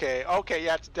 Okay,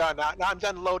 yeah, it's done. Now I'm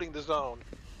done loading the zone.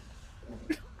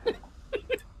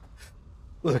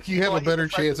 Look, you have a better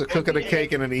chance of cooking a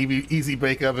cake in an easy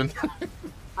bake oven.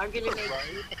 I'm gonna make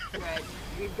bread.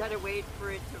 We've got to wait for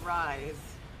it to rise.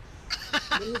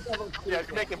 Yeah, if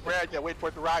you're making bread, yeah, wait for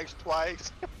it to rise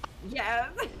twice. Yes.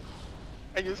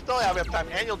 And you still have enough time,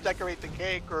 and you'll decorate the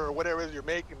cake or whatever it is you're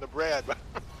making, the bread, by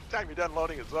the time you're done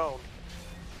loading a zone.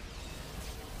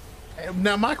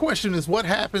 Now, my question is, what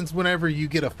happens whenever you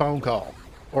get a phone call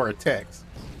or a text?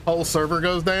 Whole server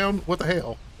goes down? What the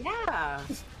hell? Yeah.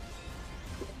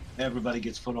 Everybody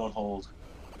gets put on hold.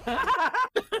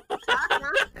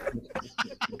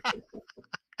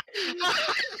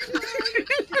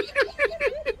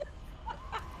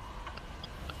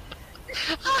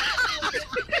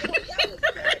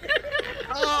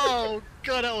 Oh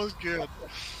God, that was good.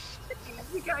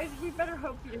 You guys, we better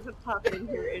hope he doesn't pop in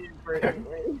here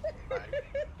inadvertently.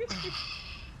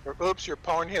 Or oops, your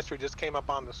porn history just came up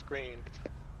on the screen.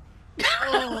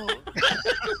 Oh.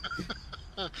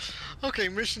 Okay,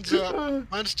 mission's up.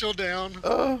 Mine's still down.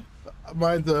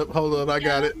 Mine's up. Hold on, I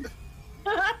got it.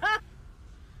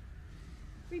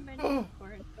 We mentioned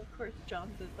porn. Of course,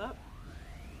 John's is up.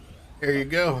 There you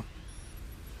go.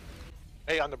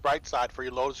 Hey, on the bright side, for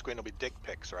your load screen, it'll be dick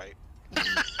pics, right?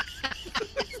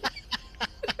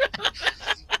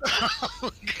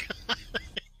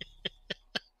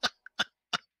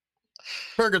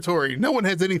 Purgatory. No one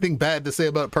has anything bad to say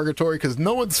about Purgatory because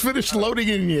no one's finished loading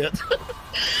in yet.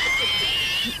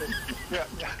 Yeah.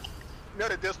 You know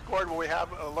the Discord where we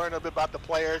have learn a bit about the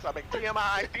players. I mean,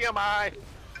 TMI.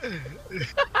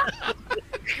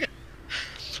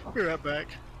 We're right back.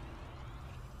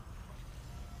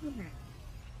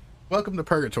 Welcome to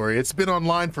Purgatory. It's been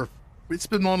online for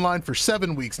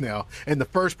 7 weeks now, and the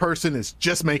first person is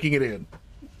just making it in.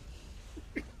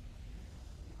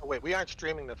 Oh, wait, we aren't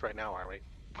streaming this right now, are we?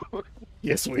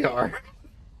 Yes, we are.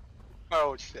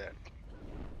 Oh shit.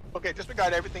 Okay,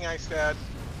 disregard everything I said.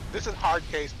 This is hard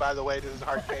case, by the way. This is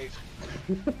hard case.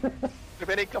 If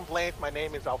any complaints, my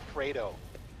name is Alfredo.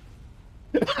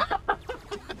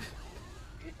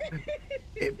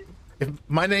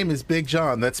 My name is Big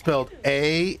John. That's spelled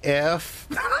A-F.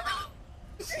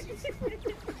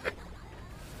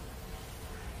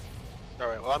 All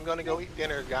right, well, I'm going to go eat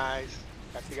dinner, guys.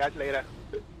 Talk to you guys later.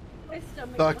 My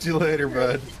stomach. Talk to you later,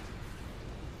 bud.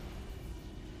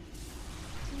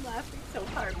 I'm laughing so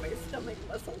hard, my stomach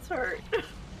muscles hurt.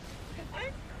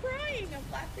 I'm crying. I'm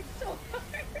laughing so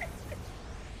hard.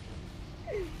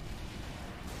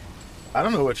 I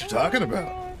don't know what you're talking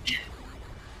about.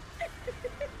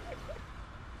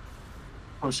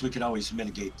 Of course, we could always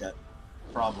mitigate that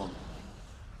problem.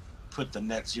 Put the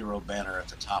net zero banner at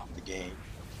the top of the game.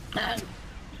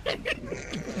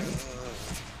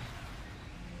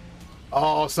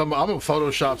 Oh, I'm gonna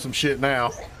Photoshop some shit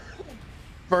now.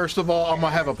 First of all, I'm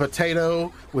gonna have a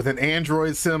potato with an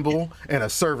Android symbol and a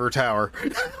server tower.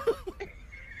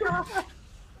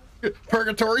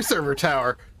 Purgatory server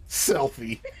tower.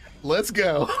 Selfie. Let's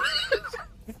go.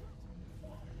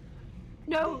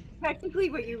 No, technically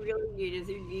what you really need is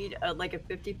you need like a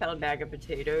 50-pound bag of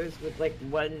potatoes with like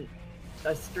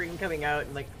a string coming out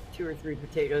and like 2 or 3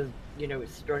 potatoes, you know,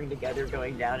 strung together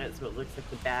going down it, so it looks like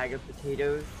the bag of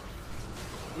potatoes,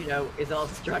 you know, is all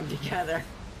strung together.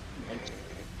 And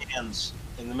hands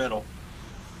in the middle.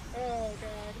 Oh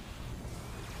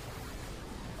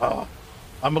god. Oh,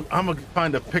 I'm gonna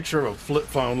find a picture of a flip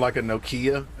phone like a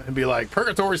Nokia and be like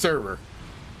Purgatory server.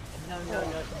 No.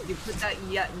 You put that.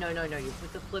 Yeah. No. You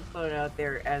put the flip phone out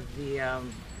there as the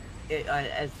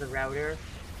as the router,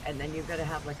 and then you've got to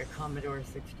have like a Commodore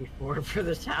 64 for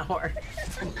the tower.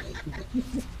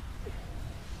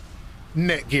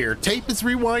 Netgear. Tape is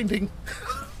rewinding.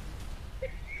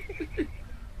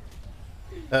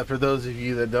 For those of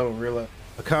you that don't realize,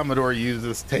 a Commodore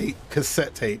uses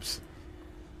cassette tapes.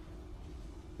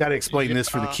 Got to explain this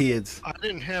for the kids. I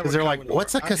didn't have. Because they're like,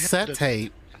 "What's a cassette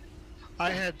tape?" I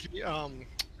had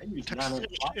the Texas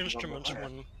Instruments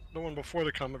one, the one before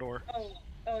the Commodore.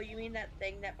 Oh, you mean that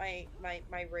thing that my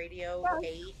radio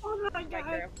ate? Oh my My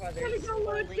grandfather's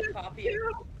only copy of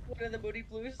one of the Moody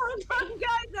Blues. Hold on,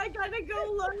 guys, I gotta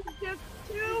go load disc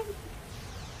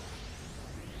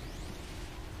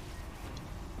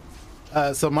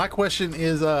 2. So my question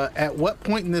is, at what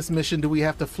point in this mission do we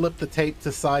have to flip the tape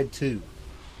to side 2?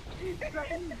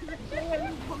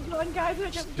 Hold on, guys, I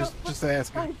gotta go Just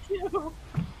asking. side 2.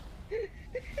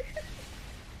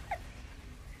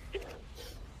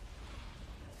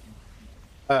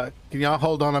 Can y'all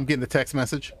hold on? I'm getting a text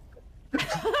message.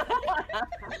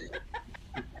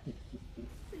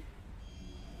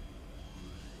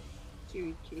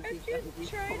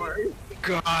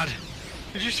 God,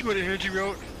 did you see what Energy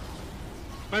wrote?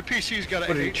 My PC's got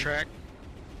an 8-track.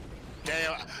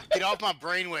 Damn, get off my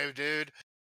brainwave, dude.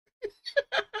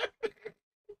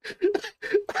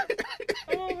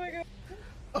 Oh my god.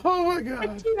 Oh my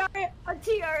god. A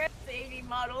TRS 80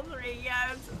 Model 3,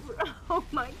 yes. Oh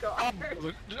my god.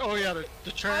 Oh yeah,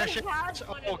 the trash. I had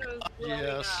one of those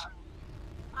yes. up.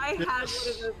 I had one of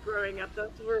those growing up.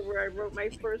 That's where I wrote my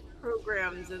first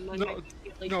programs, and then my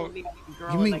family told me I was a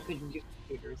girl and I couldn't do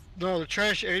computers. No, the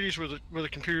trash 80s were the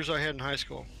computers I had in high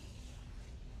school.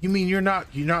 You mean you're not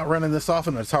running this off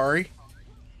an Atari?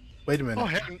 Wait a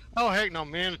minute. Oh heck no,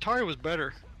 man! Atari was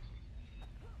better.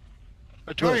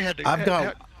 Atari Look, had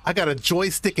to. I got a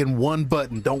joystick and one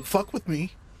button. Don't fuck with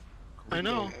me. I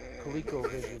know.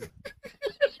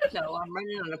 No, I'm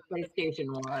running on a PlayStation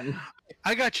 1.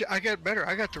 I got you. I got better.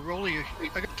 I got the rolly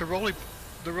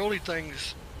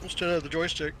things instead of the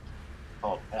joystick.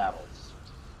 Oh, paddles.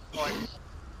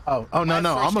 Oh no.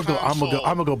 I'm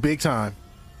gonna go big time.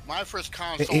 My first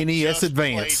console. NES just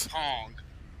Advance. played Pong.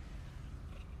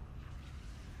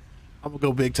 I'm gonna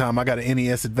go big time. I got an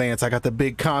NES Advance. I got the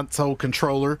big console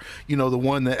controller. You know, the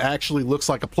one that actually looks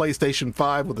like a PlayStation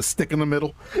 5 with a stick in the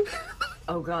middle.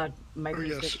 Oh god, Mike,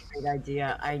 you got a great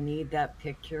idea. I need that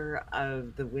picture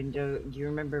of the window. Do you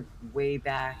remember way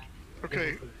back?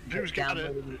 Okay, who's got it?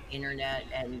 Downloading the internet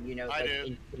and I like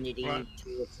do. infinity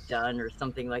till it's done or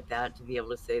something like that, to be able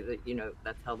to say that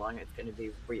that's how long it's going to be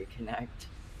before you connect.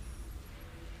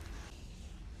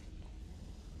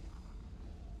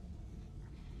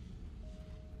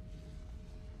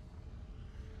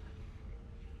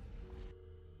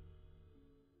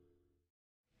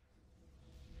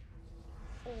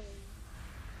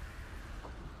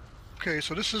 Okay,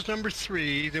 so this is number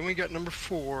 3. Then we got number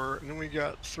 4, and then we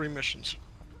got 3 missions.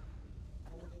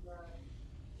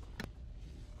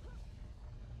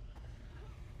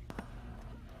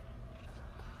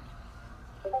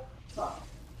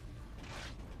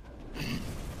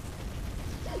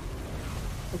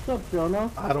 What's up,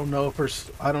 Jonah? I don't know if her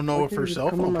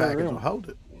cell phone package will hold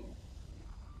it.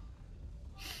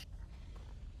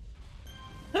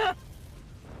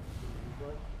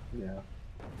 Yeah.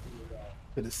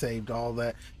 Could have saved all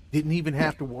that. Didn't even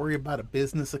have to worry about a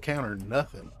business account or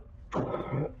nothing.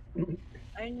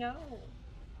 I know.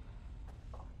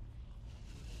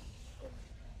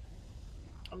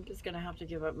 I'm just gonna have to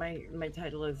give up my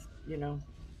title as,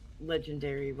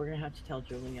 legendary. We're gonna have to tell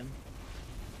Julian.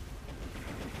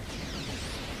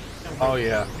 Oh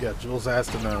yeah, yeah. Jules has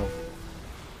to know.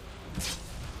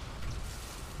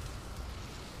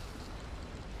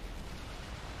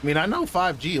 I mean, I know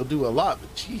 5G will do a lot,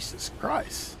 but Jesus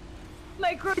Christ.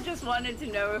 Micro just wanted to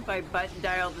know if I button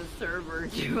dial the server,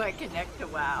 do I connect to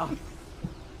WoW?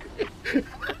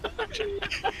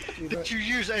 Did you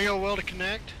use AOL to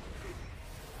connect?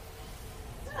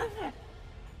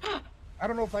 I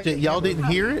don't know if I can. Y'all didn't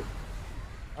hear it?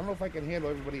 I don't know if I can handle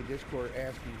everybody in Discord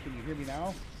asking, "Can you hear me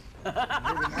now? Can you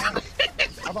hear me now?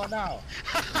 How about now?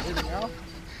 Can you hear me now?"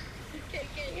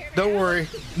 Don't worry,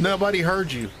 nobody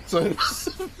heard you. So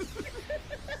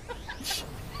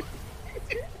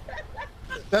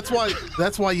that's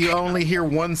why you only hear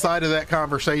one side of that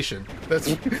conversation. That's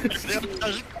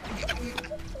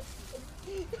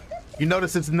you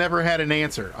notice it's never had an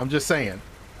answer. I'm just saying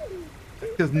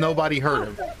because nobody heard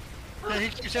him. Yeah, he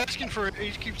keeps asking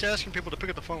people to pick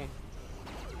up the phone.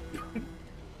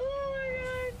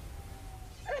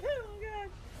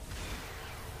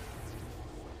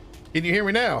 Can you hear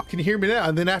me now? Can you hear me now?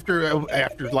 And then after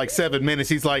like 7 minutes,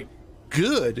 he's like,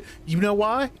 "Good." You know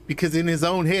why? Because in his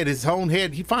own head,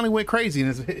 he finally went crazy.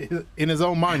 In his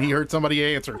own mind, he heard somebody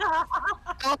answer.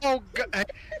 Oh,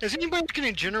 God. Is anybody looking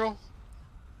in general?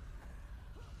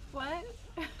 What?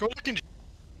 Go look in.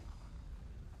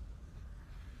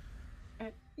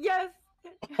 Yes.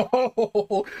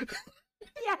 Oh,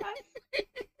 Yeah.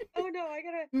 Oh no, I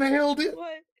gotta. nailed it.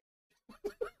 What?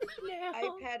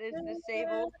 iPad is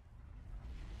disabled.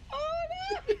 Oh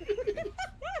no!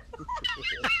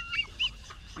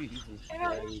 Jesus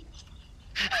Christ.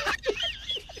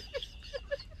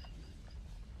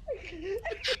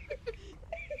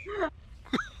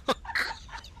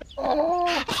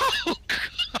 Oh.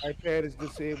 iPad is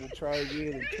disabled. Try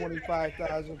again in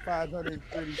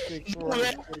 25,536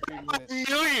 minutes.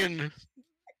 Million.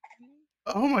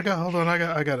 Oh my God! Hold on, I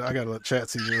gotta let chat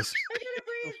see this.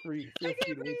 Feel free to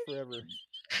wait forever.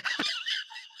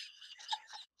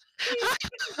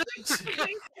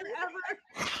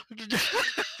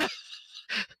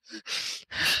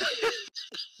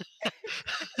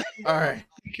 All right,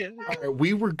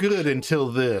 we were good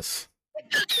until this.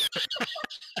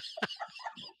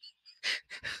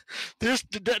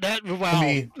 Wow.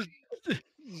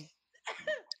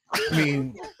 I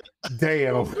mean,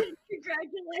 damn.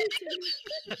 Congratulations!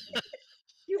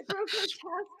 You broke our task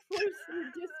force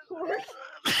in Discord.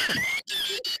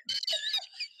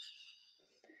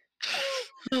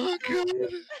 Oh God!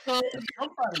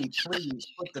 Somebody please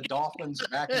put the dolphins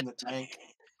back in the tank.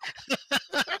 My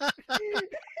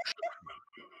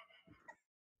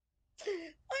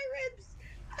ribs!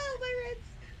 Oh, my ribs!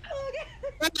 Oh, God!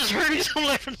 That just hurt. He's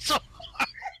laughing so hard.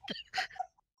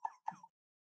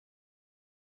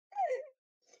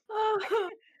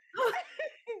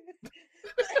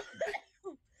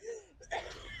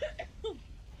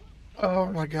 Oh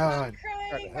my God! I'm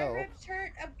crying. My ribs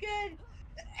hurt. I'm good.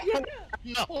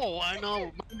 No, I know.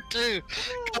 Mine too.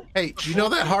 Hey, you know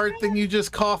that hard thing you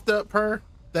just coughed up, Purr?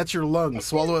 That's your lungs.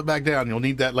 Swallow it back down. You'll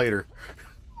need that later.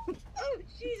 Oh,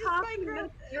 Jesus, my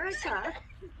growth. Erica.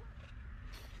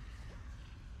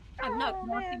 I'm not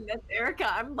coughing, that's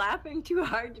Erica. I'm laughing too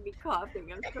hard to be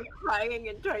coughing. I'm still crying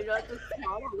and trying not to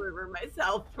swallow over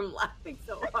myself from laughing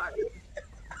so hard.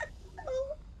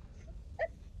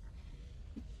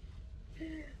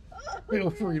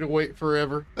 Feel free to wait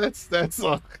forever. That's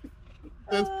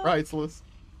priceless.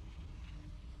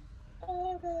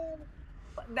 Oh, God.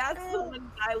 That's the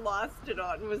one I lost it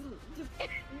on, was just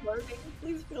learning.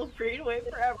 Please feel free to wait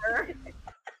forever.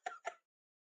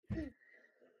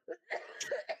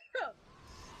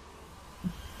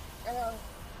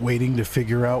 Waiting to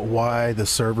figure out why the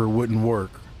server wouldn't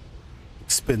work.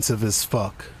 Expensive as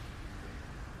fuck.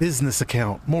 Business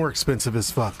account, more expensive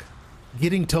as fuck.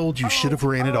 Getting told you should have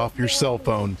ran it off your cell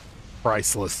phone.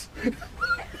 Priceless.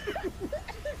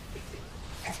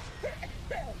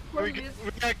 We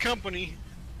got company.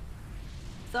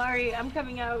 Sorry, I'm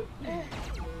coming out.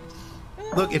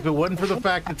 Look, if it wasn't for the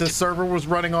fact that this server was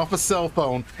running off a cell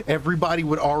phone, everybody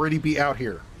would already be out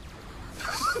here.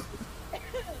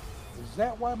 Is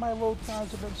that why my load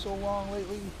times have been so long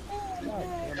lately? God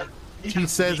damn it. She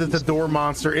says it's a door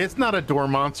monster. It's not a door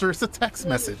monster. It's a text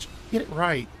message. Get it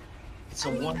right. It's a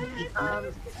one.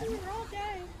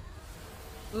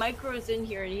 Micro's in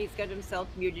here and he's got himself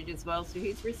muted as well, so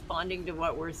he's responding to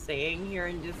what we're saying here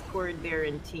in Discord there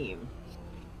in team.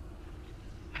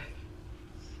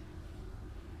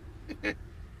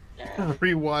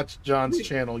 Rewatch John's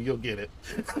channel, you'll get it.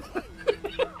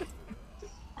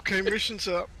 Okay, mission's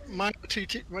up. My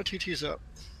TT's up.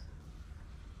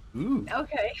 Ooh.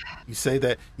 Okay. You say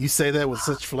that with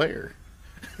such flair.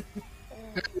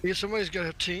 Yeah, somebody's got to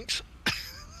have tinks.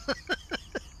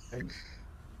 Can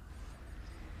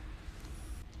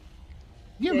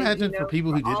you imagine for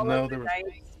people who didn't know there was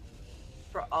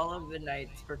for all of the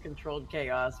nights for Controlled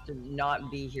Chaos to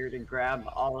not be here to grab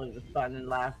all of the fun and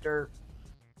laughter?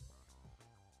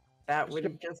 That would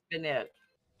have just been it.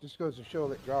 Just goes to show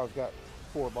that Drow's got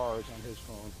 4 bars on his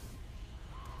phone.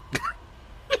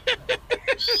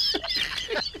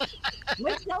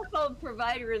 My cell phone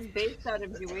provider is based out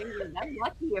of New England. I'm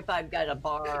lucky if I've got a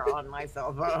bar on my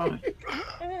cell phone.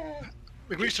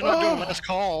 At least you're not doing last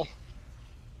call.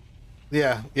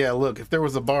 Yeah, yeah. Look, if there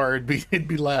was a bar, it'd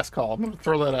be last call. I'm gonna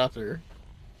throw that out there.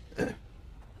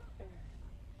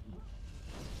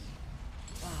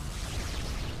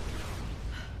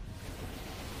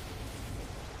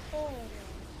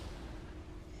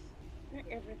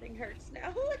 Everything hurts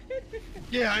now.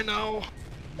 Yeah, I know.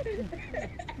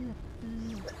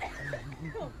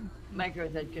 Micro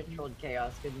said Controlled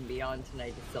Chaos couldn't be on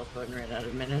tonight. His cell phone ran out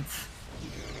of minutes.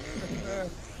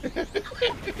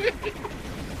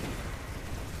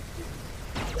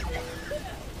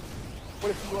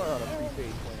 What if you are on a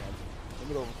prepaid plan in the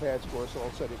middle of a pad score, so all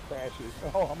of a sudden it crashes?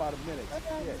 Oh, I'm out of minutes.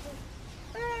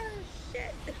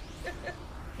 Shit.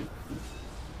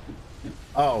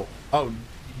 Oh,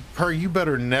 Purr, you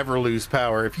better never lose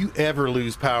power. If you ever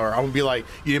lose power, I'm gonna be like,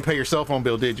 you didn't pay your cell phone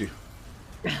bill, did you?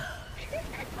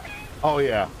 Oh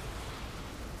yeah.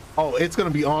 Oh, it's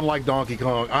gonna be on like Donkey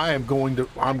Kong. I'm going to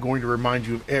remind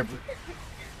you of every.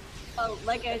 Oh,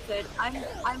 like I said,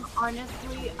 I'm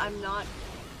honestly, I'm not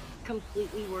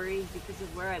completely worried because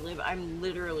of where I live. I'm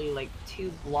literally like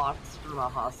 2 blocks from a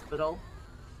hospital,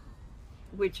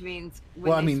 which means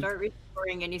when they start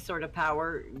restoring any sort of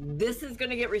power, this is going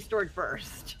to get restored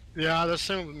first. Yeah, that's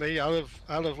the same with me. I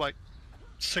live like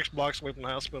 6 blocks away from the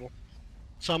hospital,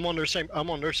 so I'm on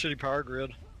their city power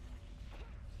grid.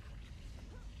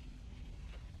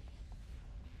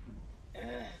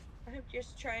 I'm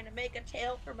just trying to make a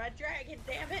tail for my dragon,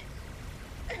 damn it.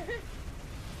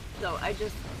 So I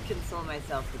just console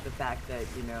myself with the fact that,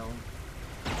 you know,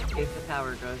 if the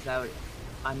power goes out,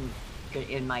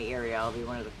 in my area, I'll be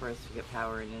one of the first to get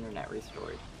power and internet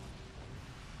restored.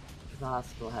 Because the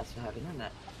hospital has to have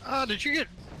internet. Did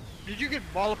you get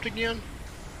walloped again?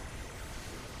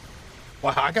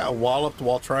 Wow, I got walloped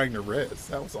while trying to res.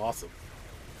 That was awesome.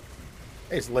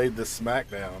 They just laid this smack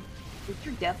down. What's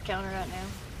your death counter at now?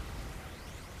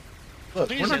 Look,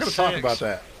 we're not going to talk about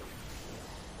that.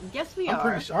 Yes, we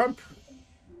are.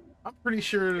 I'm pretty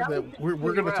sure that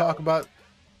we're going to talk about.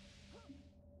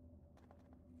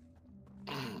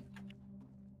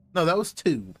 No, that was 2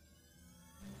 in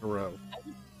a row.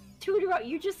 2 in a row.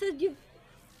 You just said you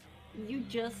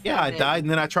just. Yeah, I died and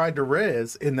then I tried to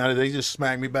res, and now they just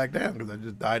smacked me back down because I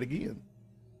just died again.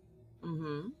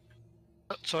 Mm-hmm.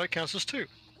 So that counts as 2.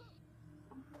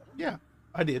 Yeah,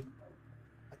 I did.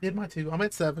 I did my 2. I'm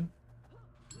at 7.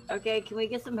 Okay, can we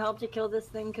get some help to kill this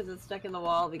thing because it's stuck in the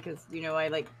wall? Because, you know, I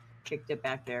like kicked it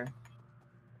back there.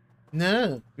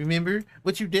 No, remember?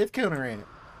 What's your death counter at?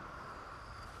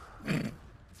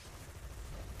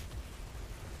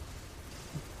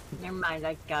 Never mind,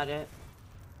 I got it.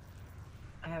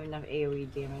 I have enough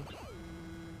AoE damage.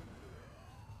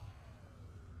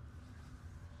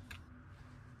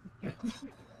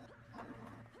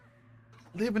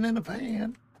 Living in a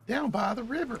van down by the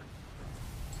river.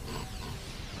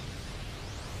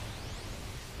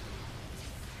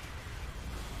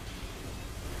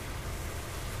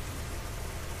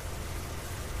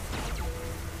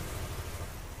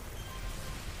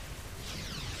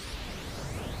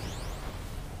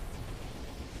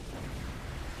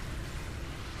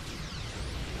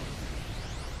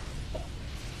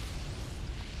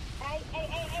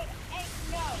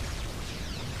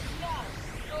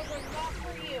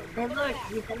 Oh look,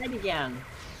 you died again.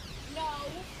 No,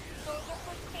 those are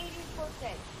for Katie's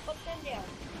birthday. Put them down.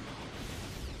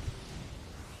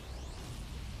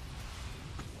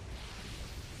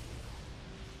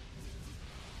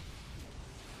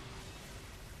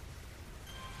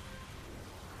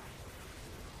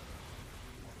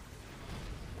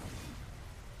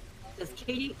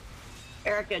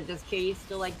 Erica, does Katie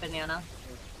still like banana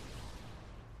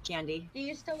candy? Do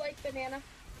you still like banana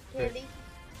candy?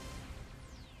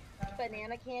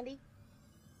 Banana candy?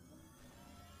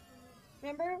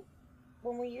 Remember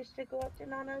when we used to go up to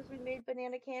Nana's, we made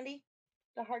banana candy?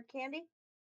 The hard candy?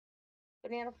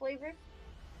 Banana flavored?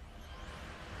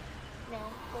 No.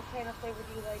 What kind of flavor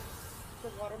do you like? The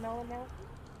watermelon now?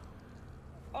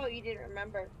 Oh, you didn't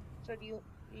remember. So do you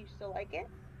still like it?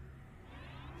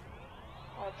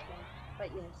 Oh, it's fine. But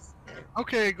yes.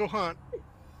 Okay, go hunt.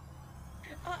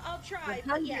 I'll try,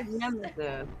 but yes.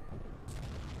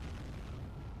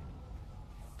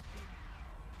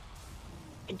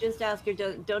 Just ask her.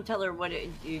 Don't tell her what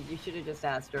you should have just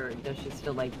asked her. Does she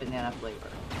still like banana flavor?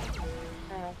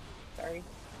 Oh, sorry.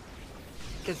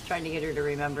 Because trying to get her to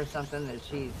remember something that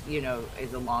she's,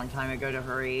 is a long time ago to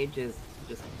her age is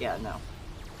just, yeah, no.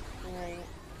 Right.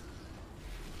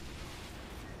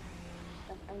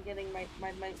 I'm getting my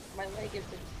leg is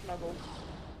a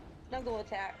snuggle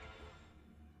attack.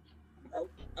 Oh,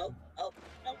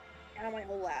 and my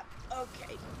whole lap.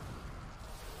 Okay.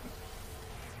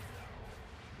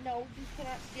 No, you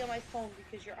cannot steal my phone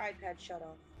because your iPad shut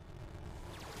off.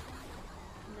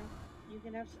 No, you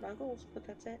can have snuggles, but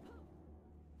that's it.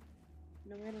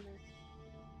 No internet.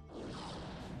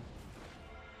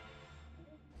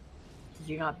 Did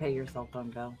you not pay your cell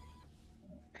phone bill?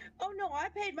 Oh no, I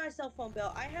paid my cell phone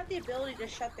bill. I have the ability to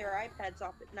shut their iPads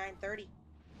off at 9:30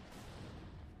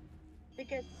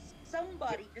 because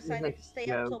somebody decided to stay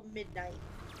up till midnight.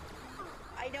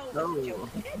 I know it was a joke.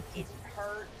 It didn't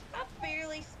hurt. I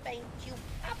barely spanked you.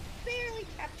 I barely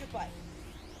tapped your butt.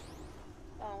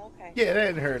 Oh, okay. Yeah, that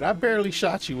didn't hurt. I barely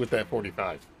shot you with that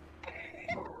 45.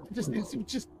 I just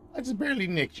barely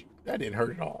nicked you. That didn't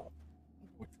hurt at all.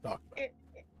 What you talking about?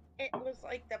 It was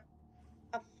like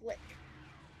a flick,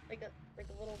 like a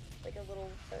little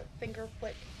finger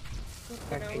flick.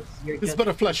 Okay, It's but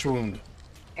a flesh wound.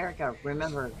 Erica,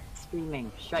 remember,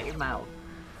 screaming. Shut your mouth.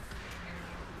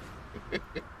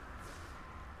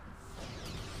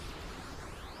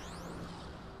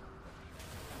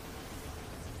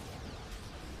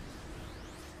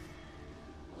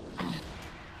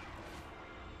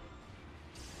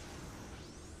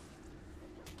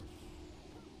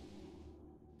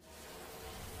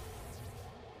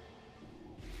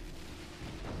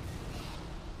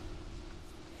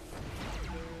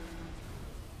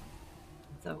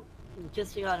 So,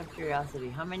 just out of curiosity,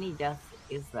 how many deaths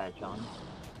is that, John?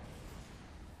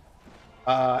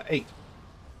 8.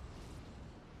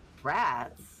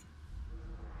 Rats?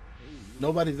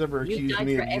 Nobody's ever accused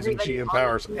me of using GM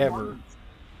powers ever.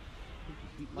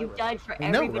 You've died for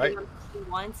everybody on the team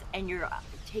once, and you're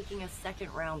taking a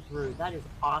second round through. That is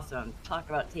awesome. Talk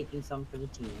about taking some for the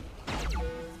team.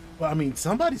 Well, I mean,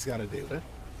 somebody's got to do it.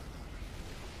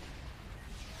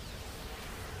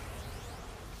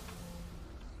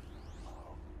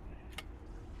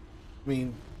 I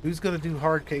mean, who's going to do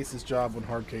Hardcase's job when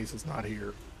Hardcase is not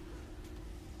here?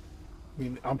 I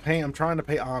mean, I'm trying to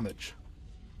pay homage.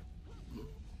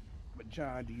 But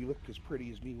John, do you look as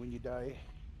pretty as me when you die?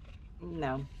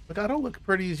 No. Look, I don't look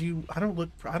pretty as you. I don't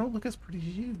look as pretty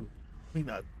as you. I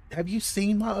mean, have you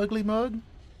seen my ugly mug?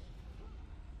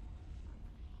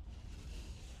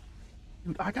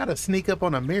 Dude, I gotta sneak up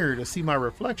on a mirror to see my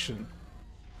reflection.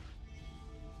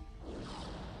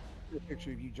 A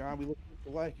picture of you, John. We look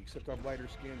alike, except I'm lighter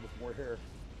skinned with more hair.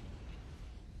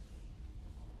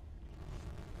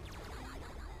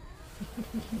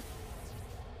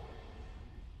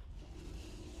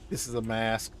 This is a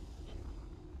mask.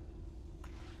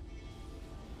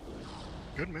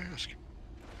 Good mask.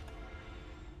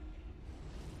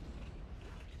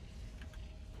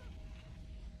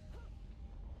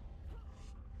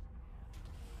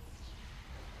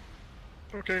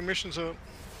 Okay, mission's up.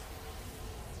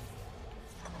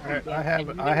 I have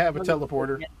a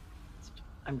teleporter.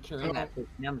 I'm killing that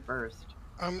them first.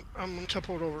 I'm gonna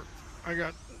teleport over. I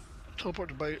got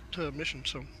teleported to mission,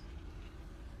 so.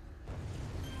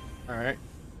 All right.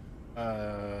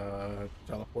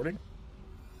 Teleporting.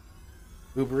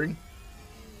 Ubering.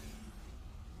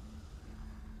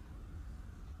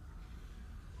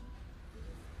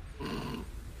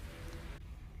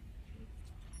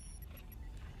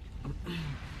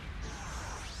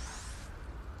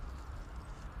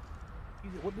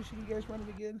 What mission you guys running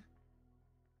again?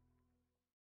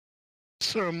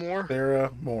 Sarah Moore.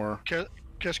 Sara Moore.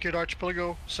 Cascade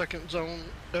Archipelago, second zone,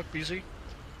 FBZ.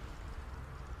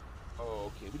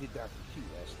 Oh, okay. We did Dr. Q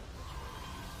last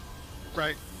time.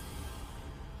 Right.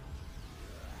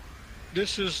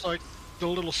 This is like the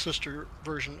little sister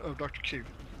version of Dr. Q.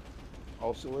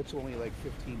 Also, it's only like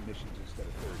 15 missions instead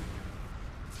of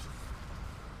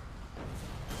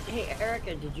 30. Hey,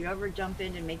 Erica, did you ever jump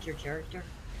in and make your character?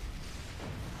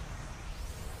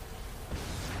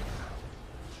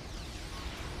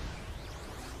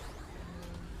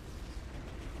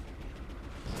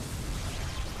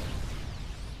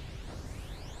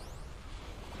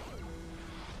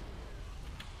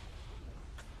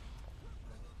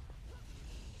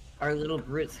 Our little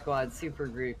Brute Squad super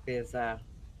group is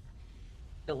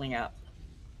filling up.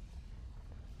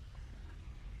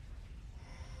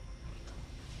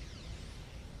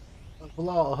 Well,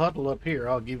 I'll huddle up here.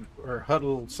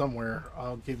 Huddle somewhere.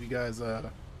 I'll give you guys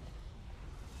a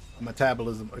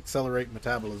metabolism, accelerate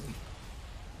metabolism.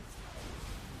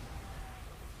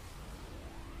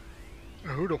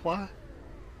 Who to why?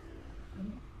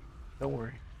 Don't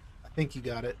worry. I think you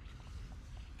got it.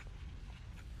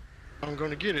 I'm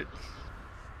gonna get it.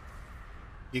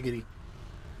 Giggity.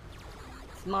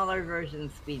 Smaller version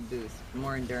speed boost,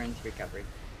 more endurance recovery.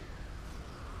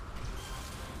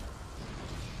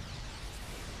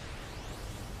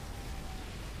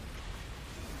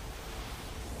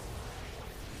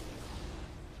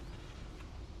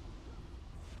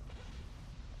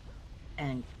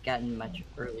 And gotten much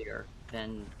earlier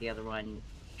than the other one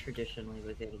traditionally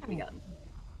was able to be gotten.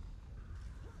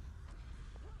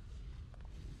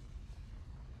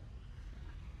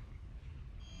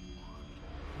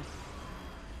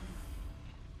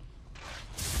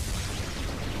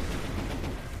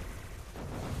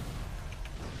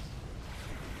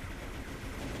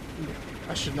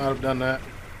 I should not have done that.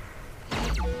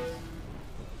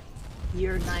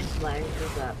 Your nice leg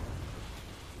is up.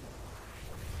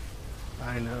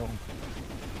 I know.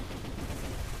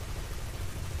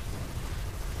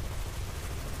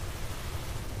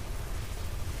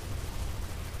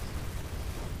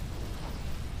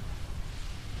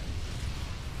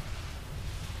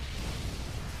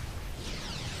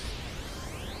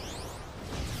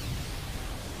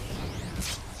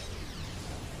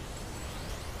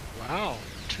 Wow,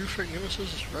 two fake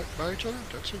nemesis right by each other?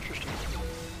 That's interesting.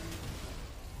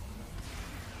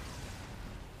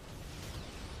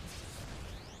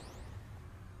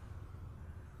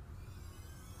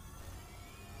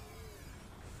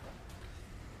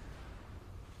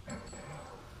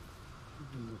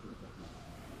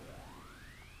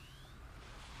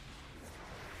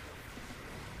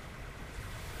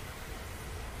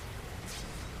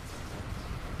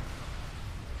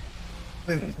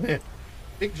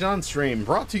 Big John stream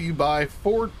brought to you by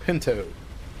Ford Pinto.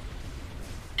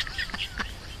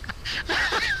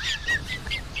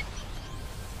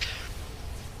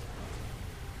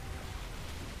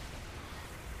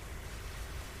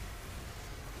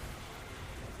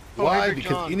 Why? Hey, Big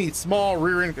Because John. any small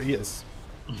rear end. Yes.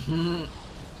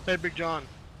 Hey, Big John.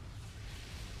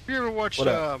 You ever watched What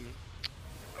up?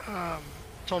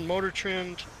 it's on Motor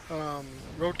Trend,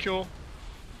 Roadkill?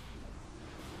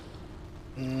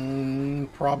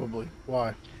 Probably.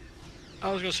 Why?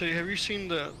 I was gonna say, have you seen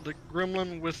the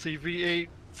Gremlin with the V8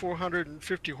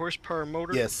 450 horsepower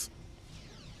motor? Yes.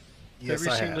 Yes,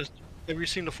 I have. Have you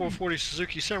seen the 440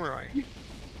 Suzuki Samurai?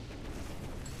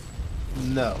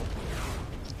 No.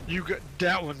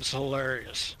 That one's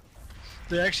hilarious.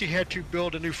 They actually had to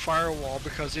build a new firewall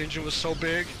because the engine was so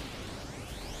big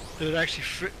that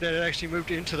it actually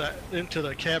moved into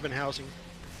the cabin housing.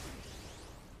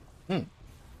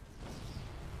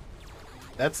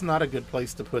 That's not a good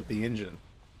place to put the engine.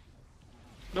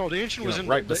 No, the engine was in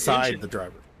right beside engine, the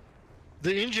driver.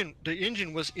 The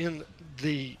engine was in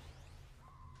the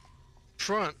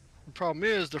front. The problem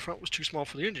is the front was too small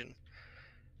for the engine.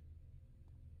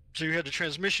 So you had the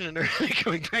transmission and everything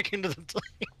coming back into the thing.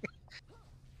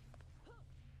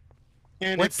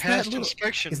 And What's it that passed little-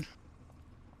 inspection.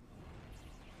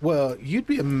 Well, you'd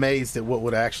be amazed at what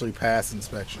would actually pass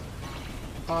inspection.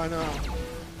 I know.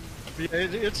 Yeah,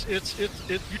 it's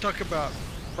you talk about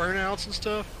burnouts and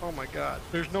stuff. Oh my God,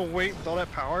 there's no weight with all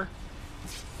that power.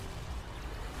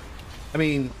 I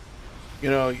mean,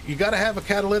 you got to have a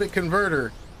catalytic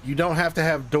converter. You don't have to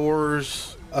have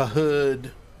doors, a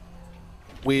hood,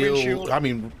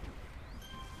 Windshield.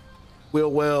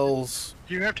 wheel wells,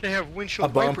 You have to have windshield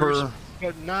a bumper, wipers,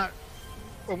 but not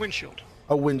a windshield.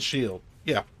 a windshield.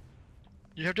 Yeah.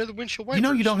 You have to have the windshield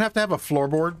wipers. You don't have to have a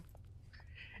floorboard.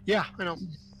 Yeah, I know.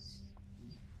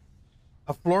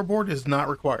 A floorboard is not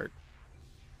required.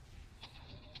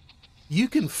 You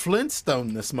can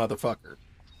Flintstone this motherfucker,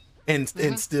 and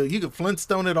still you can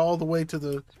Flintstone it all the way to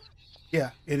the,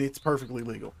 and it's perfectly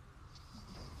legal.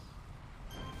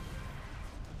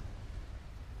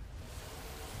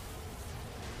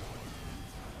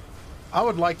 I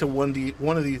would like to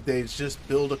one of these days just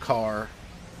build a car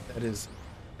that is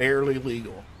barely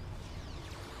legal.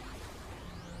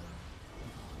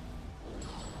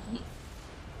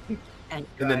 And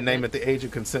then name it the Age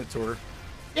of Consent Tour.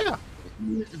 Yeah.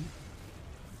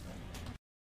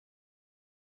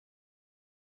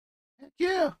 Heck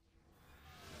yeah.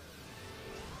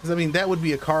 Because, I mean, that would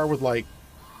be a car with, like,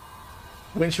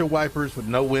 windshield wipers with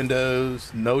no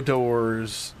windows, no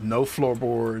doors, no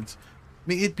floorboards. I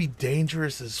mean, it'd be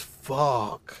dangerous as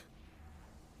fuck.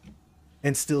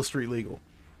 And still street legal.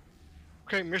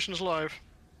 Okay, mission's live.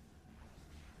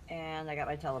 And I got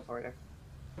my teleporter.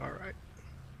 All right.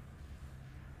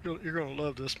 You're gonna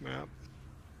love this map.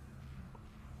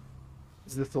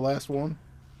 Is this the last one?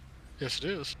 Yes, it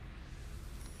is.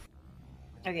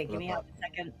 Okay, give me a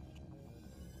second.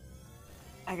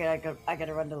 I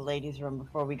gotta run to the ladies' room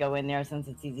before we go in there since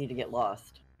it's easy to get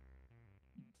lost.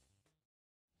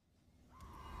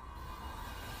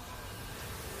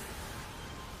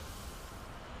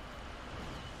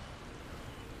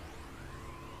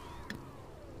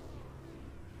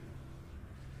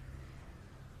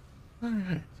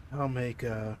 Alright. I'll make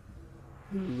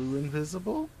Lulu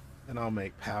invisible. And I'll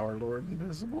make Power Lord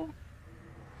invisible.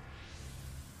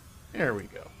 There we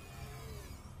go.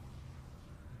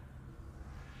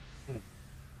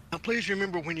 Now, please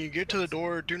remember when you get to the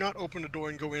door, do not open the door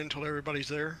and go in until everybody's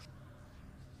there.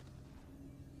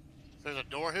 There's a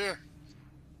door here?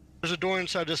 There's a door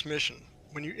inside this mission.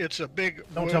 It's a big.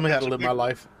 Don't tell me how to live my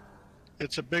life.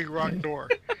 It's a big rock door.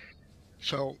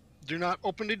 So do not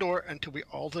open the door until we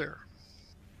all there.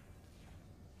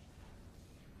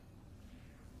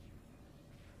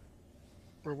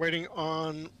 We're waiting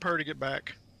on Per to get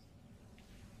back.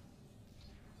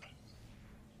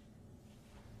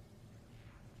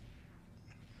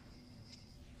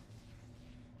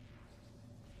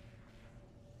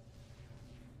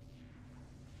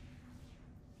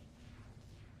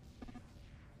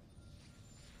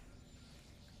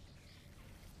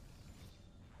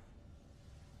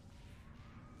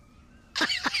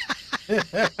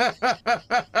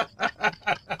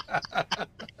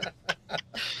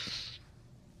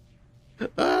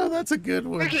 Oh, that's a good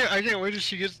one. I can't wait till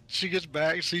she gets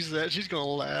back, sees that, she's gonna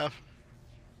laugh.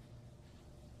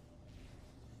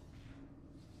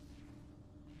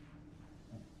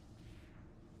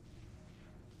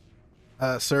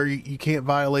 Sir, you can't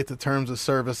violate the terms of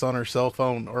service on her cell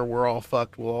phone or we're all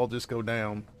fucked. We'll all just go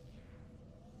down.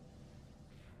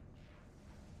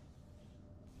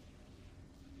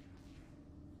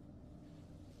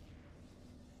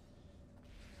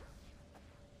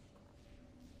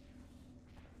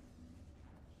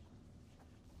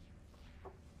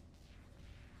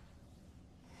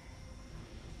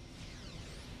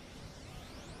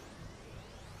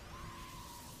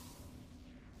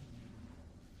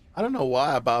 I don't know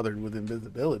why I bothered with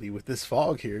invisibility. With this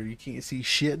fog here, you can't see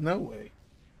shit no way.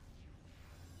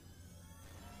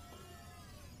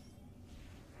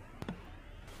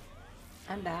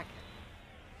 I'm back.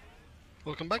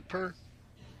 Welcome back, Per.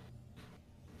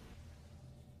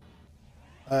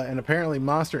 And apparently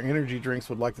Monster Energy Drinks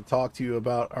would like to talk to you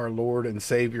about our Lord and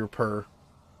Savior Per.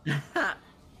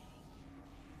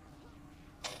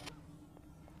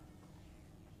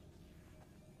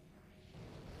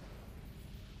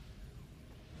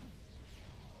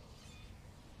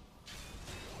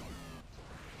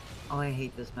 Oh, I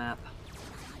hate this map.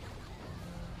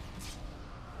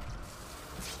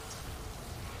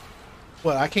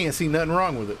 Well, I can't see nothing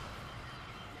wrong with it.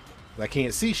 I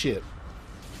can't see shit.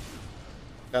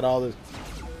 Got all this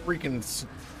freaking...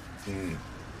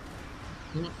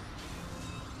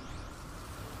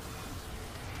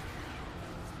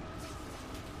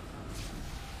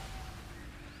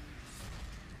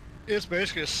 It's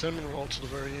basically a cinnamon roll to the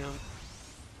very end.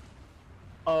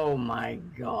 Oh my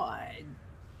god.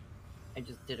 I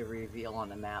just did a reveal on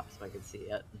the map so I could see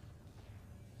it.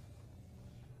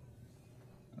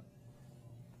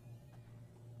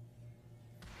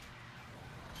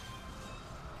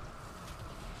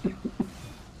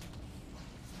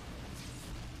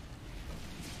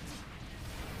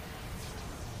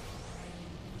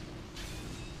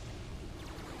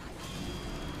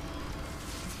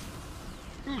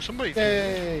 Ooh, somebody.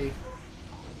 Yay!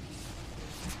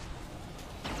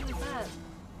 What was that?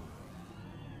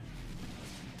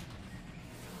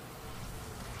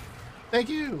 Thank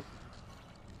you!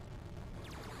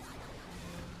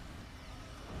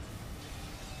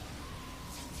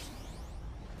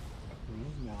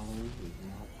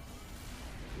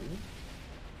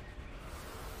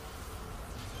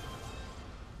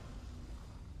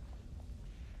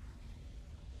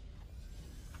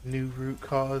 New root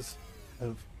cause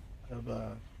of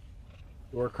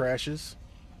door crashes.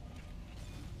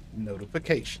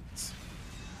 Notifications.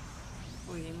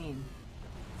 What do you mean?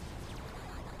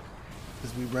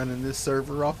 Because we running this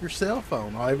server off your cell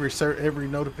phone. Every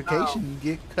notification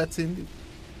you get cuts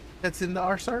into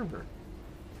our server.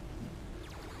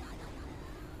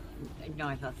 No,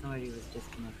 I thought somebody was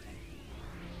disconnecting.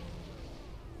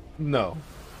 No.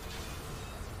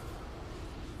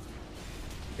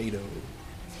 Potato.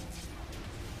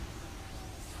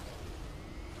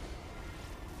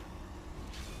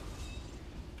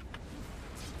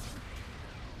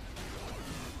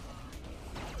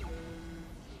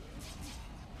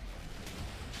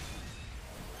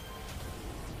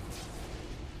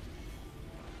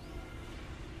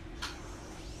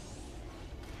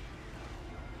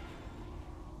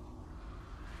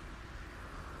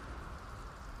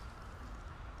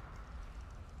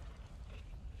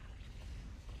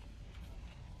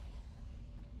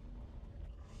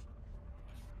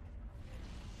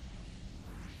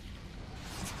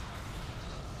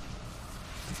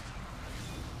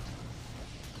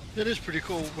 It is pretty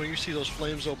cool when you see those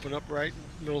flames open up right in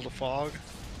the middle of the fog.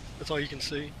 That's all you can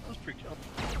see. That's pretty cool.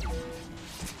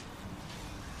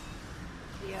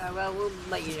 Yeah, well, we'll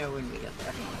let you know when we get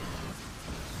there.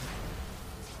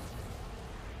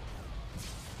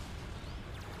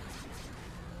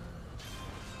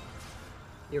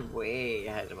 You're way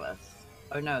ahead of us.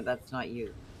 Oh no, that's not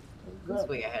you. He's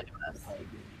way ahead of us.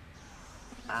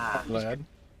 Ah. Lad.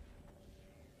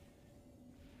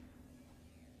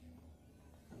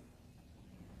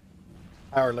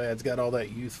 Our lad's got all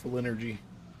that youthful energy.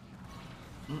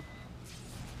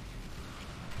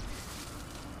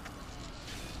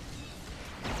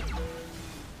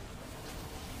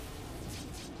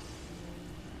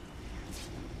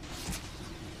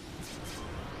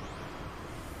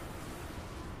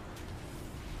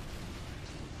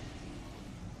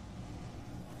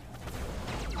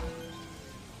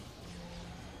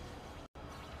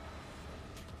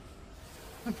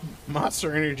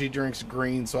 Monster Energy drinks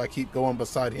green, so I keep going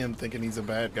beside him thinking he's a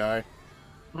bad guy.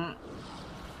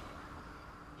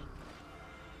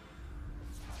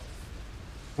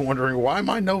 Wondering why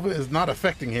my Nova is not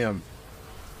affecting him.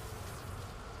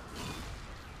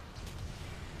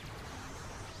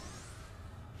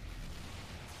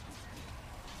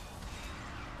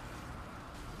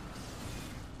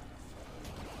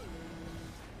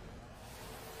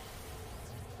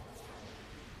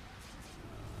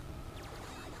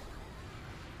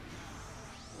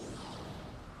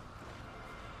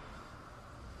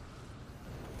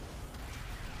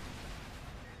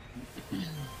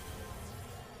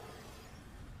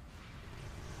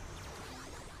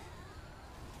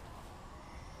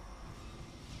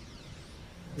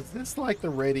 Is this like the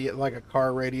radio, like a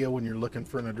car radio when you're looking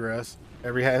for an address?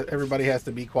 Everybody has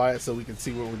to be quiet so we can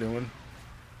see what we're doing.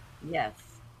 Yes.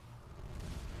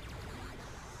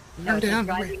 Turn down.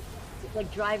 It's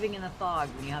like driving in the fog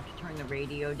when you have to turn the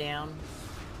radio down.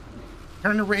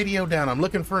 Turn the radio down. I'm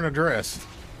looking for an address.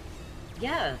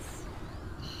 Yes.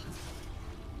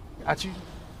 Got you.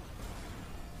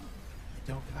 I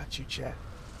don't got you, chat.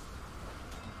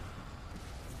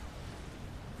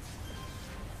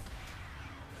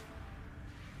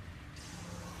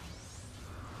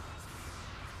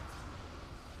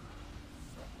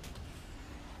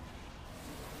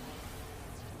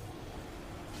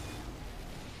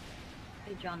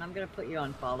 Hey John, I'm gonna put you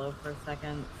on follow for a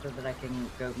second so that I can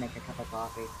go make a cup of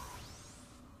coffee.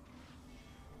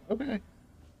 Okay.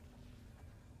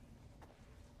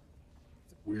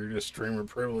 Weirdest streamer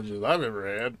privileges I've ever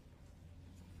had.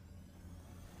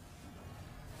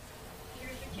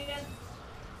 Here's your chance.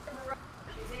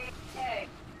 Hey.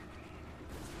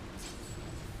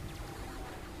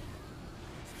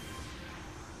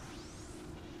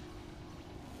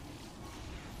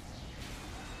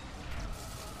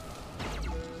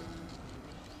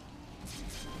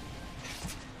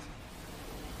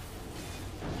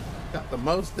 Got the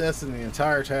most deaths in the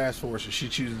entire task force, and she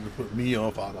chooses to put me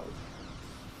on auto.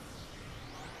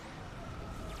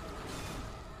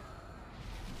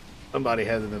 Somebody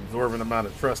has an absorbent amount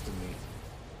of trust in me.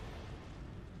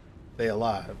 Stay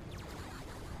alive.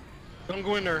 Don't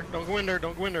go in there. Don't go in there.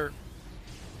 Don't go in there.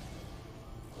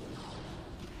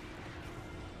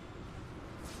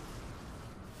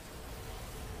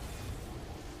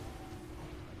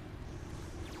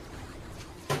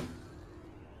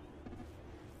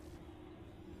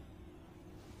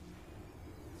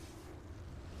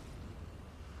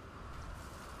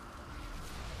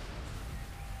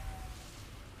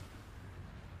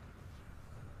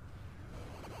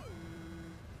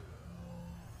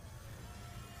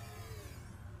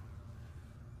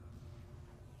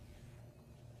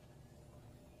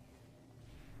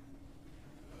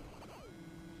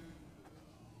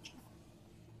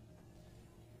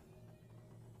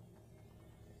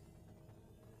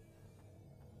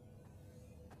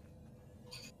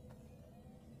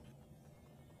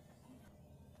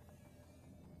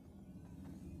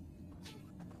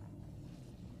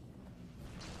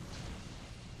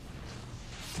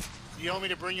 You want me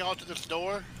to bring y'all to the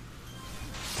store?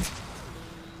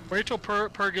 Wait till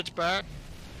Purr gets back.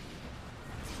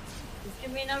 Just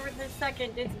give me another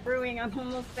second. It's brewing. I'm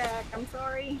almost back. I'm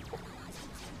sorry.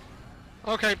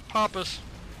 Okay, pop us.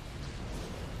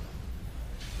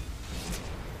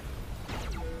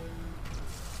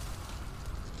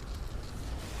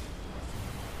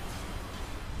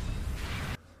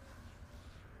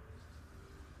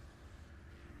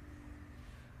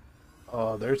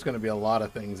 Oh, there's going to be a lot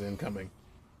of things incoming.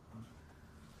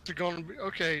 It's going to be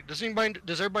okay. Does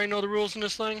everybody know the rules in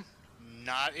this thing?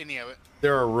 Not any of it.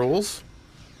 There are rules.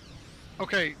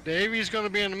 Okay, the AV's going to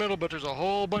be in the middle, but there's a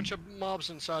whole bunch of mobs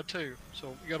inside too,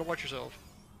 so you got to watch yourself.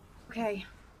 Okay.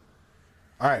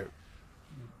 All right.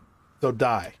 So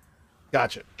die.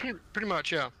 Gotcha. Pretty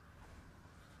much, yeah.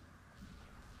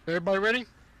 Everybody ready?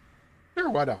 Sure,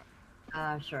 why not?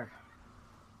 Sure.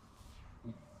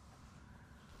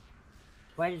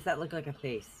 Why does that look like a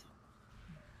face?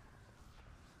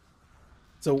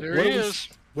 So There what he are, is.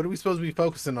 what are we supposed to be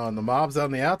focusing on? The mobs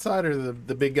on the outside or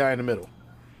the big guy in the middle?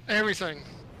 Everything.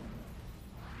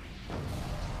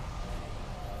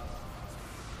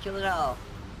 Kill it all.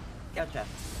 Gotcha.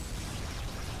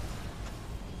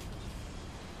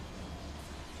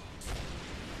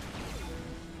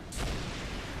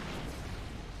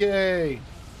 Yay!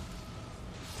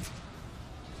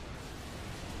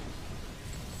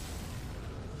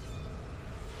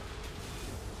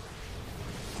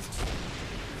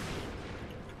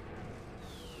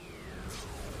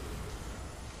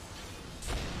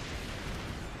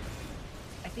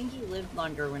 I think he lived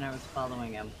longer when I was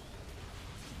following him.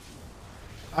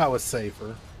 I was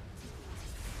safer.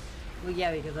 Well,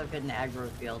 yeah, because I've got an aggro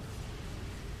field.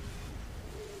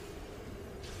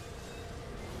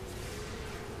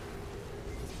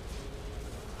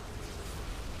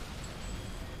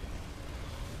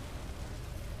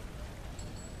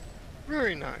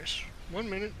 Very nice. 1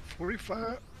 minute,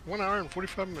 45, 1 hour and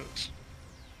 45 minutes.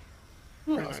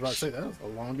 I was about to say, that was the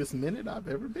longest minute I've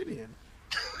ever been in.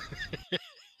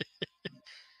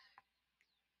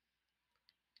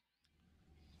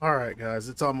 All right, guys,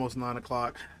 it's almost 9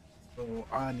 o'clock, so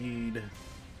I need to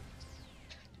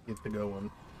get to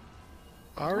going.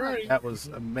 All right. That was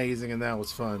amazing, and that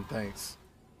was fun. Thanks.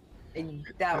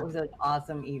 That was an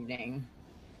awesome evening.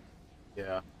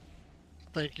 Yeah.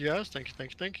 Thank you, guys. Thank you,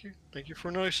 thank you, thank you. Thank you for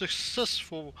another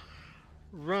successful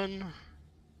run.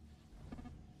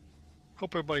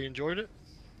 Hope everybody enjoyed it.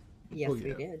 Yes, we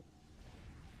did.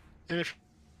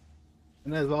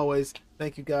 And as always,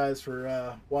 thank you guys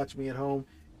for watching me at home.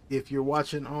 If you're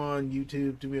watching on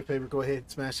YouTube, do me a favor, go ahead,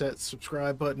 smash that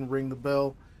subscribe button, ring the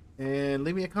bell, and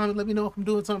leave me a comment. Let me know if I'm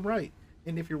doing something right.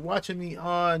 And if you're watching me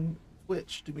on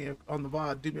Twitch, on the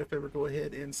VOD, do me a favor, go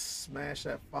ahead and smash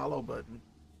that follow button.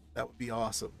 That would be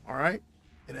awesome. All right.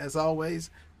 And as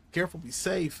always, careful, be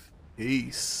safe.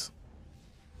 Peace.